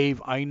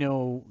Dave, I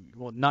know,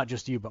 well, not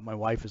just you, but my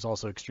wife is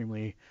also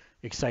extremely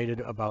excited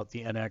about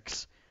the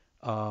NX.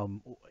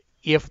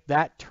 If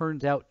that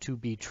turns out to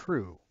be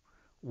true,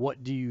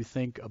 what do you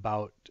think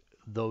about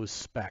those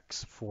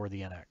specs for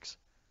the NX?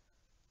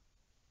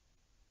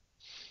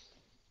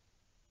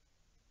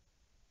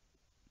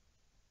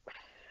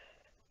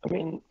 I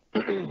mean,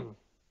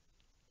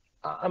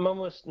 I'm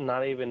almost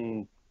not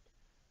even...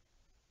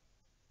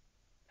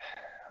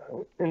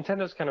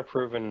 Nintendo's kind of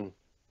proven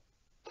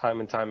time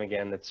and time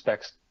again that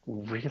specs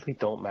really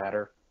don't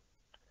matter.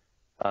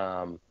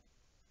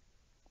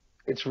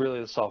 It's really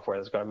the software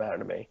that's going to matter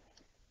to me.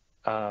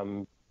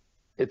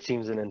 it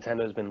seems that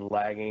Nintendo's been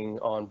lagging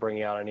on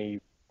bringing out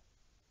any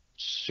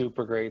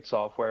super great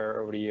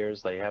software over the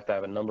years. They have to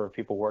have a number of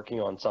people working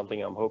on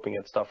something. I'm hoping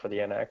it's stuff for the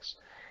NX.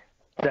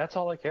 That's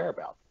all I care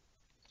about.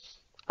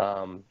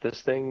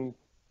 This thing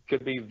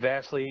could be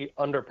vastly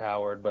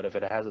underpowered, but if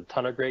it has a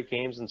ton of great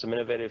games and some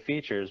innovative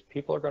features,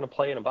 people are going to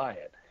play and buy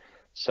it.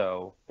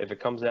 So if it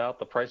comes out,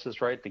 the price is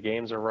right, the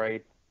games are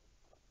right,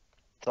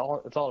 it's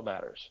all that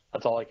matters.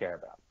 That's all I care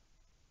about.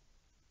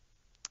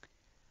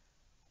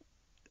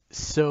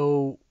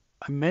 So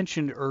I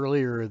mentioned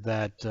earlier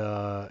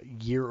that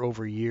year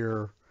over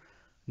year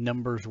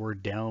numbers were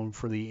down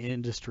for the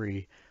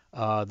industry.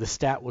 The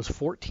stat was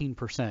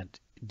 14%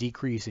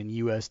 decrease in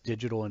U.S.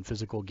 digital and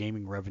physical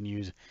gaming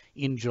revenues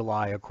in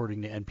July,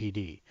 according to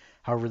NPD.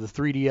 However, the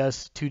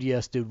 3DS,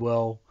 2DS did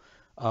well,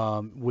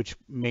 which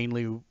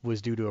mainly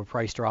was due to a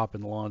price drop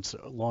in the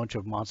launch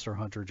of Monster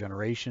Hunter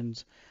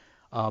Generations.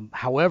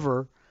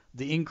 However,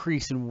 the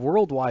increase in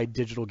worldwide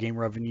digital game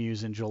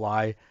revenues in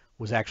July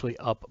was actually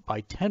up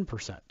by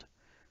 10%.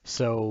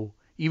 So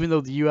even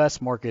though the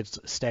U.S. market's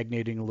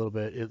stagnating a little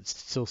bit, it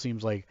still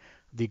seems like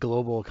the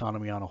global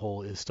economy on a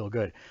whole is still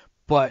good.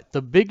 But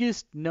the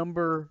biggest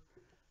number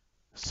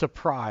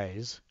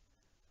surprise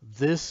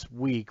this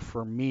week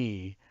for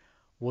me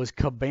was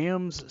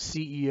Kabam's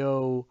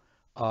CEO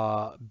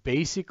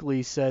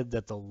basically said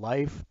that the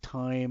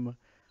lifetime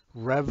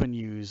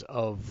revenues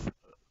of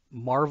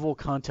Marvel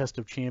Contest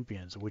of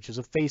Champions, which is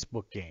a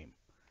Facebook game,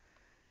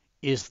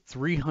 is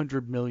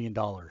 $300 million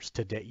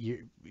to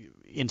date,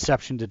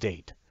 inception to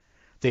date.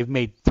 They've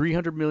made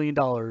 $300 million,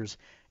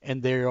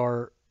 and they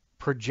are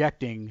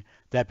projecting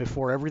that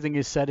before everything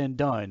is said and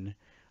done,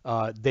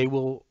 they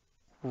will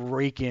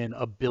rake in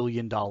 $1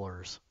 billion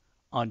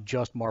on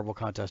just Marvel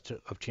Contest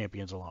of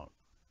Champions alone.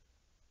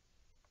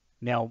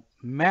 Now,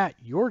 Matt,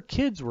 your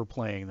kids were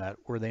playing that,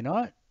 were they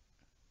not?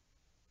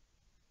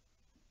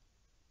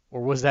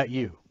 Or was that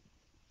you?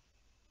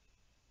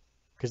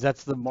 Because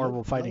that's the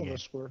Marvel fighting game.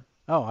 Were.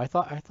 Oh, I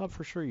thought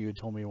for sure you had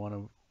told me one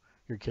of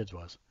your kids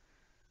was.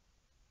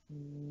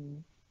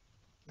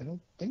 I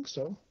don't think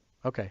so.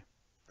 Okay.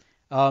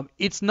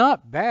 It's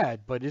not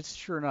bad, but it's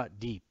sure not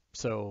deep.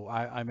 So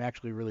I'm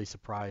actually really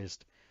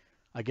surprised.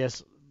 I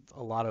guess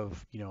a lot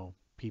of,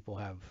 people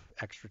have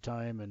extra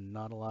time and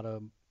not a lot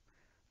of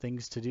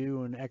things to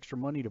do and extra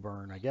money to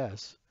burn, I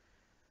guess.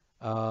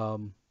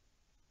 Was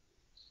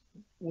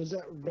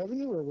that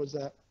revenue or was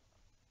that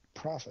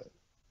profit?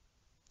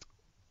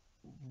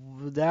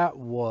 That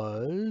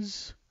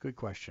was good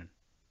question.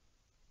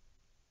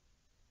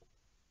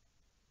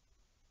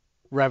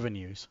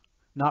 Revenues,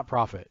 not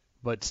profit,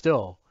 but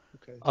still,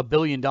 okay. $1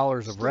 billion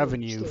of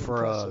revenue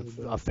for a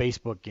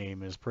Facebook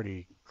game is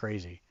pretty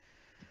crazy.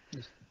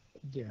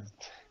 Yeah.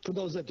 For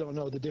those that don't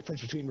know, the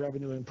difference between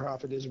revenue and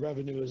profit is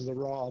revenue is the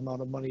raw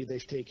amount of money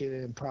they've taken,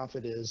 and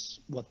profit is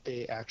what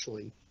they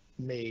actually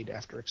made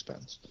after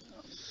expense.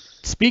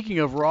 Speaking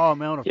of raw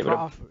amount of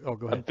profit,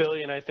 go ahead. $1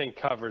 billion, I think,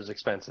 covers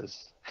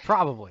expenses.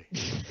 Probably.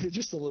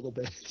 Just a little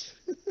bit.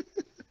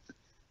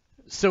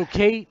 So,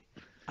 Kate,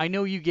 I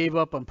know you gave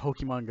up on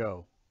Pokemon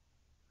Go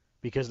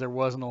because there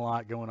wasn't a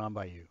lot going on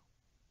by you,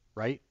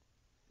 right?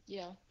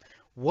 Yeah.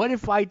 What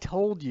if I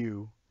told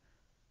you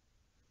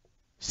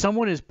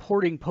someone is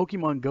porting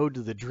Pokemon Go to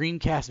the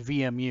Dreamcast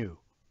VMU?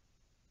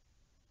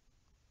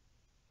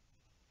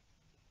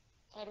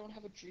 I don't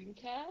have a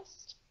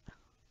Dreamcast.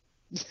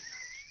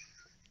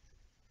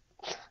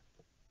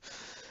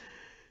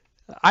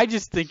 I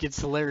just think it's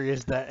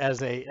hilarious that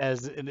as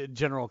a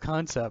general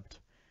concept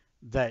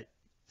that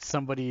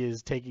somebody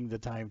is taking the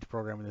time to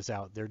program this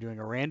out. They're doing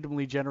a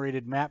randomly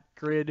generated map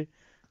grid.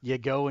 You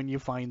go and you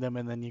find them,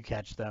 and then you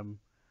catch them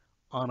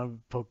on a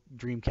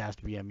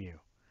Dreamcast VMU.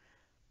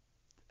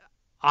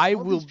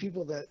 These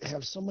people that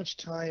have so much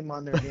time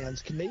on their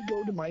hands, can they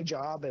go to my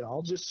job and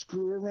I'll just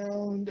screw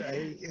around?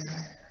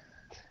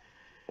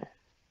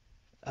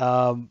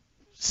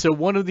 So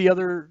one of the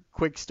other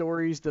quick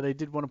stories that I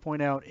did want to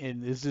point out,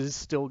 and this is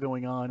still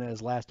going on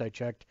as last I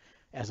checked,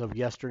 as of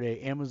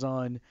yesterday,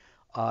 Amazon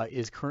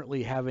is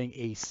currently having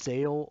a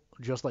sale,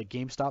 just like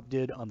GameStop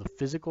did, on the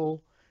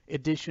physical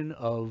edition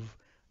of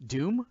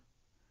Doom,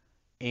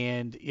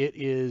 and it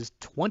is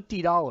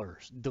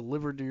 $20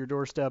 delivered to your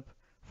doorstep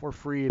for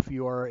free if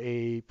you are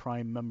a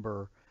Prime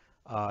member.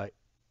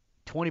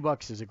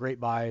 $20 is a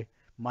great buy.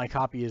 My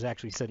copy is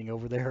actually sitting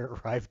over there. It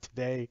arrived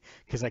today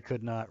because I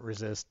could not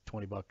resist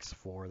 $20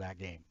 for that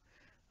game.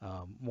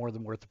 More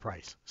than worth the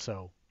price.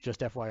 So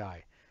just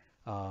FYI.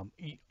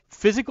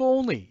 Physical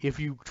only. If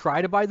you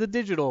try to buy the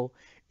digital,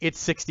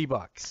 it's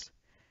 $60.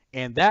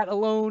 And that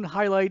alone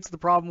highlights the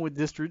problem with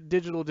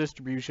digital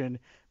distribution,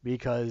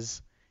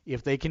 because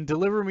if they can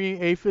deliver me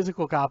a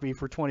physical copy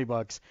for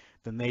 $20,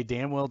 then they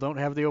damn well don't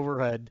have the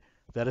overhead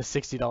that a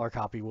 $60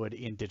 copy would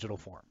in digital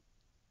form.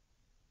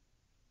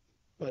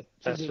 But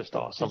that's just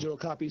awesome. Digital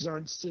copies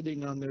aren't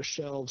sitting on their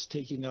shelves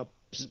taking up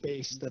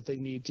space that they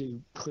need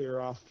to clear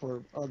off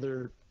for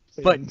other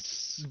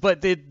things.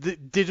 But the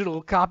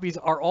digital copies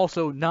are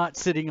also not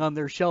sitting on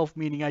their shelf,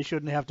 meaning I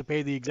shouldn't have to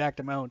pay the exact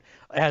amount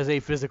as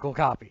a physical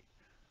copy.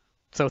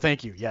 So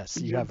thank you. Yes,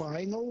 you're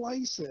buying a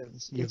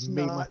license. You've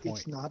made my point.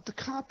 It's not the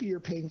copy you're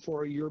paying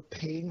for. You're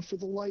paying for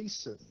the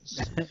license.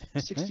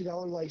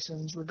 $60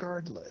 license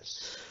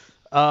regardless.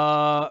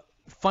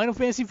 Final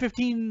Fantasy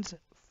 15's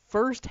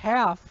first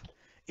half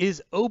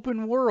is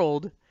open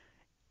world,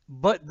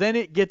 but then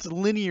it gets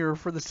linear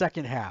for the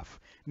second half,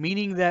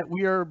 meaning that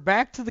we are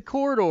back to the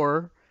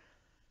corridor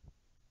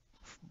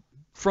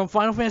from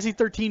Final Fantasy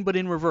 13, but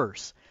in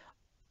reverse.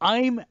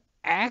 I'm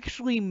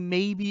actually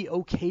maybe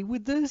okay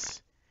with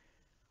this,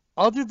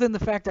 other than the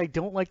fact I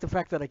don't like the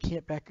fact that I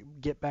can't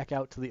get back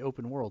out to the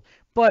open world.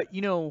 But,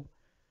 you know,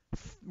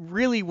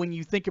 really when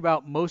you think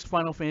about most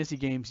Final Fantasy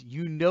games,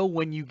 you know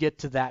when you get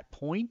to that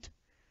point,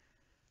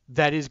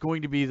 that is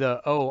going to be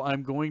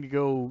I'm going to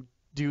go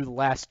do the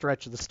last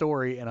stretch of the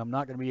story, and I'm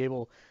not going to be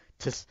able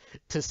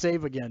to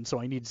save again, so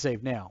I need to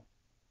save now.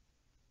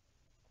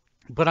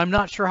 But I'm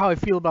not sure how I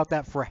feel about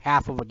that for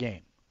half of a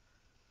game.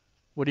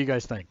 What do you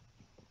guys think?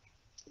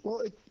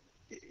 Well,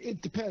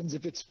 it depends.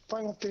 If it's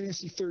Final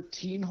Fantasy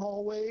 13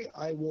 hallway,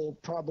 I will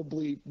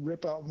probably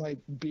rip out my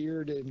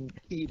beard and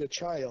eat a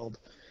child.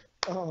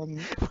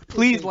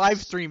 Please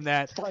live stream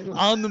that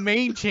on the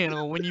main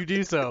channel when you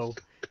do so.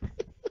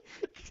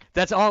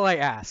 That's all I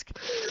ask.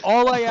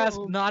 All I ask,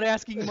 not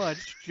asking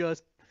much,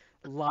 just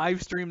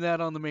live stream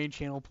that on the main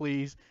channel,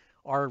 please.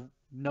 Our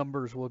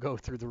numbers will go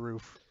through the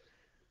roof.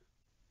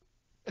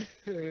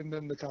 And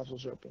then the cops will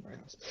show up in my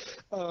house.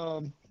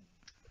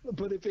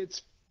 But if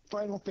it's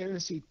Final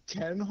Fantasy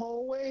X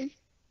hallway,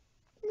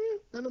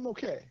 then I'm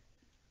okay.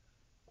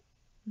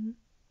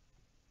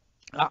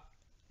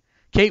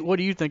 Kate, what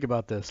do you think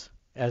about this?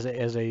 As a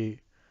I'm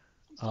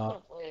still gonna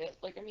play it.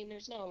 Like, I mean,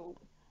 there's no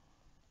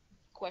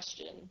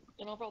question,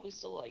 and I'll probably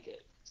still like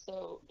it.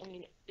 So, I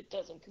mean, it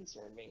doesn't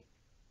concern me.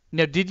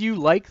 Now, did you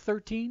like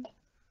 13?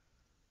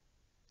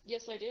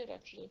 Yes, I did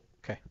actually.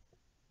 Okay.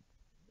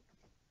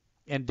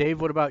 And Dave,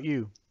 what about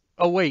you?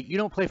 Oh wait, you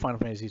don't play Final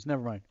Fantasies.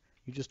 Never mind.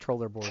 You just troll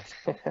their boards.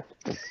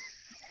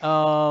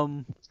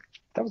 That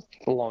was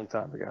a long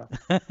time ago.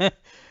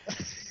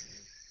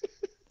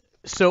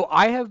 So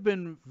I have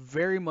been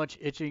very much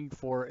itching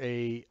for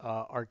a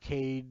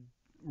arcade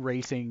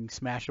racing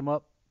smash 'em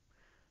up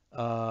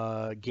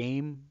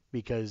game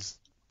because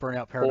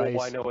Burnout Paradise.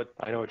 Oh, I know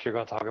what you're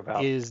going to talk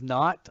about. Is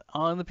not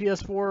on the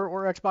PS4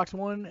 or Xbox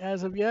One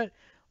as of yet,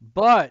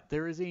 but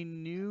there is a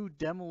new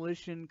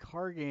demolition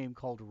car game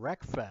called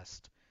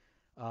Wreckfest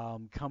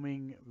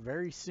coming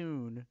very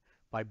soon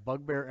by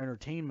Bugbear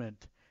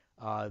Entertainment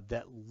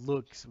that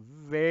looks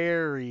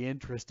very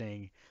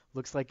interesting.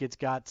 Looks like it's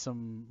got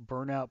some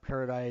Burnout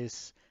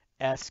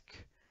Paradise-esque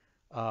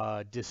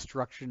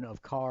destruction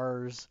of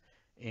cars,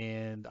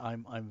 and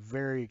I'm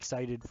very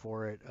excited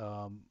for it.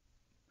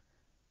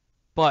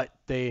 But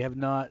they have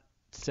not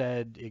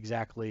said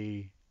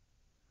exactly.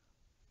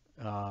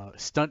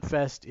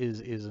 Stuntfest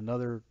is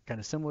another kind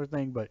of similar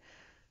thing, but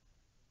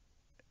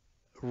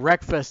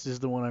Wreckfest is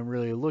the one I'm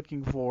really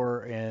looking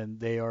for, and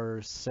they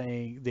are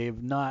saying they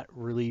have not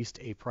released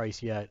a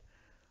price yet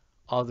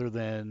other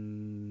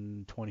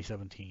than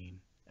 2017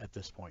 at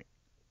this point.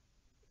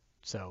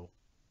 So,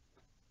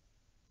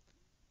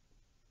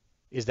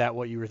 is that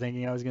what you were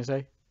thinking I was going to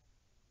say?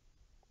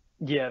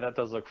 Yeah, that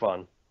does look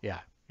fun. Yeah,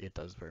 it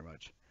does very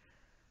much.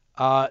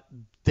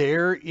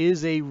 There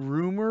is a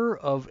rumor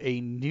of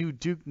a new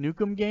Duke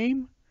Nukem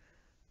game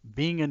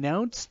being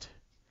announced.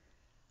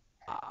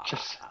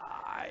 Just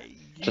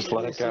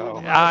let it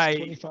go.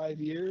 25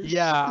 years?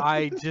 Yeah,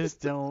 I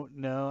just don't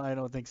know. I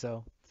don't think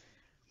so.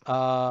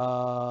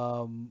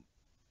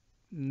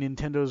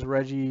 Nintendo's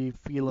Reggie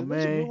Fils-Aimé. There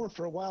was a rumor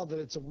for a while that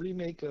it's a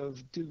remake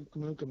of Duke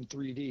Nukem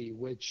 3D,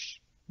 which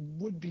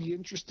would be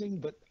interesting,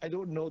 but I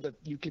don't know that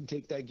you can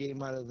take that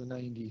game out of the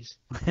 90s.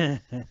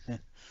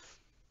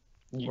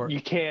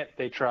 You can't.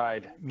 They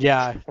tried.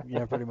 Yeah,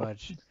 pretty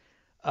much.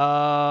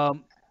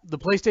 The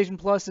PlayStation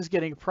Plus is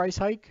getting a price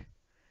hike.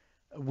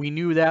 We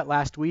knew that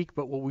last week,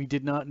 but what we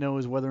did not know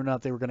is whether or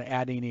not they were going to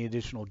add any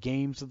additional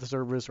games to the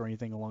service or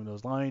anything along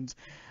those lines.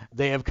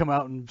 They have come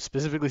out and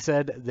specifically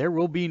said there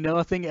will be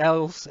nothing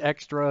else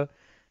extra.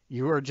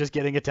 You are just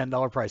getting a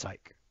 $10 price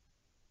hike.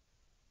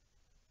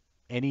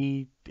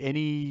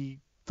 Any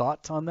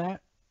thoughts on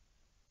that?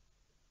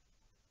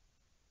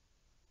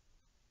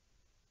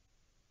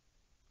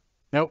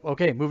 Nope.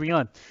 Okay, moving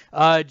on.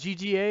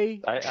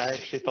 GGA. I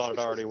actually thought it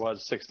already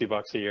was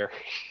 $60 a year.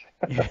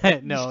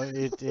 No,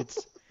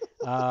 it's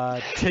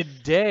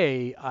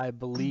today I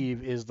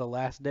believe is the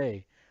last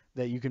day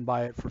that you can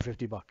buy it for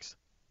 $50.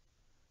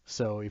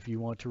 So if you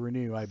want to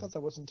renew, I thought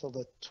that was until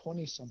the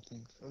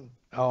 20-something.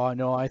 Oh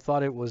no, I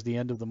thought it was the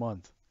end of the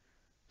month.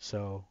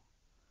 So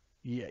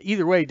yeah,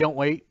 either way, don't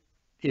wait.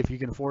 If you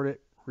can afford it,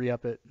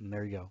 re-up it, and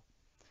there you go.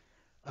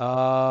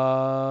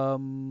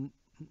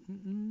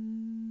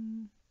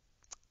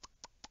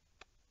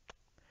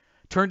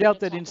 Turned out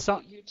that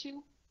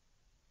YouTube?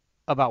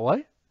 About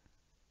what?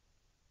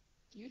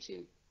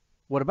 YouTube.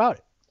 What about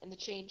it? And the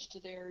change to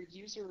their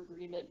user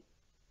agreement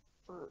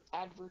for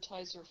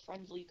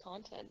advertiser-friendly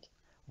content.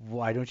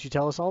 Why don't you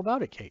tell us all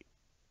about it, Kate?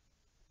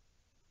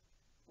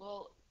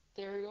 Well,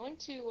 they're going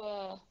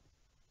going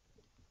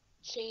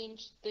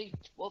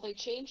to they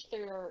changed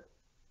their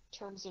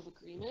terms of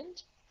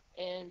agreement,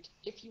 and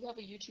if you have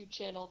a YouTube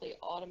channel, they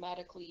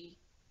automatically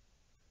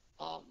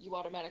you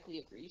automatically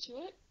agree to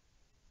it,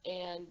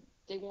 and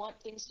they want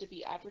things to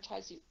be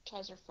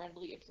advertiser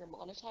friendly if you're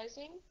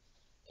monetizing,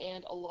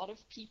 and a lot of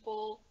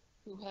people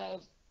who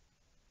have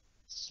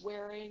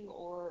swearing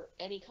or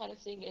any kind of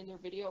thing in their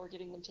video are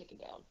getting them taken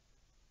down.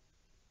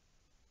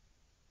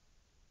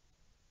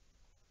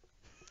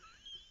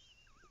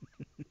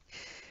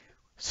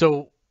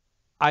 So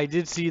I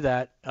did see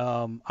that.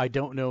 I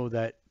don't know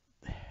that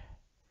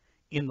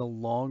in the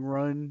long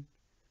run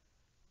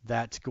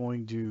that's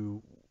going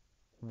to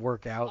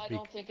work out. I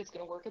don't think it's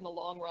going to work in the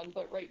long run,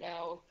 but right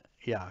now,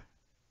 yeah,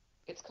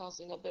 it's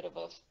causing a bit of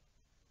a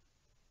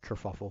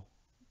kerfuffle.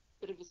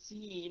 Bit of a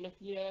scene,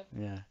 yeah.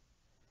 Yeah.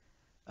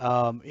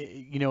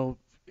 You know,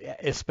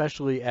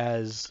 especially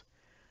as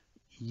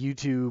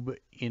YouTube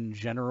in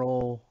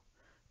general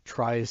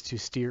tries to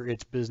steer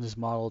its business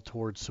model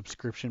towards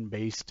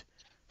subscription-based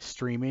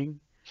streaming,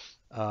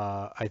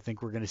 I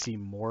think we're going to see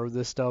more of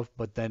this stuff,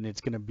 but then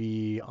it's going to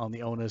be on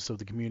the onus of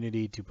the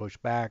community to push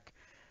back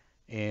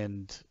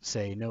and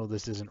say, no,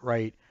 this isn't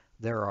right.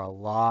 There are a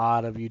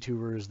lot of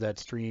YouTubers that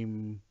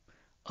stream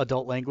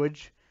adult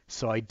language,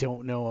 so I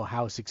don't know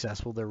how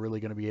successful they're really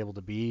going to be able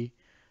to be.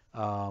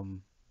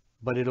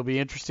 But it'll be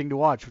interesting to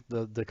watch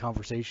the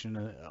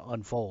conversation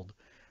unfold.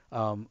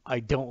 I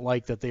don't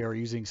like that they are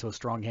using so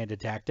strong-handed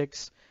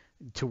tactics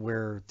to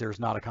where there's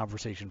not a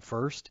conversation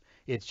first.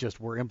 It's just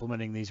we're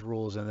implementing these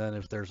rules, and then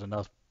if there's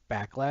enough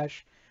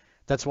backlash,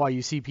 that's why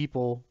you see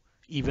people,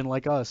 even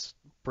like us,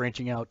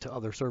 branching out to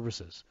other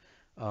services.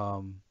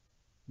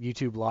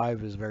 YouTube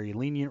Live is very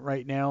lenient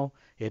right now.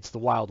 It's the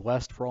Wild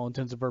West for all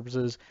intents and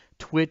purposes.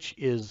 Twitch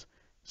is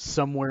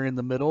somewhere in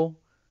the middle,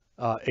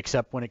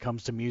 except when it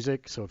comes to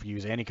music. So if you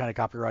use any kind of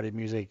copyrighted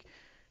music,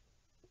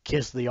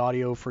 kiss the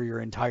audio for your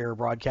entire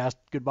broadcast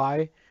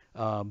goodbye.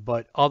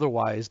 But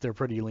otherwise, they're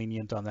pretty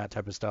lenient on that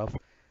type of stuff.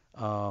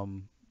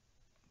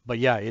 But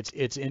yeah,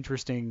 it's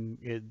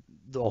interesting.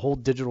 The whole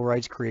digital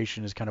rights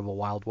creation is kind of a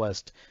Wild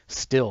West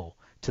still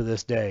to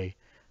this day.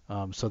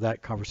 So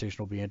that conversation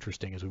will be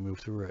interesting as we move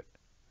through it.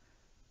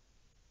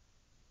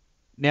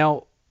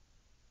 Now,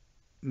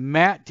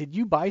 Matt, did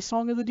you buy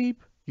Song of the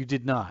Deep? You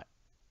did not.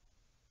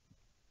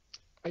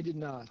 I did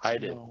not. I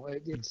did. No,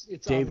 it's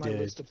Dave on my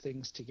did. list of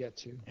things to get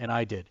to. And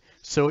I did.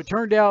 So it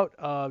turned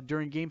out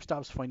during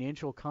GameStop's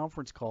financial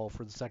conference call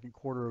for the second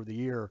quarter of the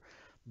year,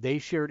 they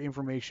shared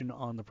information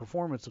on the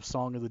performance of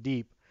Song of the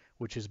Deep,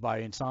 which is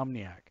by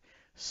Insomniac.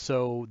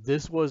 So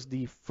this was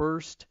the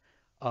first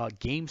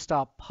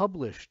GameStop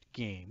published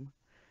game,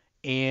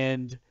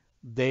 and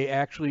they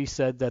actually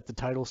said that the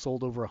title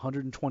sold over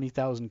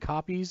 120,000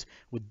 copies,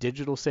 with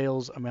digital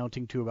sales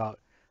amounting to about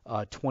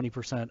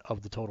 20%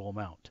 of the total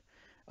amount.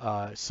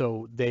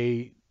 So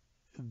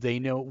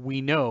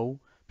we know,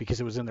 because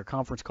it was in their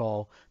conference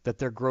call, that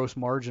their gross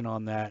margin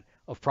on that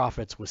of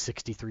profits was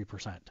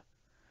 63%.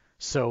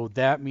 So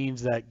that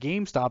means that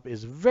GameStop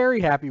is very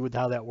happy with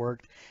how that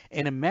worked.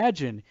 And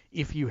imagine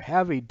if you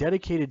have a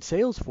dedicated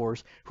sales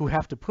force who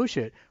have to push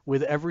it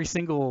with every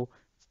single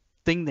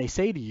thing they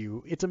say to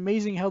you. It's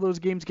amazing how those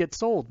games get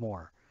sold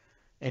more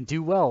and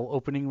do well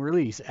opening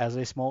release as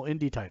a small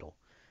indie title.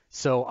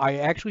 So I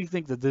actually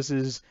think that this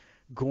is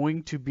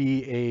going to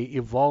be a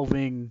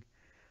evolving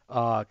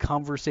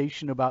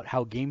conversation about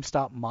how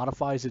GameStop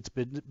modifies its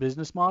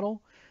business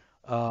model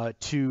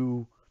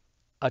to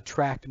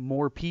attract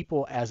more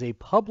people as a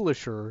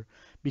publisher,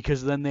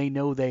 because then they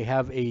know they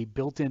have a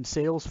built-in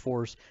sales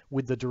force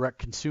with the direct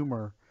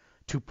consumer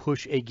to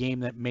push a game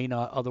that may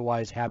not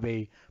otherwise have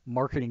a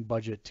marketing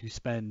budget to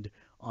spend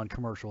on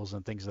commercials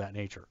and things of that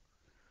nature.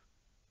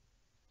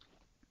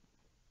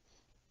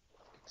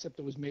 Except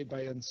it was made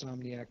by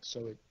Insomniac,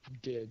 so it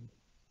did.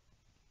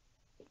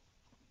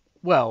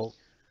 Well,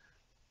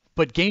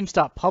 but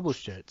GameStop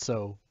published it,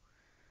 so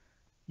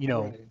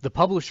right. The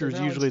publisher is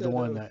usually the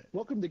one that.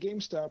 Welcome to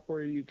GameStop,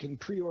 where you can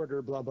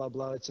pre-order blah blah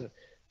blah.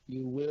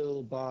 You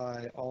will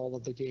buy all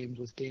of the games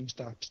with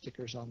GameStop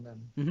stickers on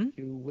them. Mm-hmm.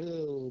 You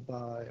will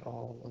buy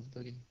all of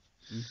the games.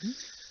 Mm-hmm.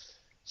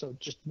 So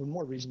just one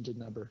more reason to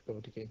never go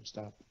to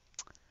GameStop,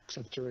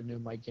 except to renew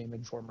my Game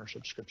Informer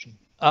subscription.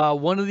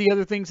 One of the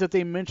other things that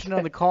they mentioned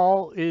on the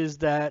call is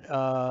that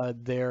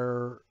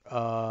the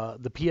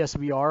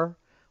PSVR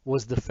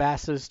was the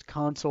fastest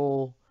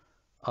console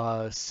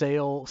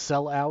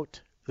sell out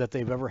that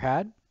they've ever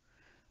had.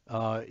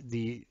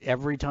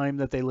 Every time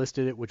that they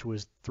listed it, which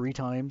was 3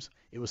 times,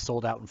 it was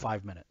sold out in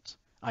 5 minutes.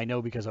 I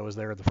know because I was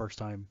there the first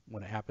time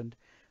when it happened.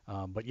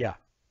 But yeah.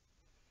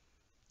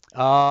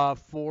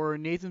 For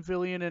Nathan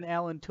Fillion and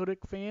Alan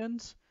Tudyk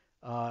fans,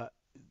 for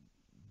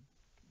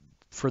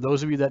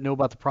those of you that know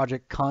about the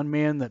Project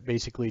Conman, that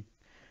basically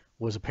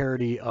was a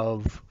parody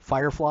of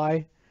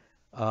Firefly,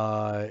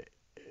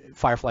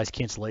 Firefly's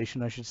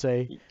cancellation, I should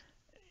say.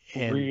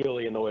 And,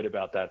 really annoyed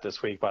about that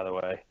this week, by the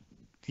way.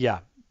 Yeah.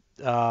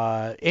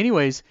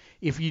 Anyways,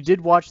 if you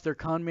did watch their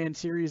Conman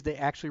series, they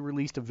actually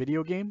released a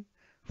video game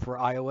for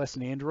iOS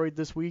and Android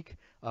this week,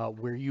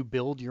 where you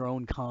build your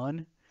own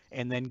con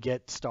and then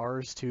get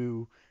stars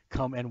to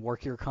come and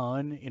work your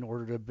con in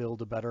order to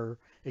build a better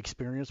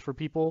experience for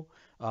people.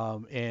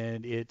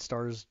 And it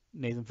stars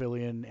Nathan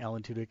Fillion,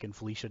 Alan Tudyk, and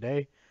Felicia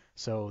Day.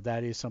 So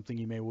that is something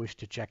you may wish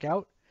to check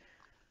out.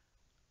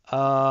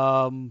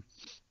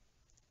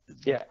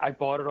 Yeah, I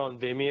bought it on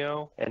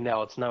Vimeo, and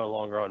now it's no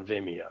longer on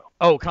Vimeo.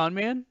 Oh, Con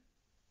Man?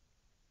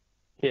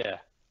 Yeah.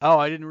 Oh,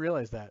 I didn't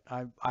realize that.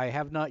 I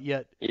have not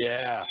yet.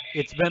 Yeah.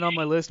 It's been on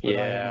my list, but I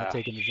have Yeah. not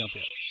taken the jump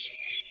yet.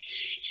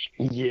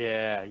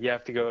 Yeah, you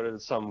have to go to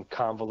some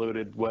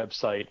convoluted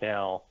website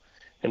now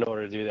in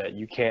order to do that.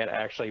 You can't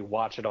actually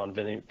watch it on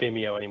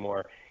Vimeo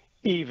anymore,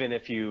 even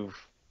if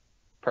you've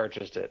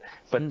purchased it.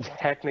 But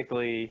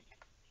technically,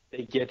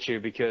 they get you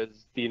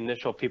because the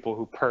initial people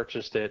who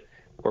purchased it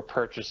were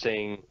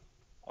purchasing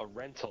a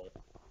rental.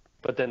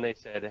 But then they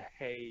said,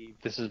 hey,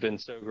 this has been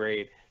so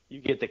great.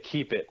 You get to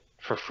keep it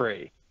for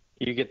free.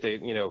 You get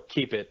to,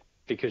 keep it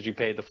because you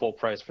paid the full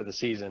price for the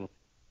season,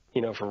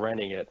 for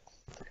renting it.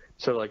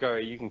 So like, all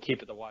right, you can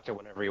keep it to watch it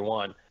whenever you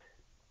want.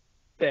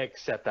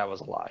 Except that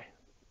was a lie.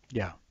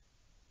 Yeah.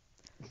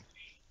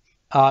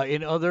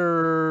 In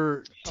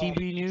other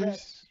TV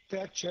news,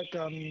 fact check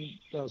on the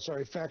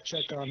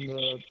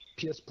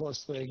PS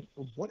Plus thing.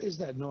 What is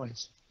that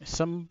noise?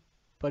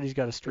 somebody's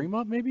got a stream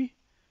up, maybe.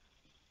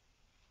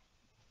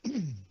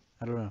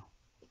 I don't know.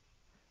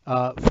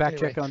 Fact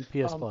check on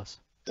PS Plus.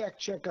 Fact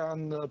check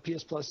on the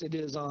PS Plus. It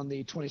is on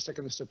the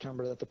 22nd of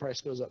September that the price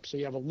goes up. So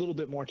you have a little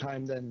bit more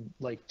time than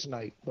like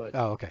tonight. But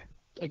okay.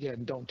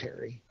 Again, don't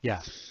tarry.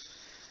 Yeah.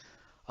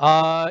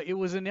 It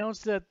was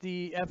announced that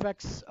the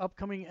FX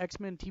upcoming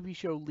X-Men TV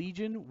show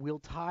Legion will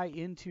tie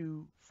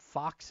into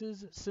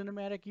Fox's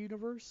cinematic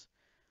universe.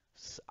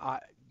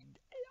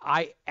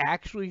 I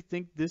actually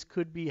think this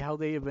could be how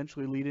they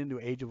eventually lead into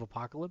Age of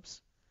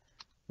Apocalypse,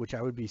 which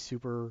I would be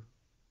super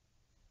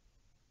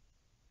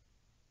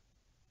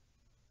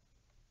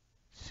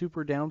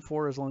down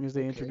for as long as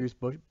they introduce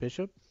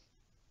Bishop.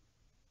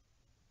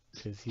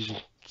 Because he's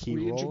a key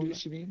role.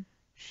 Reintroduce, you mean?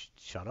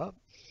 Shut up.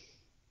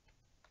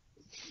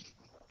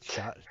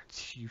 Shut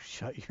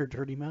your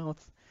dirty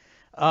mouth.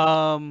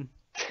 All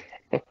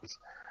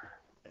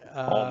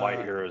my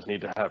heroes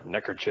need to have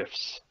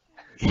neckerchiefs.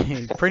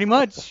 Pretty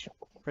much.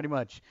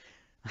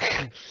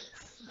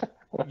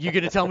 You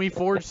gonna tell me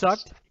Forge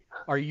sucked?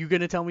 Are you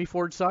gonna tell me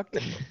Forge sucked?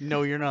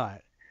 No, you're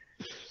not.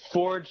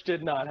 Forge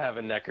did not have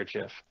a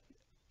neckerchief.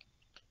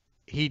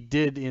 He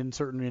did in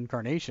certain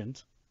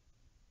incarnations.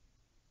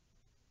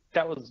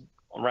 That was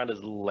around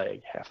his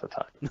leg half the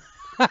time.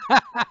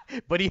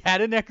 But he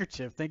had a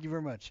neckerchief. Thank you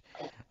very much.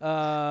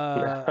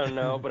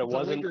 No, but it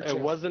wasn't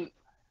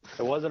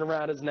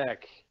around his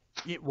neck.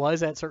 It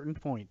was at certain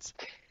points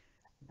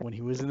when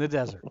he was in the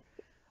desert.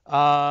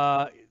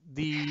 But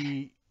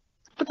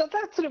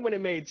that's when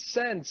it made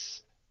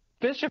sense.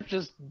 Bishop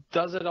just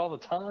does it all the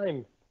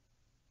time.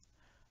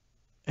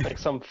 Like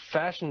some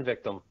fashion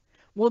victim.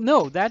 Well,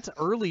 no, that's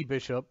early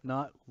Bishop,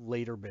 not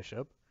later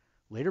Bishop.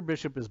 Later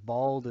Bishop is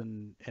bald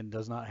and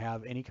does not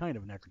have any kind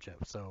of neckerchief.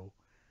 So,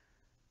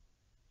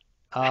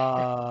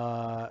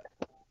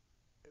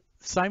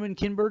 Simon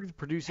Kinberg, the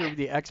producer of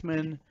the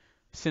X-Men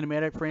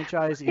cinematic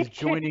franchise, is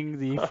joining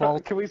the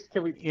Fault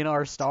in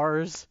Our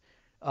Stars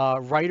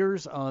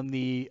writers on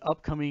the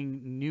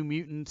upcoming New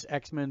Mutants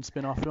X-Men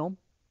spin-off film.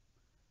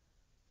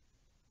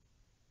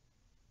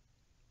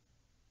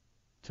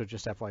 So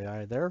just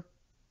FYI there.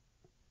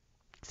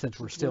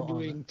 Since we're still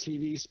doing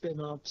TV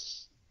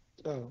spin-offs.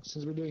 Oh,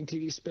 since we're doing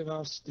TV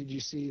spin-offs, did you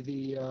see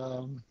the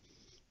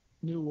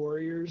New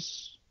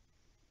Warriors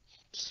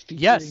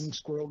featuring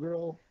Squirrel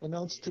Girl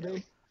announced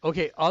today?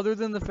 Okay, other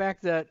than the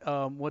fact that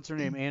what's her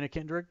name, Anna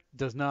Kendrick,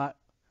 does not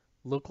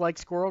look like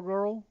Squirrel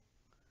Girl.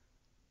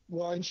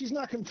 Well, and she's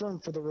not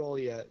confirmed for the role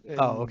yet. And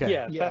okay.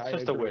 Yeah, that's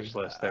just a wish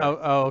list there.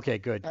 Okay,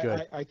 good.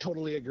 I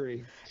totally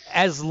agree.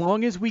 As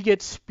long as we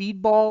get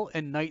Speedball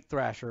and Night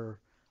Thrasher,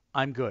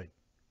 I'm good.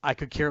 I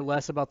could care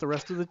less about the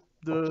rest of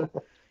the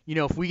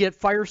if we get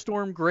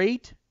Firestorm,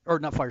 great. Or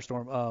not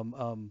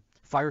Firestorm,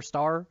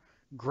 Firestar,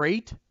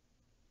 great.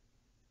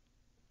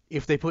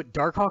 If they put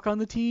Darkhawk on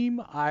the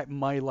team,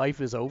 my life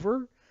is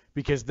over,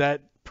 because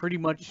that pretty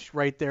much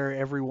right there,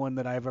 everyone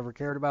that I've ever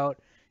cared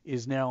about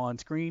is now on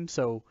screen.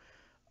 So,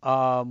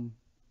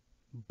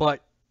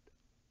 but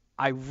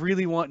I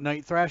really want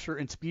Night Thrasher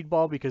and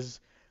Speedball because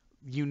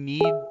you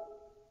need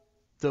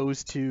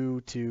those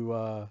two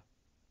to.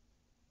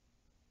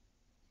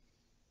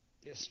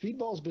 Yeah,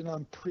 Speedball's been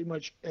on pretty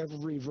much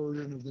every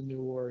version of the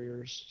New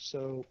Warriors.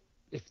 So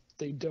if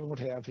they don't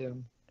have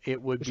him,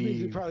 it would be.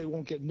 Means we probably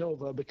won't get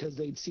Nova because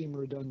they'd seem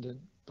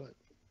redundant. But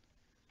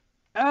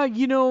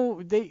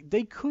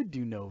they could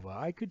do Nova.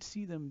 I could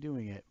see them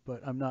doing it,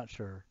 but I'm not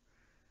sure.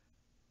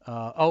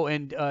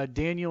 And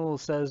Daniel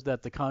says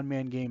that the Con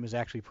Man game is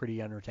actually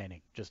pretty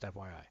entertaining. Just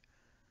FYI.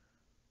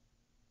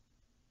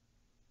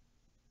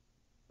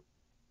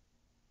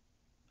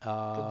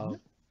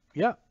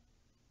 Yeah.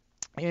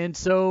 And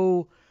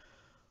so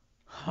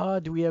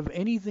Do we have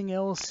anything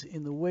else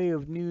in the way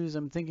of news?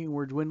 I'm thinking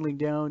we're dwindling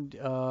down.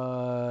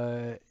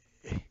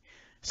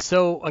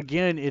 So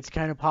again, it's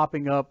kind of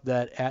popping up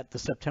that at the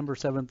September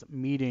 7th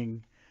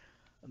meeting,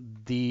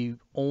 the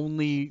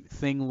only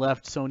thing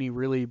left Sony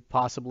really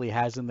possibly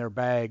has in their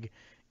bag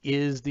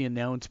is the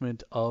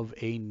announcement of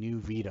a new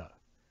Vita.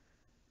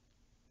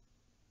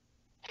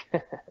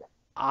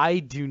 I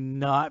do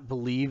not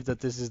believe that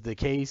this is the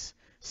case.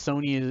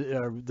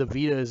 The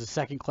Vita is a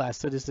second-class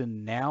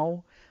citizen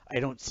now. I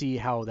don't see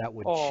how that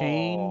would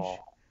change.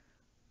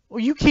 Well,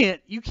 you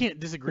can't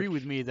disagree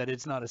with me that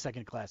it's not a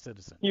second-class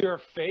citizen. Your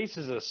face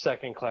is a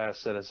second-class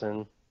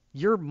citizen.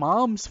 Your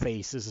mom's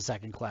face is a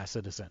second-class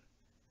citizen.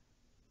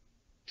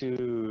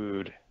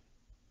 Dude.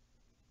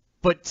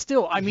 But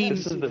still, I mean,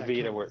 this is the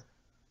Vita we're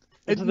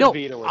I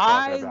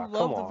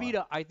love the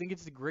Vita. I think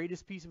it's the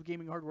greatest piece of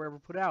gaming hardware ever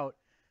put out,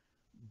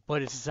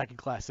 but it's a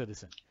second-class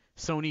citizen.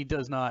 Sony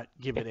does not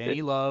give it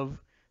any love.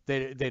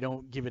 They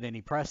don't give it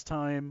any press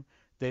time.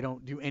 They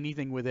don't do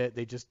anything with it.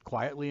 They just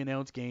quietly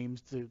announce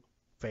games to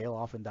fail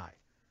off and die.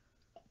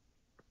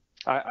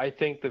 I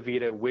think the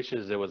Vita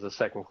wishes it was a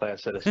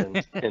second-class citizen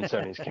in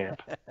Sony's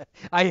camp.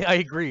 I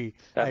agree.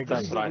 That's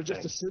what I think.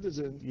 Just a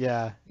citizen.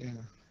 Yeah.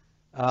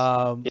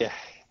 Yeah. Yeah.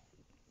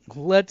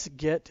 Let's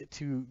get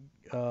to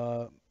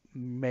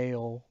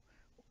mail.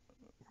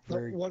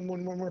 One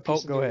more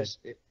piece. Go ahead.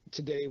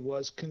 Today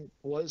was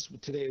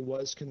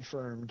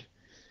confirmed.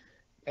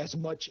 As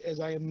much as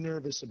I am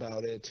nervous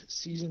about it,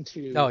 season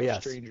 2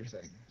 of Stranger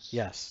Things.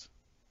 Yes.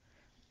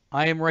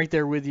 I am right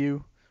there with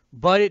you,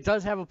 but it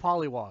does have a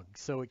polywog,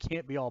 so it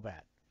can't be all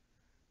bad.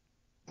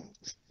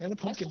 And a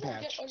pumpkin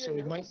patch, so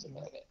it might.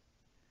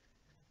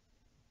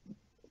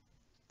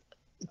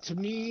 To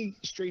me,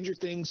 Stranger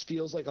Things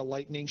feels like a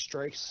lightning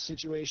strikes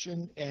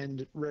situation,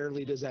 and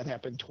rarely does that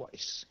happen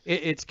twice.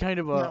 It's kind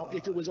of a. Now,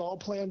 if it was all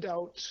planned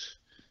out,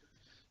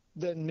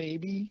 then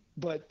maybe,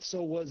 but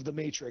so was The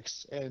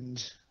Matrix,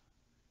 and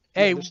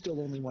there's still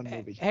only one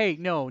movie. Hey,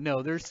 no,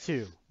 there's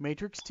two.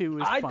 Matrix 2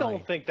 is fine. I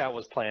don't think that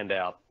was planned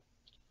out.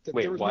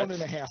 Wait, there was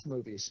 1.5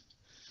 movies.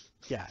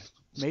 Yeah,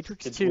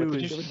 Matrix 2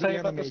 is... Did you say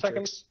about the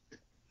second?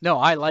 No,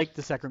 I like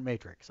the second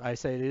Matrix. I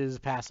say it is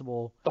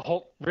passable. The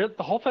whole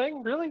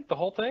thing? Really? The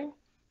whole thing?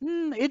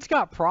 It's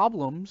got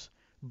problems,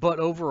 but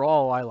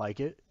overall I like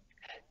it.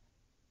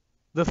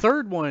 The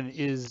third one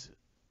is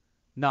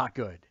not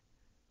good.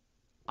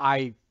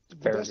 The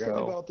best thing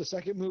about the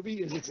second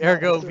movie is it's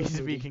ergo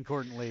vis-a-vis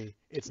concordantly,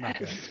 it's not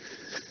good.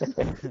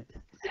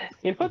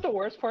 You know what the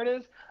worst part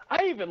is?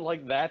 I even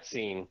like that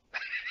scene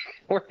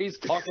where he's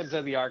talking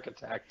to the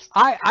architect.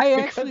 I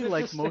actually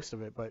like most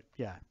of it, but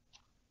yeah.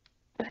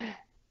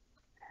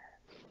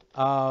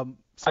 I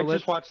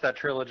just watched that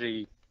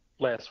trilogy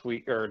last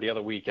week or the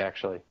other week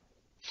actually,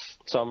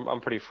 so I'm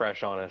pretty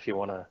fresh on it. If you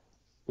wanna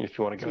go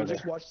there. You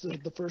just watched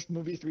the first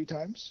movie 3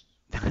 times?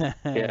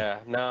 Yeah,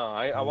 no,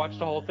 I watched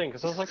the whole thing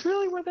because I was like,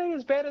 really, were they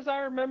as bad as I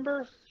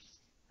remember?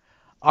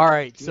 All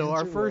right, so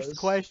our first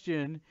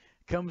question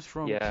comes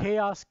from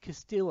Chaos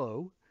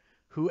Castillo,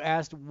 who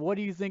asked, what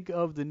do you think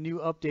of the new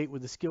update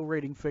with the skill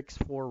rating fix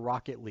for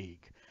Rocket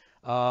League?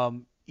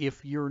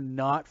 If you're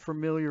not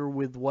familiar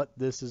with what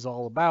this is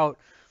all about,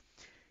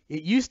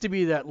 it used to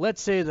be that,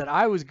 let's say that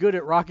I was good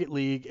at Rocket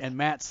League and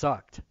Matt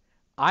sucked.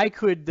 I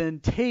could then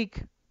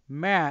take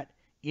Matt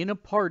in a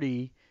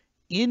party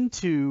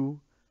into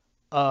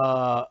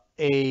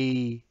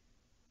a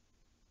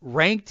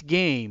ranked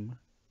game,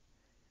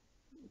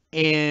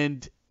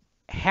 and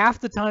half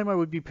the time I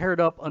would be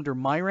paired up under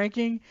my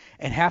ranking,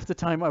 and half the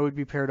time I would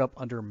be paired up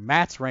under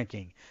Matt's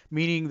ranking,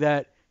 meaning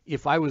that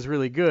if I was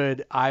really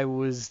good, I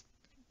was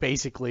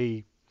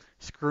basically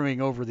screwing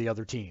over the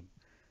other team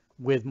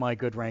with my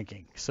good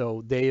ranking.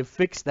 So they have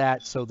fixed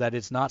that so that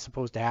it's not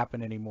supposed to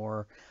happen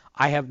anymore.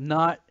 I have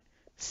not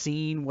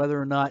seen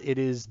whether or not it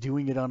is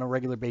doing it on a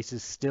regular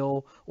basis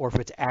still, or if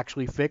it's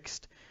actually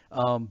fixed.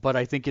 But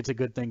I think it's a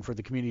good thing for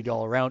the community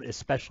all around,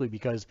 especially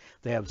because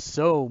they have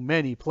so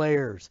many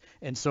players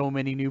and so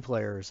many new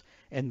players.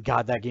 And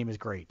God, that game is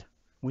great.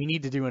 We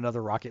need to do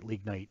another Rocket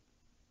League night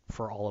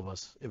for all of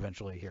us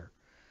eventually here.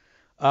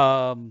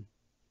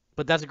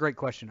 But that's a great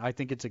question. I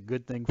think it's a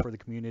good thing for the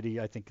community.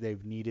 I think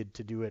they've needed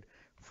to do it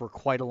for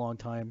quite a long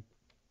time.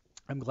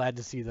 I'm glad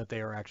to see that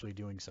they are actually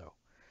doing so.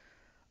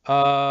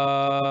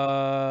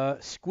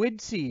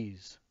 Squid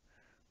Seas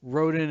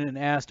wrote in and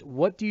asked,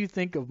 what do you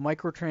think of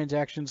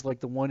microtransactions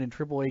like the one in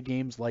AAA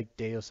games like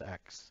Deus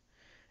Ex?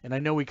 And I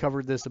know we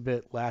covered this a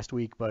bit last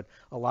week, but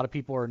a lot of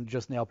people are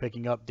just now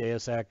picking up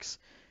Deus Ex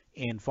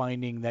and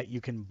finding that you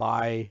can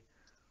buy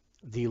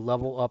the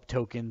level up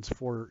tokens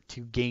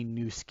to gain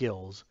new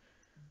skills.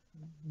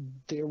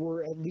 There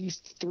were at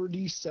least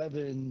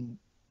 37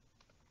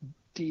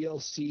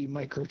 DLC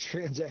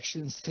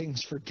microtransactions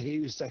things for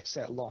Deus Ex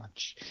at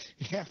launch.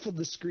 Half of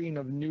the screen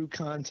of new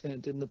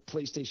content in the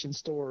PlayStation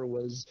Store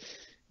was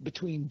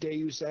between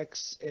Deus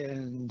Ex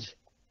and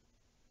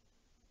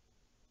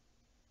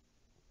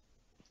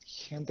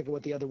I can't think of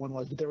what the other one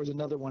was, but there was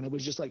another one. It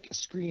was just like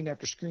screen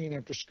after screen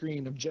after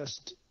screen of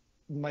just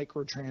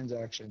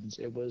microtransactions.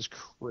 It was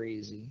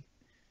crazy.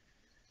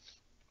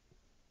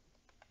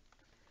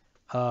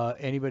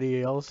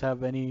 Anybody else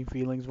have any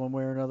feelings one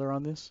way or another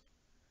on this?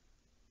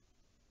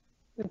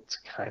 It's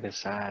kind of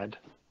sad.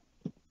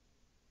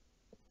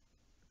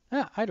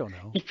 Yeah, I don't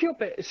know. You feel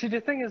bad. See,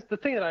 the thing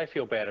that I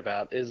feel bad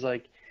about is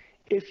like,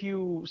 if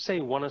you say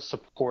want to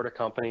support a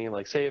company,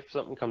 like say if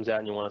something comes out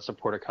and you want to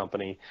support a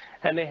company,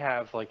 and they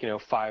have like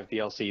 5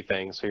 DLC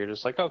things, so you're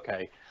just like,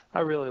 okay, I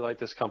really like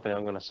this company,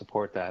 I'm going to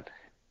support that.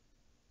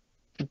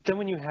 But then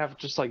when you have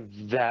just like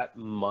that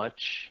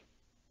much,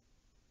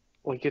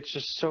 like it's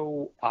just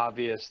so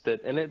obvious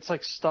that, and it's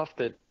like stuff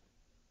that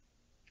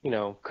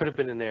could have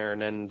been in there,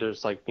 and then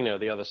there's like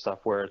the other stuff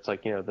where it's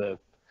like the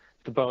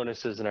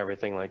bonuses and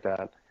everything like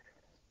that.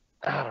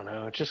 I don't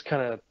know. It just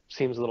kind of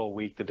seems a little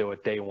weak to do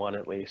it day one,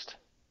 at least.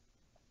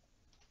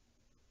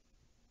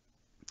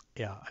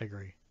 Yeah, I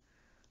agree.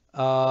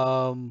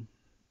 Hollow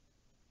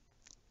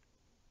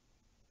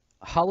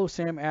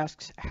Sam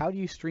asks, how do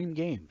you stream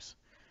games?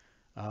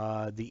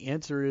 The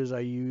answer is I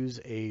use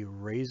a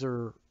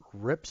Razer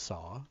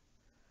Ripsaw,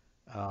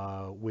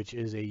 which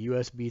is a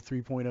USB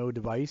 3.0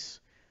 device,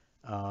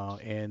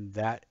 and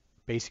that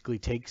basically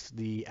takes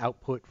the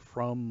output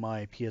from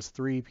my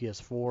PS3,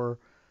 PS4,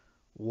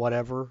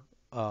 whatever,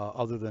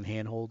 other than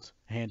handhelds,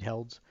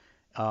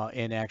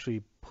 and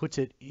actually puts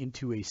it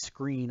into a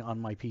screen on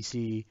my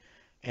PC,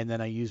 and then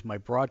I use my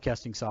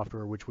broadcasting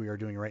software, which we are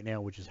doing right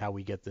now, which is how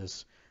we get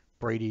this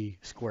Brady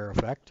square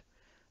effect,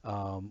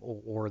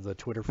 or the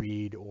Twitter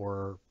feed,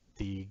 or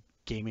the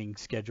gaming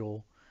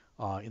schedule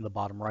in the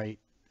bottom right.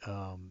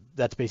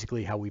 That's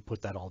basically how we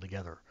put that all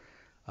together.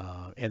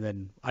 And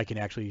then I can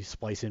actually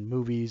splice in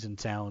movies and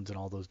sounds and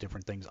all those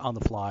different things on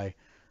the fly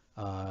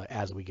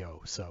as we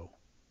go. So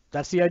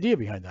that's the idea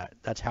behind that.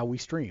 That's how we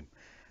stream.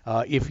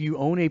 If you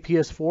own a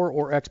PS4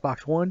 or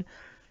Xbox One,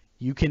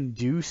 you can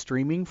do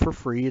streaming for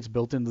free. It's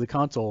built into the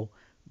console,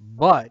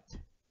 but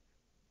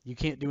you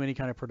can't do any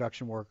kind of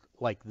production work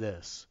like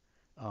this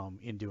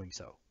in doing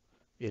so.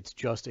 It's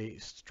just a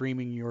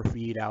streaming your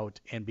feed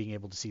out and being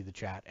able to see the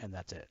chat, and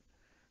that's it.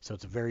 So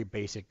it's a very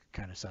basic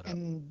kind of setup.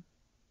 And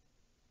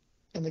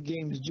the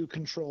games do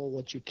control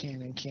what you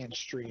can and can't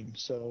stream,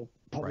 so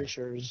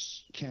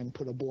publishers can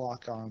put a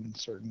block on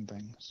certain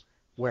things.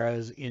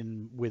 Whereas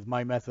with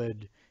my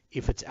method,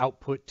 if it's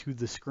output to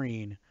the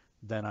screen,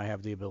 then I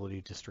have the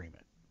ability to stream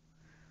it.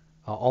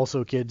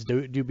 Also, kids,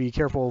 do be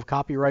careful of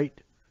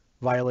copyright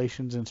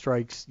violations and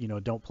strikes.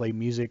 Don't play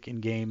music in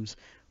games.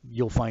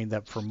 You'll find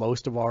that for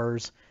most of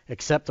ours,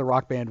 except the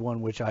Rock Band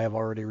one, which I have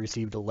already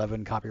received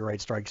 11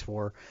 copyright strikes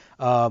for.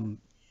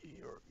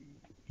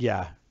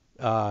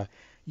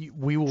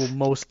 We will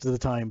most of the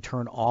time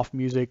turn off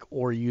music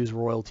or use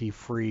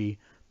royalty-free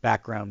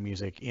background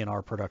music in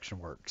our production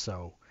work.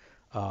 So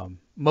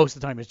most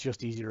of the time it's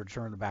just easier to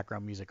turn the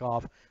background music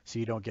off so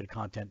you don't get a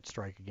content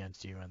strike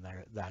against you, and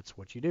that's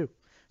what you do.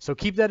 So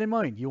keep that in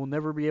mind. You will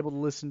never be able to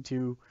listen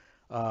to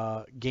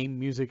game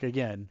music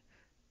again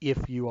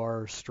if you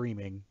are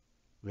streaming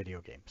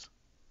video games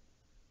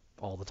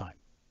all the time.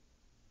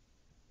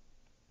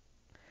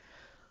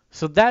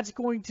 So that's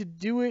going to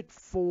do it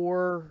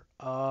for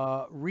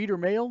Reader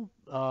Mail.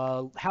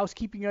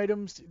 Housekeeping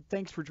items,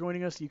 thanks for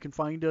joining us. You can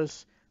find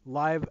us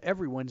live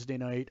every Wednesday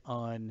night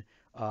on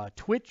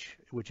Twitch,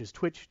 which is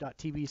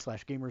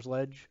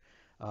twitch.tv/gamersledge.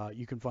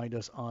 You can find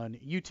us on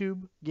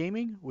YouTube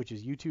Gaming, which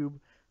is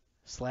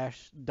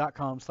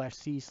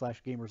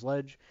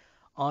youtube.com/c/gamersledge.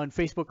 On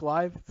Facebook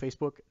Live,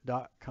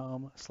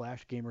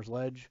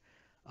 facebook.com/gamersledge.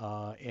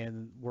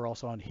 And we're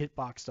also on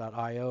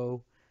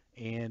hitbox.io.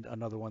 And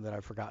another one that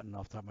I've forgotten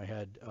off the top of my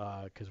head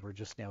because we're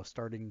just now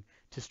starting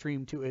to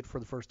stream to it for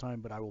the first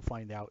time, but I will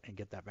find out and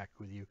get that back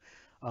with you.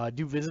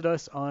 Do visit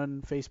us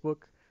on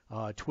Facebook.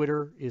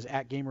 Twitter is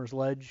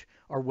 @GamersLedge.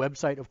 Our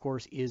website, of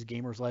course, is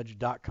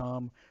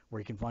gamersledge.com,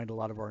 where you can find a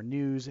lot of our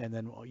news, and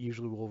then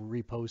usually we'll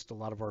repost a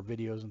lot of our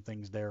videos and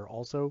things there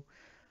also.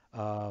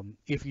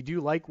 If you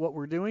do like what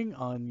we're doing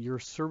on your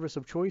service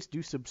of choice,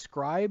 do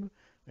subscribe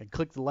and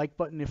click the like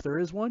button if there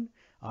is one.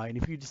 And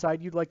if you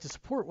decide you'd like to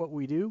support what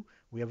we do,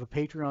 we have a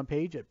Patreon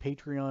page at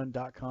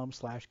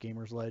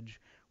patreon.com/gamersledge,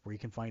 where you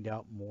can find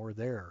out more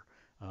there.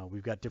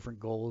 We've got different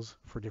goals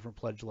for different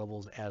pledge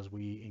levels as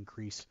we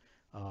increase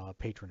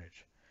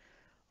patronage.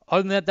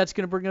 Other than that, that's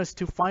going to bring us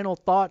to final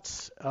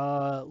thoughts.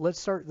 Let's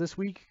start this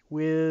week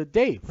with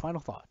Dave.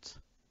 Final thoughts.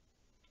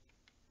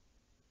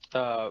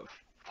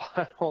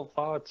 Final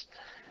thoughts.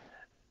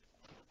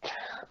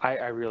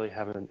 I really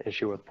have an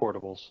issue with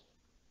portables.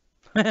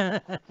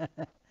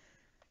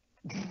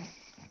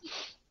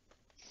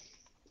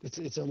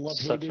 It's a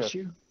love-hate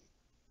issue.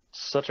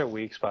 Such a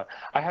weak spot.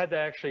 I had to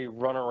actually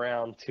run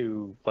around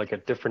to like a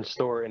different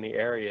store in the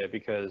area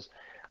because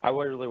I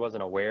really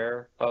wasn't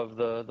aware of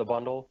the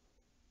bundle.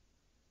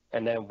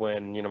 And then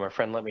when my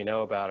friend let me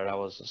know about it, I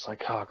was just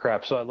like, oh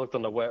crap. So I looked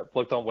on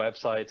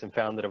websites and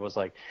found that it was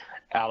like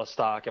out of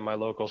stock in my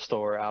local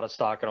store, out of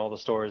stock in all the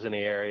stores in the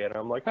area, and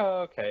I'm like,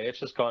 oh okay, it's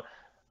just gone.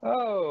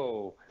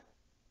 Oh,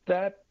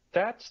 that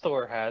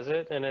store has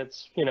it, and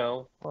it's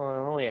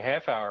only a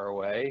half hour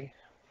away.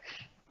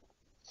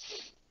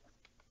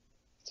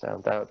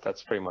 So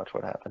that's pretty much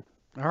what happened.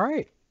 All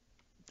right.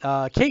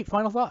 Kate,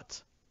 final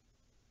thoughts?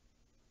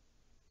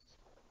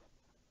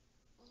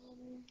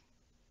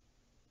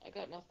 I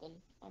got nothing.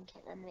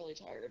 I'm really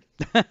tired.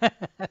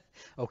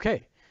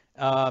 Okay.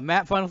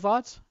 Matt, final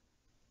thoughts?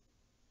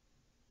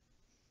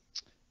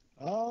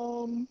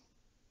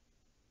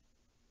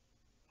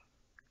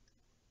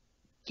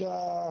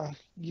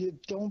 You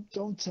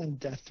don't send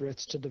death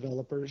threats to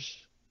developers.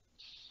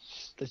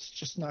 That's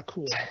just not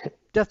cool.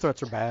 Death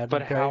threats are bad.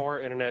 But okay? how are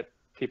internet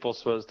people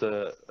supposed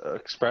to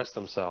express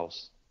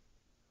themselves?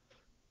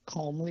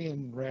 Calmly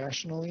and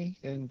rationally,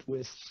 and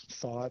with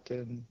thought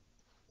and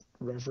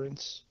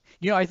reverence.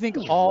 I think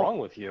What's wrong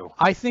with you?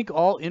 I think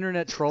all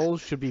internet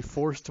trolls should be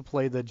forced to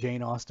play the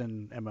Jane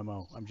Austen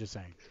MMO. I'm just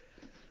saying.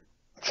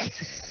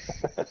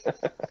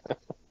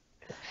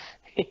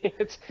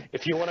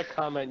 If you want to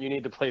comment, you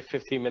need to play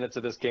 15 minutes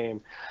of this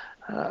game.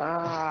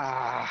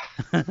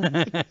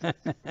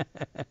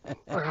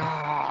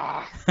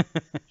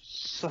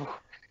 So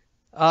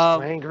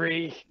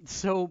angry.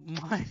 So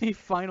my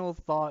final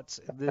thoughts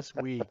this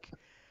week,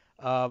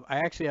 I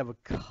actually have a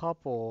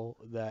couple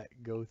that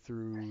go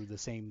through the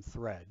same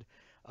thread.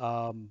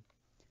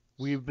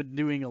 We've been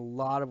doing a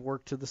lot of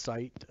work to the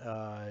site.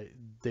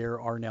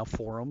 There are now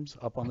forums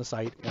up on the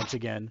site. Once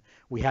again,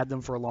 we had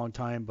them for a long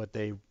time, but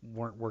they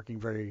weren't working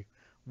very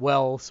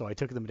well, so I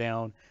took them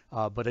down.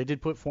 But I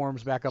did put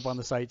forums back up on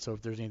the site, so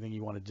if there's anything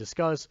you want to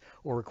discuss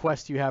or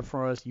request you have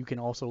from us, you can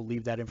also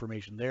leave that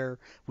information there.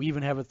 We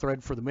even have a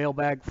thread for the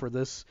mailbag for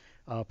this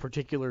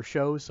particular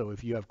show, so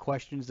if you have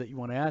questions that you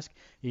want to ask,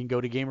 you can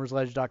go to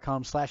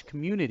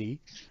gamersledge.com/community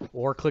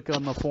or click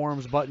on the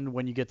forums button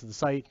when you get to the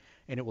site,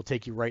 and it will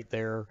take you right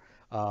there,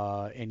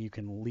 and you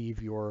can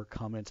leave your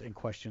comments and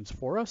questions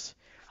for us.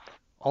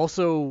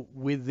 Also,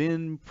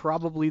 within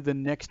probably the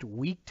next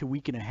week to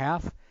week and a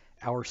half,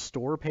 our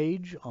store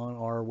page on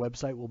our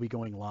website will be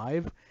going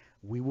live.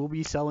 We will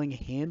be selling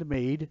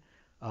handmade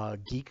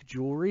geek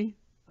jewelry,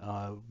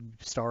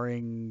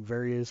 starring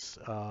various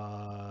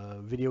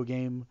video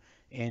game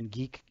and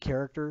geek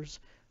characters.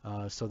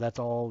 So that's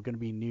all going to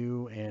be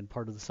new and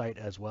part of the site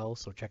as well.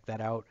 So check that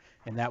out.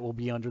 And that will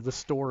be under the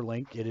store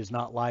link. It is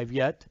not live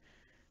yet.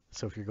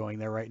 So if you're going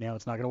there right now,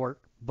 it's not going to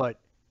work. But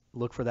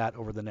look for that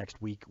over the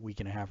next week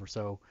and a half or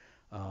so.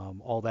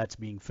 All that's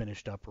being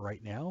finished up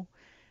right now.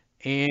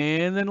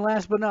 And then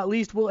last but not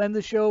least, we'll end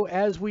the show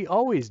as we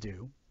always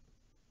do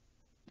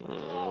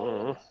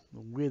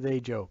with a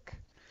joke.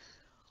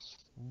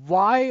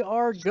 Why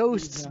are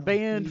ghosts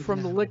banned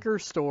from the liquor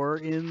store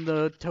in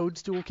the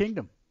Toadstool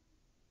Kingdom?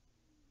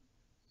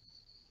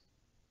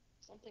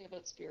 Something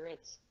about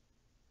spirits.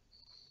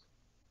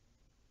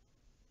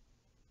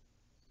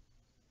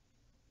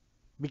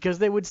 Because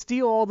they would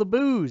steal all the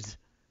booze.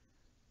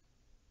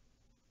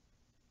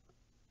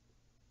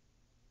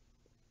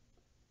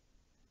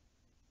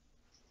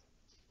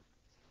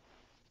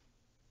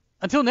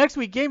 Until next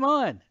week, game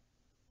on.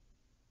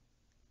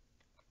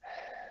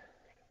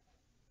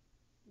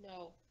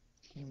 No.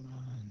 Game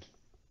on.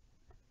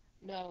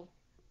 No.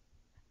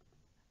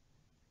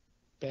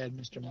 Bad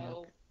Mr. No.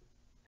 Mark.